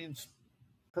militia means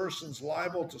persons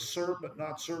liable to serve but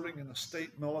not serving in the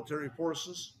state military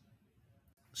forces.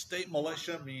 State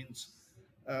militia means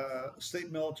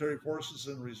state military forces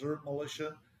and reserve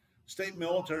militia. State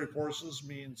military forces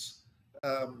means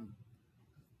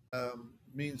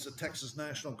the Texas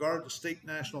National Guard, the State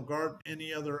National Guard,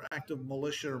 any other active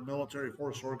militia or military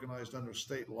force organized under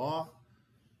state law.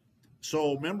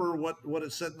 So remember what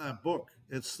it said in that book.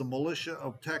 It's the militia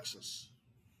of Texas,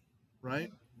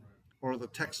 right? Or the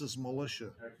Texas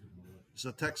militia. It's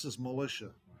a Texas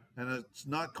militia. And it's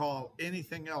not called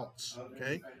anything else,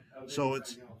 okay? So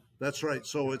that's right.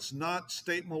 So it's not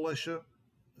state militia.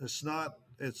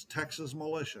 It's Texas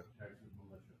militia.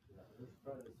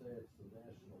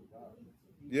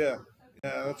 Yeah,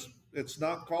 it's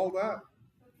not called that.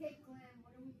 Okay, Glenn,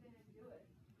 what are we gonna do it?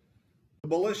 The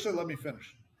militia, let me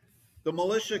finish. The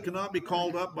militia cannot be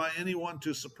called up by anyone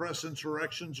to suppress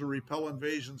insurrections or repel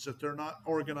invasions if they're not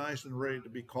organized and ready to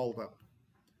be called up.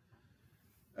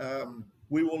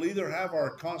 We will either have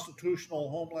our constitutional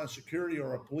homeland security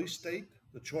or a police state.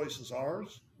 The choice is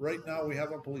ours. Right now we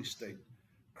have a police state.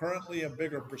 Currently, a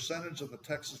bigger percentage of the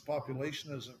Texas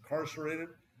population is incarcerated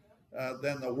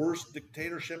than the worst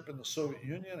dictatorship in the Soviet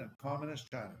Union and communist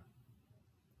China.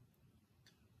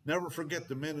 Never forget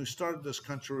the men who started this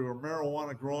country were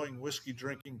marijuana-growing,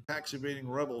 whiskey-drinking, tax-evading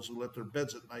rebels who left their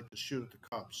beds at night to shoot at the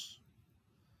cops.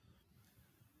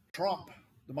 Trump.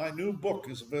 My new book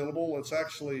is available. It's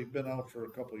actually been out for a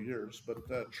couple of years, but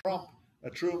Trump, a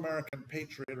true American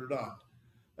patriot or not.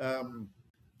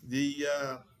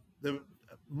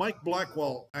 Mike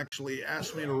Blackwell actually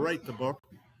asked me to write the book,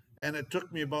 and it took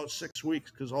me about 6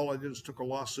 weeks because all I did is took a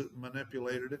lawsuit and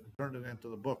manipulated it and turned it into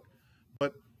the book.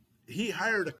 But he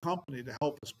hired a company to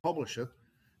help us publish it,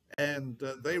 and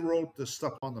they wrote this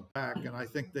stuff on the back, and I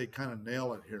think they kind of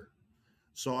nail it here.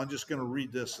 So I'm just going to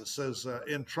read this. It says,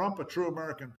 in Trump, a true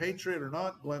American patriot or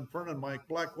not, Glenn Fern and Mike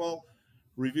Blackwell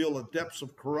reveal the depths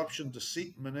of corruption,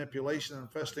 deceit, and manipulation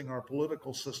infesting our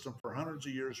political system for hundreds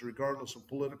of years, regardless of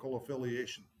political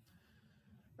affiliation.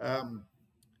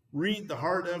 Read the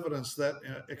hard evidence that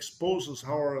exposes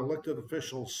how our elected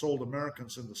officials sold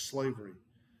Americans into slavery.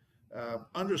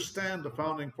 Understand the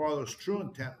Founding Fathers' true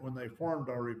intent when they formed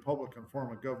our Republican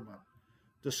form of government.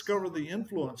 Discover the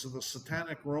influence of the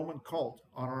satanic Roman cult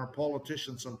on our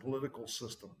politicians and political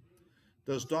system.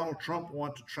 Does Donald Trump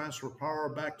want to transfer power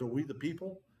back to we the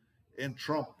people? In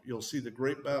Trump, you'll see the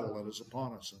great battle that is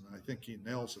upon us, and I think he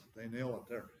nails it. They nail it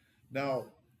there. Now,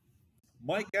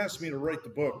 Mike asked me to write the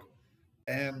book,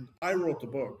 and I wrote the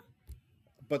book,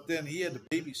 but then he had to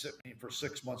babysit me for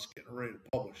 6 months getting ready to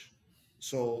publish.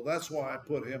 So that's why I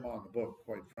put him on the book,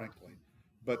 quite frankly.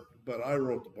 But I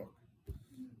wrote the book.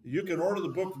 You can order the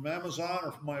book from Amazon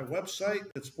or from my website.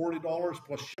 It's $40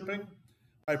 plus shipping.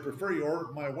 I prefer you order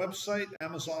from my website.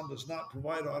 Amazon does not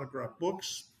provide autographed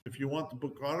books. If you want the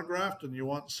book autographed and you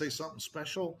want to say something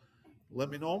special,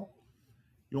 let me know.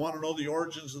 You want to know the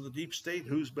origins of the deep state,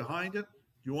 who's behind it?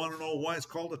 You want to know why it's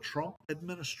called the Trump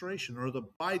administration or the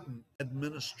Biden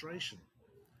administration?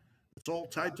 It's all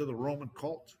tied to the Roman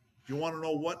cult. You want to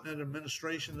know what an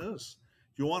administration is?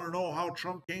 You want to know how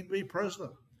Trump came to be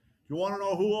president? You want to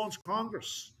know who owns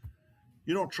Congress?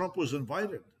 You know, Trump was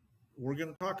invited. We're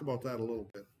going to talk about that a little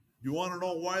bit. You want to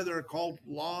know why they're called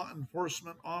law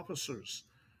enforcement officers?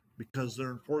 Because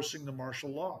they're enforcing the martial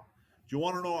law. Do you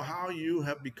want to know how you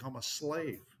have become a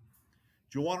slave?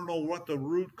 Do you want to know what the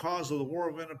root cause of the War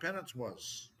of Independence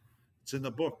was? It's in the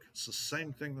book. It's the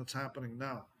same thing that's happening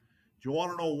now. Do you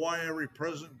want to know why every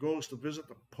president goes to visit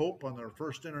the Pope on their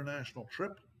first international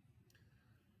trip?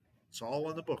 It's all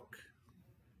in the book.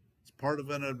 It's part of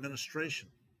an administration.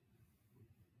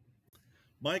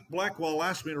 Mike Blackwell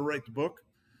asked me to write the book.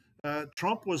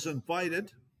 Trump was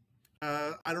invited.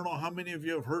 I don't know how many of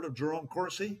you have heard of Jerome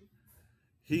Corsi.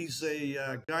 He's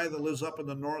a guy that lives up in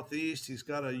the Northeast. He's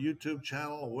got a YouTube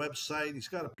channel, a website. He's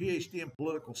got a PhD in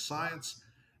political science,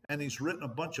 and he's written a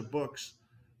bunch of books.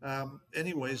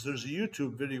 Anyways, there's a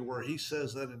YouTube video where he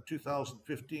says that in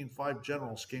 2015, 5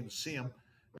 generals came to see him,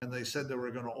 and they said they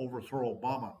were going to overthrow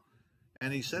Obama.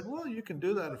 And he said, well, you can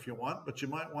do that if you want, but you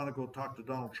might want to go talk to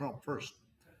Donald Trump first.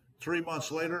 3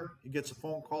 months later, he gets a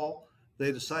phone call.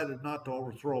 They decided not to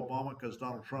overthrow Obama because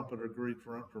Donald Trump had agreed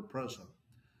for president.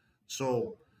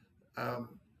 So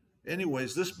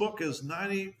anyways, this book is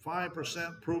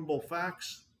 95% provable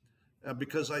facts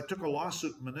because I took a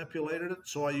lawsuit and manipulated it.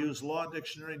 So I use law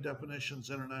dictionary definitions,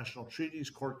 international treaties,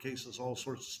 court cases, all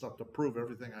sorts of stuff to prove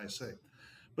everything I say.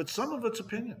 But some of it's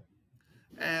opinion.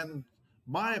 And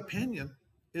my opinion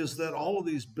is that all of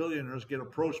these billionaires get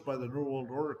approached by the New World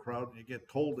Order crowd and you get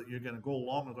told that you're going to go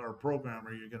along with our program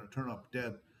or you're going to turn up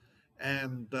dead.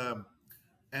 And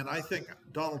I think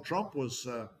Donald Trump was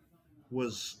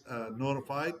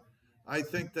notified. I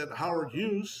think that Howard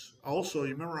Hughes, also,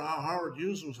 you remember how Howard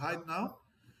Hughes was hiding out?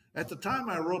 At the time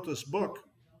I wrote this book,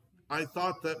 I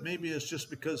thought that maybe it's just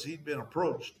because he'd been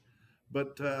approached.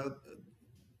 But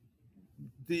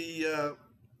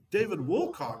David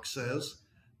Wilcox says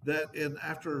that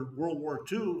after World War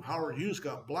II, Howard Hughes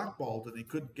got blackballed and he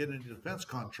couldn't get any defense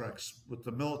contracts with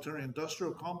the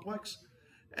military-industrial complex.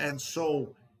 And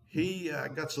so he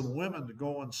got some women to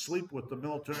go and sleep with the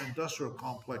military-industrial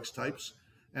complex types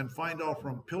and find out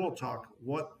from Pillow Talk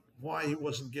why he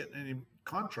wasn't getting any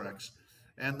contracts.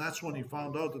 And that's when he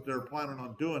found out that they're planning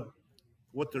on doing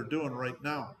what they're doing right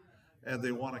now. And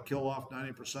they want to kill off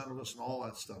 90% of us and all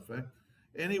that stuff.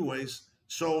 Anyways,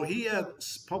 so he had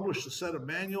published a set of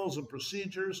manuals and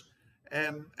procedures,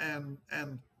 and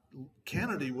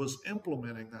Kennedy was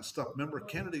implementing that stuff. Remember,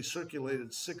 Kennedy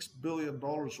circulated $6 billion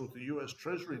worth of U.S.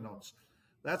 Treasury notes.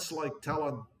 That's like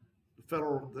telling the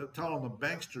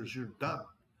banksters you're done.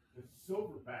 The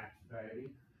silverbacks,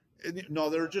 baby. No,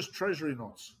 they were just Treasury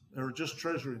notes. They were just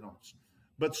Treasury notes.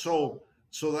 But so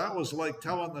that was like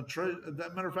telling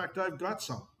that matter of fact, I've got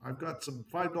some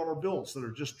 $5 bills that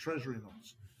are just Treasury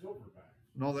notes. Silverbacks.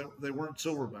 No, they weren't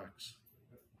silverbacks.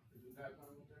 Isn't that not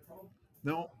what they're called?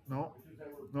 No.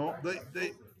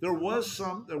 There was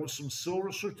some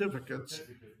silver certificates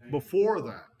before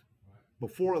that.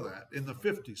 Before that, in the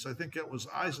 50s, I think it was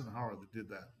Eisenhower that did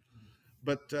that.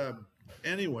 But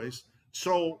anyways,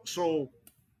 so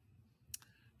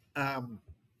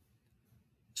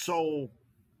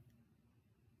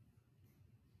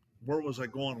where was I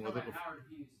going with it? Howard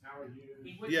Hughes.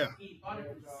 Yeah. He bought a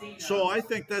casino. So I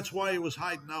think that's why he was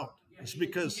hiding out. Yeah, It's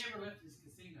because he never left his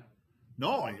casino.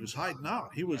 no, he was hiding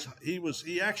out.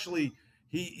 He actually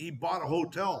bought a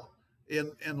hotel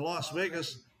in Las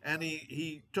Vegas, and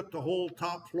he took the whole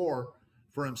top floor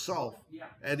for himself. Yeah.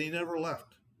 And he never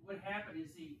left. What happened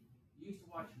is he used to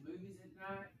watch movies at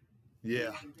night.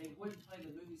 Yeah. And they wouldn't play the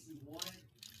movies he wanted.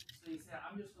 So he said,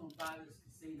 I'm just going to buy this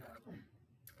casino.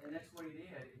 And that's what he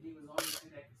did. He was always in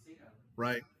that casino.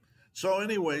 Right. So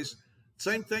anyways,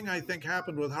 same thing I think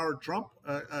happened with Donald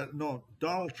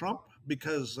Trump,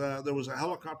 because there was a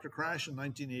helicopter crash in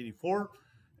 1984.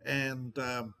 And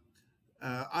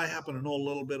I happen to know a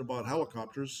little bit about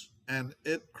helicopters, and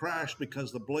it crashed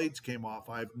because the blades came off.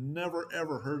 I've never,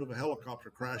 ever heard of a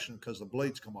helicopter crashing because the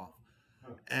blades come off.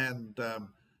 And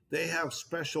they have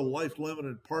special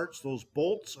life-limited parts. Those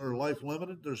bolts are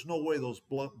life-limited. There's no way those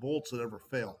bolts would ever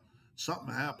fail.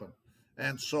 Something happened.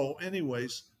 And so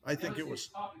anyways, I think it was,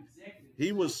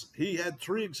 he had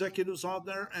 3 executives on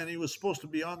there, and he was supposed to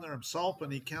be on there himself,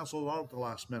 and he canceled out at the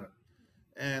last minute.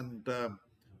 And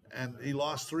he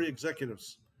lost 3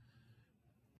 executives.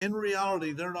 In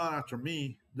reality, they're not after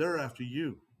me. They're after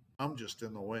you. I'm just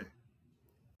in the way.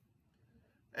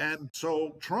 And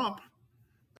so Trump,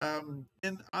 and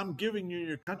I'm giving you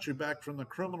your country back from the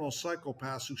criminal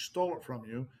psychopaths who stole it from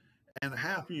you, and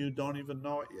half of you don't even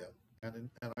know it yet.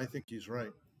 And I think he's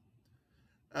right.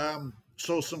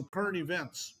 So some current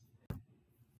events.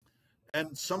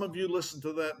 And some of you listened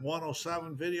to that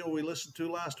 107 video we listened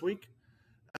to last week.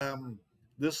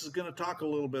 This is going to talk a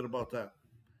little bit about that.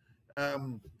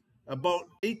 About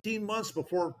 18 months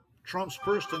before Trump's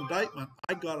first indictment,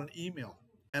 I got an email,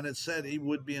 and it said he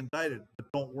would be indicted,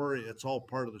 but don't worry, it's all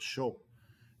part of the show.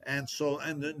 And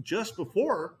then just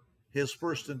before his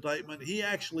first indictment, he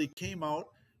actually came out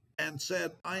and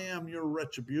said, I am your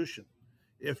retribution.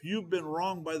 If you've been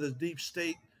wronged by the deep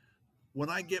state, when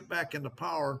I get back into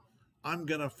power, I'm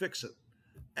going to fix it.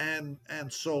 And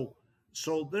so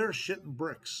they're shitting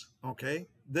bricks, okay?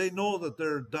 They know that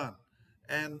they're done.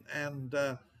 And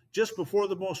just before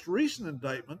the most recent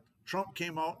indictment, Trump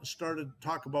came out and started to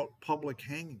talk about public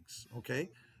hangings,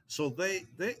 okay? So they're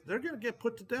going to get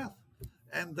put to death,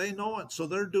 and they know it. So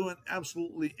they're doing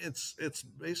absolutely, it's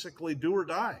basically do or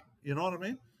die, you know what I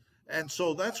mean? And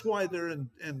so that's why they're in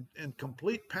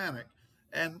complete panic,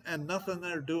 and nothing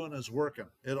they're doing is working.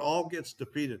 It all gets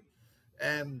defeated.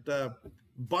 And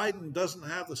Biden doesn't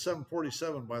have the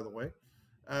 747, by the way.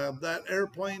 That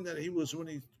airplane that when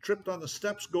he tripped on the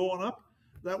steps going up,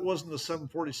 that wasn't a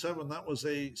 747, that was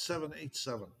a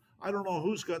 787. I don't know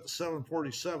who's got the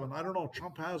 747. I don't know if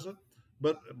Trump has it,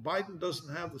 but Biden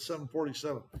doesn't have the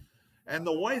 747. And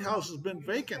the White House has been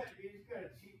vacant. He's got a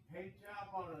cheap paint job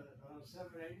on a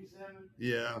 787.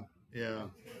 Yeah.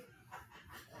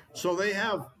 So they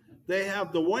have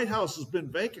the White House has been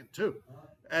vacant too,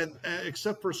 and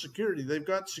except for security, they've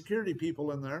got security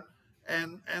people in there,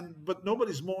 but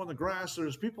nobody's mowing the grass.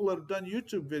 There's people that have done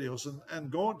YouTube videos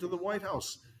and going to the White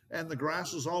House, and the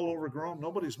grass is all overgrown.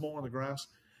 Nobody's mowing the grass.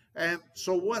 And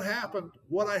so what happened?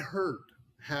 What I heard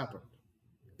happened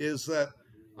is that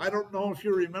I don't know if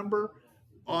you remember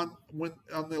on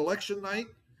the election night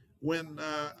when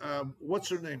what's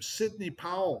her name, Sidney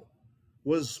Powell,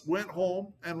 went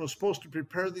home and was supposed to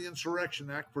prepare the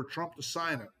Insurrection Act for Trump to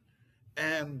sign it,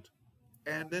 and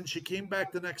then she came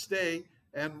back the next day,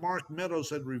 and Mark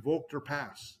Meadows had revoked her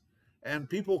pass, and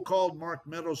people called Mark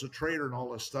Meadows a traitor and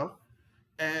all this stuff,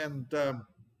 and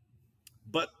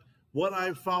but what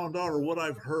I've found out, or what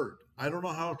I've heard, I don't know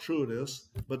how true it is,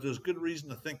 but there's good reason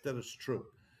to think that it's true.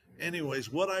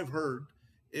 Anyways, what I've heard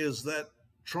is that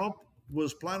Trump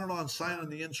was planning on signing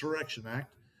the Insurrection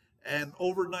Act, and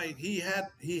overnight he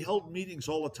held meetings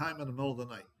all the time in the middle of the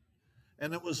night.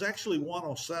 And it was actually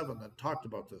 107 that talked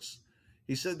about this.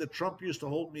 He said that Trump used to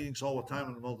hold meetings all the time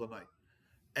in the middle of the night.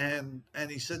 And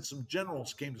he said some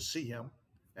generals came to see him,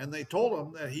 and they told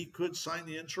him that he could sign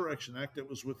the Insurrection Act. It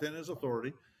was within his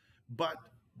authority, but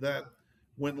that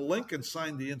when Lincoln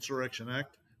signed the Insurrection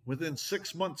Act, within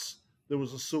 6 months, there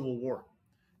was a civil war.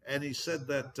 And he said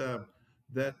that,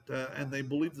 and they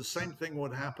believed the same thing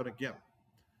would happen again.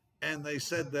 And they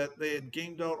said that they had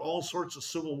gamed out all sorts of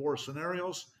civil war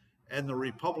scenarios, and the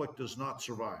Republic does not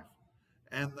survive.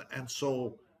 And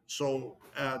so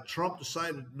Trump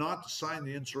decided not to sign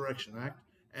the Insurrection Act,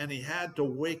 and he had to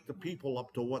wake the people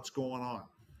up to what's going on.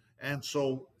 And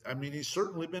so, I mean, he's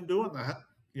certainly been doing that.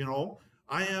 You know,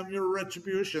 I am your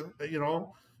retribution, you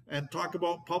know, and talk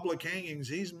about public hangings.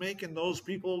 He's making those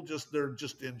people they're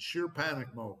just in sheer panic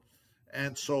mode.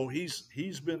 And so he's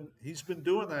been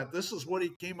doing that. This is what he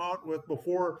came out with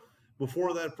before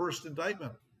that first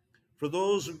indictment. For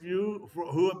those of you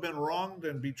who have been wronged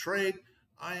and betrayed,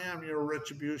 I am your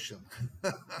retribution.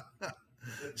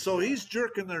 So he's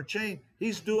jerking their chain.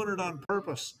 He's doing it on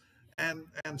purpose. And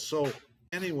so,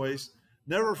 anyways,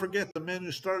 never forget the men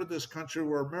who started this country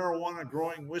were marijuana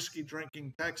growing, whiskey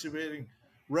drinking, tax evading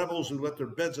rebels who left their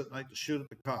beds at night to shoot at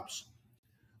the cops.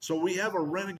 So we have a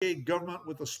renegade government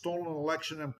with a stolen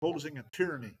election imposing a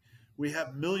tyranny. We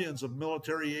have millions of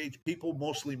military-age people,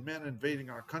 mostly men, invading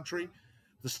our country.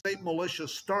 The state militia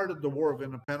started the War of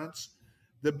Independence.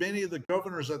 Many of the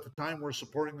governors at the time were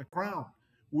supporting the crown.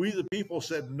 We, the people,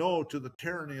 said no to the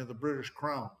tyranny of the British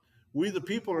crown. We, the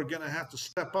people, are going to have to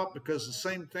step up because the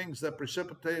same things that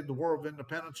precipitated the War of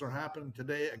Independence are happening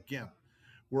today again.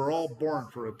 We're all born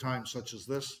for a time such as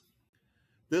this.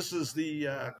 This is the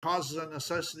causes and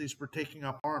necessities for taking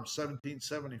up arms,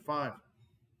 1775.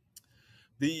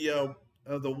 The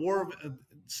war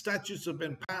statutes have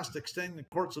been passed extending the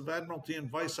courts of admiralty and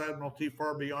vice admiralty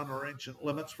far beyond our ancient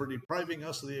limits for depriving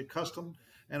us of the accustomed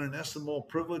and inestimable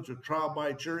privilege of trial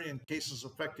by jury in cases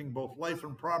affecting both life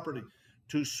and property,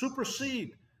 to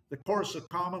supersede the course of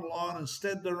common law and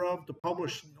instead thereof to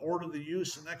publish and order the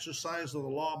use and exercise of the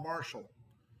law martial.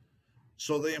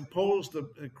 So they imposed,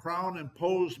 the crown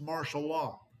imposed martial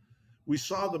law. We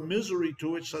saw the misery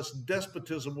to which such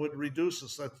despotism would reduce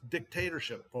us. That's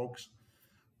dictatorship, folks.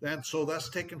 And so that's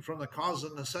taken from the cause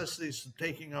and necessities of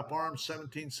taking up arms,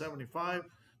 1775.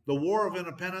 The War of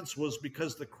Independence was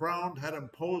because the crown had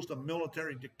imposed a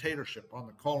military dictatorship on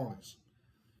the colonies.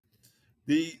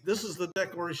 This is the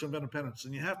Declaration of Independence,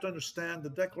 and you have to understand the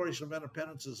Declaration of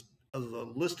Independence is a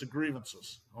list of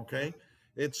grievances, okay?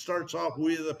 It starts off,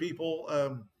 we the people,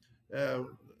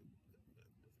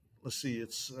 let's see,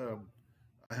 it's,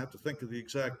 I have to think of the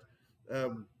exact,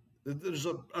 there's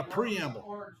a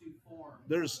preamble.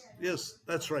 Yes,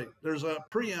 that's right. There's a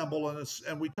preamble,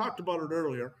 and we talked about it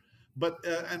earlier, but,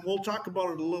 and we'll talk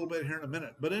about it a little bit here in a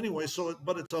minute. But anyway,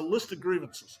 but it's a list of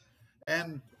grievances.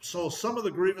 And so some of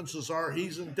the grievances are,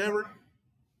 he's endeavored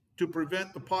to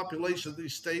prevent the population of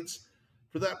these states,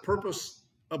 for that purpose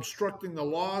obstructing the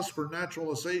laws for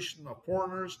naturalization of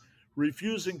foreigners,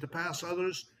 refusing to pass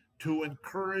others, to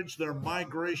encourage their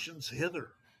migrations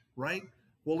hither, right?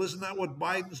 Well, isn't that what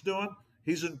Biden's doing?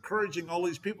 He's encouraging all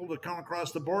these people to come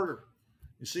across the border.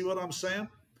 You see what I'm saying?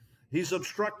 He's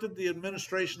obstructed the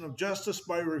administration of justice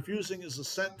by refusing his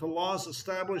assent to laws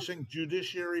establishing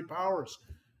judiciary powers.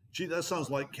 Gee, that sounds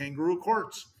like kangaroo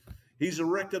courts. He's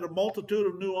erected a multitude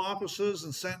of new offices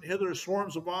and sent hither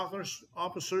swarms of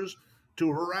officers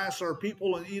to harass our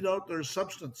people and eat out their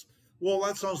substance. Well,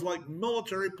 that sounds like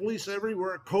military police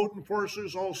everywhere, code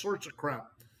enforcers, all sorts of crap.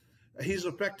 He's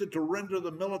affected to render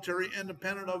the military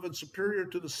independent of and superior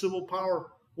to the civil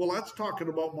power. Well, that's talking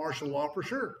about martial law for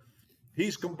sure.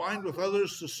 He's combined with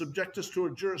others to subject us to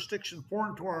a jurisdiction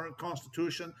foreign to our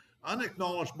Constitution,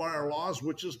 unacknowledged by our laws,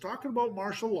 which is talking about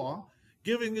martial law,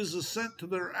 giving his assent to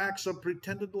their acts of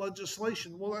pretended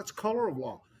legislation. Well, that's color of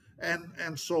law. And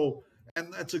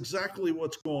that's exactly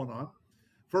what's going on.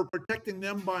 For protecting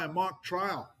them by a mock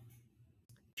trial.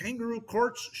 Kangaroo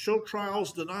courts, show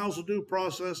trials, denials of due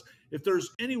process, If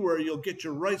there's anywhere you'll get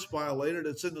your rights violated,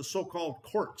 it's in the so-called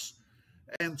courts.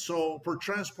 And so for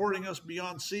transporting us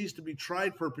beyond seas to be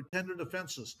tried for pretended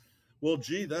offenses. Well,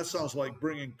 gee, that sounds like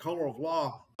bringing color of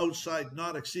law outside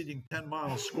not exceeding 10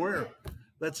 miles square.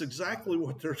 That's exactly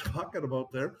what they're talking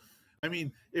about there. I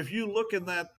mean, if you look in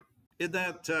that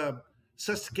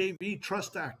Sestakay v.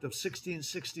 Trust Act of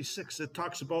 1666, it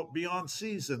talks about beyond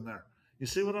seas in there. You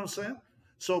see what I'm saying?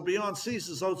 So beyond seas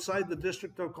is outside the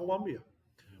District of Columbia.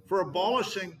 For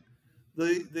abolishing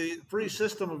the free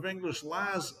system of English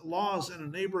laws in a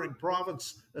neighboring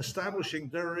province, establishing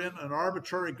therein an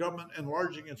arbitrary government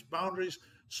enlarging its boundaries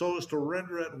so as to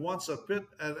render it once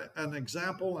an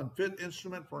example and fit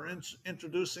instrument for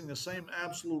introducing the same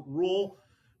absolute rule.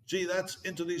 Gee, that's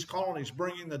into these colonies,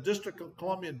 bringing the District of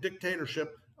Columbia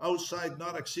dictatorship outside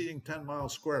not exceeding 10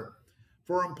 miles square.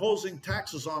 For imposing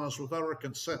taxes on us without our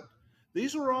consent.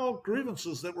 These are all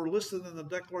grievances that were listed in the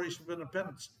Declaration of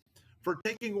Independence. For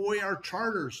taking away our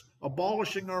charters,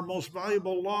 abolishing our most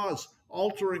valuable laws,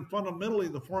 altering fundamentally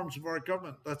the forms of our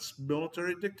government. That's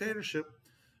military dictatorship.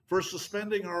 For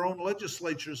suspending our own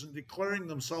legislatures and declaring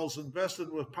themselves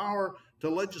invested with power to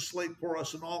legislate for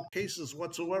us in all cases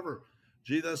whatsoever.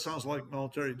 Gee, that sounds like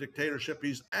military dictatorship.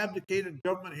 He's abdicated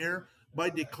government here by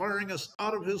declaring us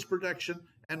out of his protection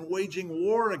and waging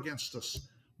war against us.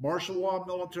 Martial law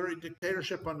military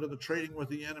dictatorship under the Trading with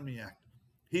the Enemy Act.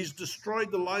 He's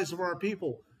destroyed the lives of our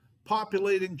people,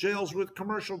 populating jails with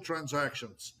commercial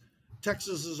transactions.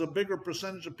 Texas is a bigger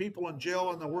percentage of people in jail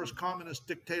than the worst communist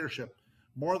dictatorship.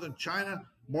 More than China,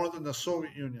 more than the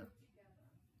Soviet Union.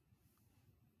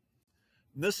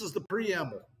 And this is the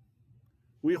preamble.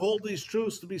 We hold these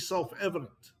truths to be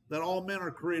self-evident, that all men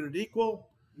are created equal.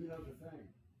 You know the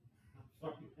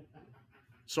thing.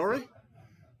 Sorry?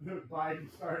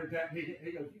 Biden started that, and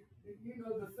he goes, you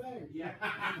know the thing. Yeah,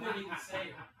 I couldn't even say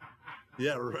it.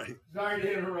 Yeah, right. Sorry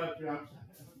to interrupt you.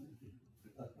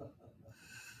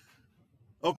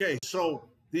 Okay, so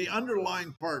the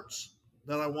underlying parts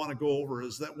that I want to go over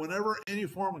is that whenever any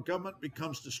form of government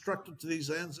becomes destructive to these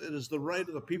ends, it is the right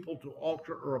of the people to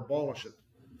alter or abolish it.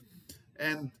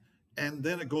 And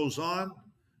then it goes on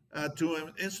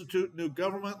to institute new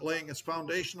government, laying its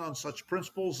foundation on such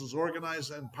principles as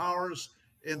organize and powers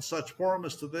in such form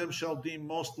as to them shall deem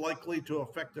most likely to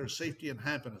affect their safety and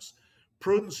happiness.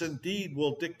 Prudence indeed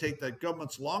will dictate that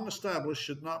governments long established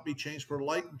should not be changed for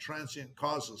light and transient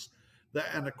causes.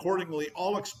 And accordingly,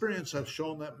 all experience have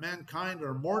shown that mankind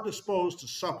are more disposed to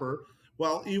suffer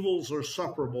while evils are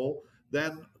sufferable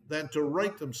than to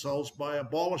right themselves by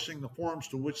abolishing the forms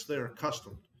to which they are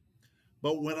accustomed.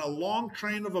 But when a long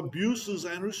train of abuses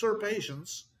and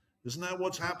usurpations, isn't that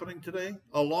what's happening today?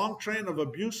 A long train of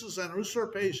abuses and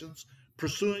usurpations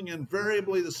pursuing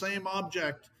invariably the same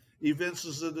object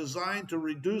evinces a design to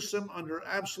reduce them under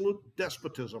absolute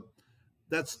despotism.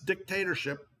 That's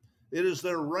dictatorship. It is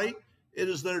their right, it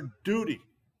is their duty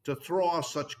to throw off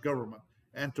such government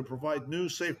and to provide new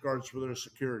safeguards for their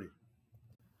security.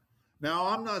 Now,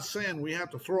 I'm not saying we have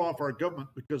to throw off our government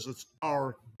because it's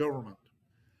our government.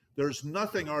 There's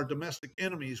nothing our domestic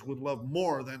enemies would love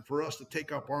more than for us to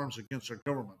take up arms against our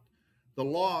government. The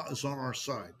law is on our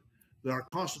side. Our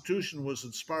Constitution was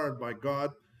inspired by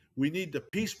God. We need to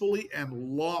peacefully and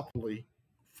lawfully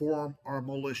form our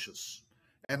militias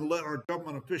and let our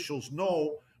government officials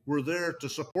know we're there to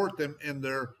support them in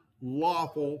their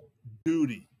lawful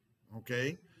duty,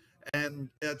 okay? And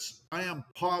I am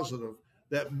positive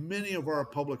that many of our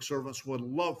public servants would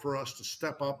love for us to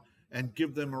step up and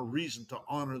give them a reason to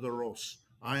honor their oaths.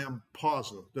 I am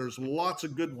positive. There's lots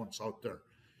of good ones out there.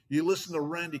 You listen to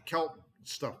Randy Kelton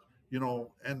stuff, you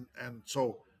know, and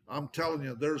so I'm telling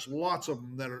you, there's lots of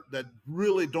them that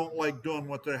really don't like doing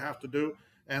what they have to do,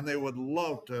 and they would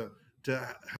love to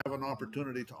have an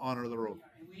opportunity to honor their oath.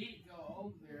 And we need to go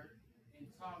over there and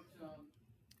talk to them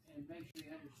and make sure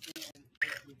they understand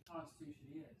what the Constitution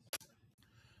is.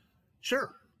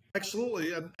 Sure.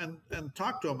 Absolutely, and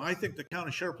talk to him. I think the county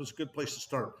sheriff is a good place to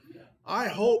start. Yeah. I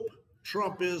hope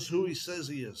Trump is who he says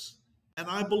he is, and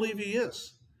I believe he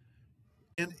is.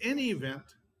 In any event,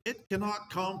 it cannot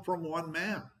come from one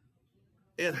man.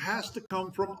 It has to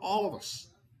come from all of us.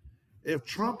 If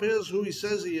Trump is who he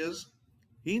says he is,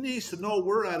 he needs to know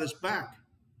we're at his back.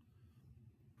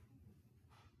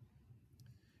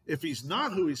 If he's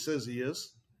not who he says he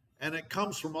is, and it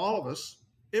comes from all of us,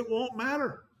 it won't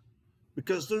matter.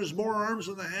 Because there's more arms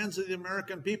in the hands of the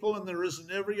American people than there is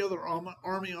in every other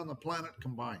army on the planet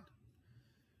combined.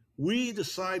 We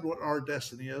decide what our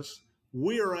destiny is.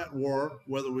 We are at war,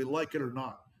 whether we like it or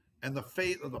not. And the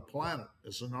fate of the planet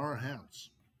is in our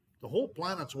hands. The whole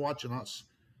planet's watching us.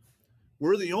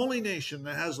 We're the only nation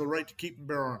that has the right to keep and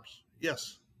bear arms.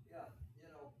 Yes. Yeah, you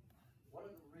know, one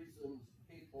of the reasons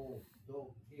people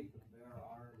don't keep and bear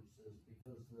arms is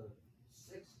because the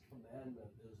sixth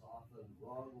commandment is often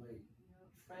wrongly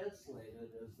translated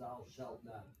as thou shalt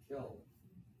not kill.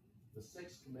 The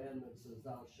sixth commandment says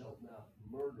thou shalt not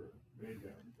murder.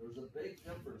 There's a big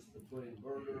difference between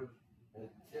murder and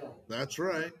kill. That's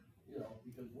right. You know,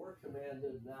 because we're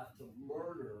commanded not to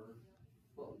murder,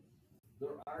 but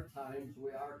there are times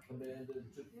we are commanded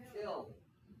to kill.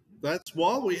 That's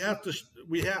we have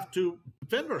to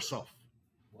defend ourselves.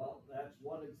 Well, that's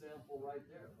one example right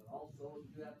there. But also,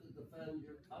 you have to defend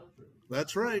your country.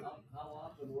 That's right. How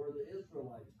often were the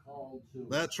Israelites called to?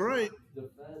 That's right.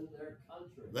 Defend their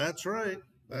country. That's right.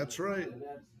 That's right. And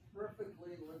that's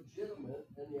perfectly legitimate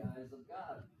in the eyes of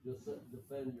God. Just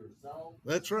defend yourself.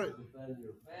 That's right. Defend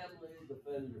your family.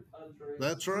 Defend your country.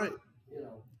 That's right. You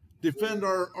know. Defend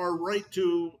our right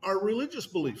to our religious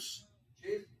beliefs.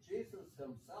 Jesus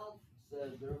himself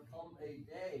said there'll come a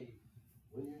day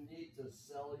when you need to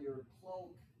sell your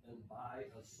cloak and buy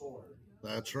a sword.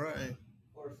 That's right.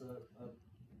 Of course,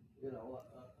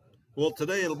 well,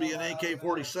 today it'll be an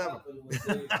AK-47.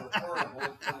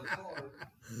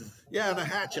 Yeah, and a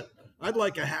hatchet. I'd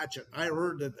like a hatchet. I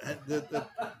heard that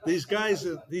these guys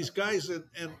in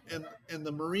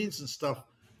the Marines and stuff,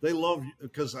 they love,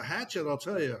 because a hatchet, I'll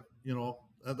tell you, you know,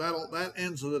 that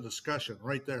ends the discussion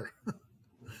right there.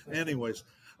 Anyways,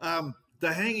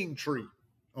 the hanging tree.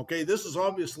 Okay, this is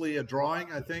obviously a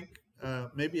drawing, I think,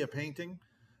 maybe a painting.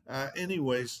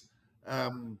 Anyways,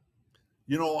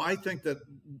 you know, I think that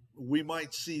we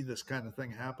might see this kind of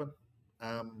thing happen.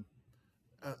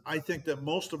 I think that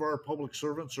most of our public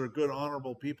servants are good,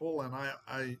 honorable people, and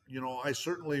I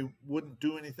certainly wouldn't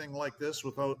do anything like this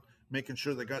without making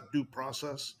sure they got due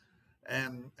process.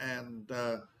 And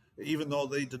even though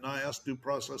they deny us due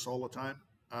process all the time,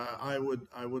 I would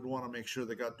want to make sure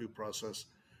they got due process.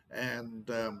 And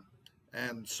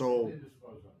so,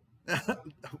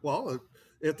 well,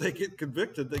 if they get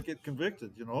convicted, they get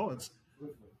convicted. You know,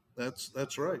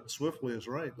 that's right. Swiftly is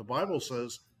right. The Bible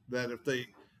says that if they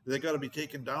got to be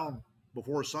taken down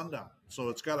before sundown. So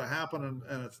it's got to happen,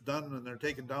 and it's done, and they're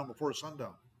taken down before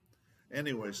sundown.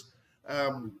 Anyways,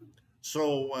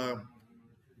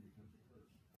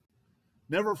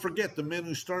 never forget the men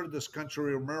who started this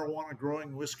country were marijuana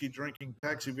growing, whiskey drinking,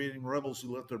 tax evading rebels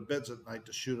who left their beds at night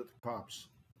to shoot at the cops.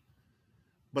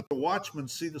 But the watchmen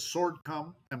see the sword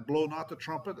come and blow not the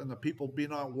trumpet, and the people be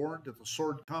not warned. If the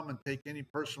sword come and take any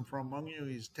person from among you,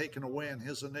 he is taken away in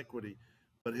his iniquity.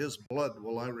 But his blood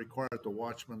will I require at the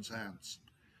watchman's hands.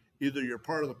 Either you're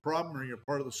part of the problem or you're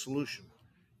part of the solution.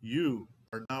 You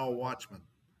are now a watchman.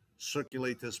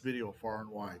 Circulate this video far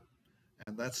and wide.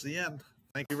 And that's the end.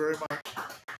 Thank you very much.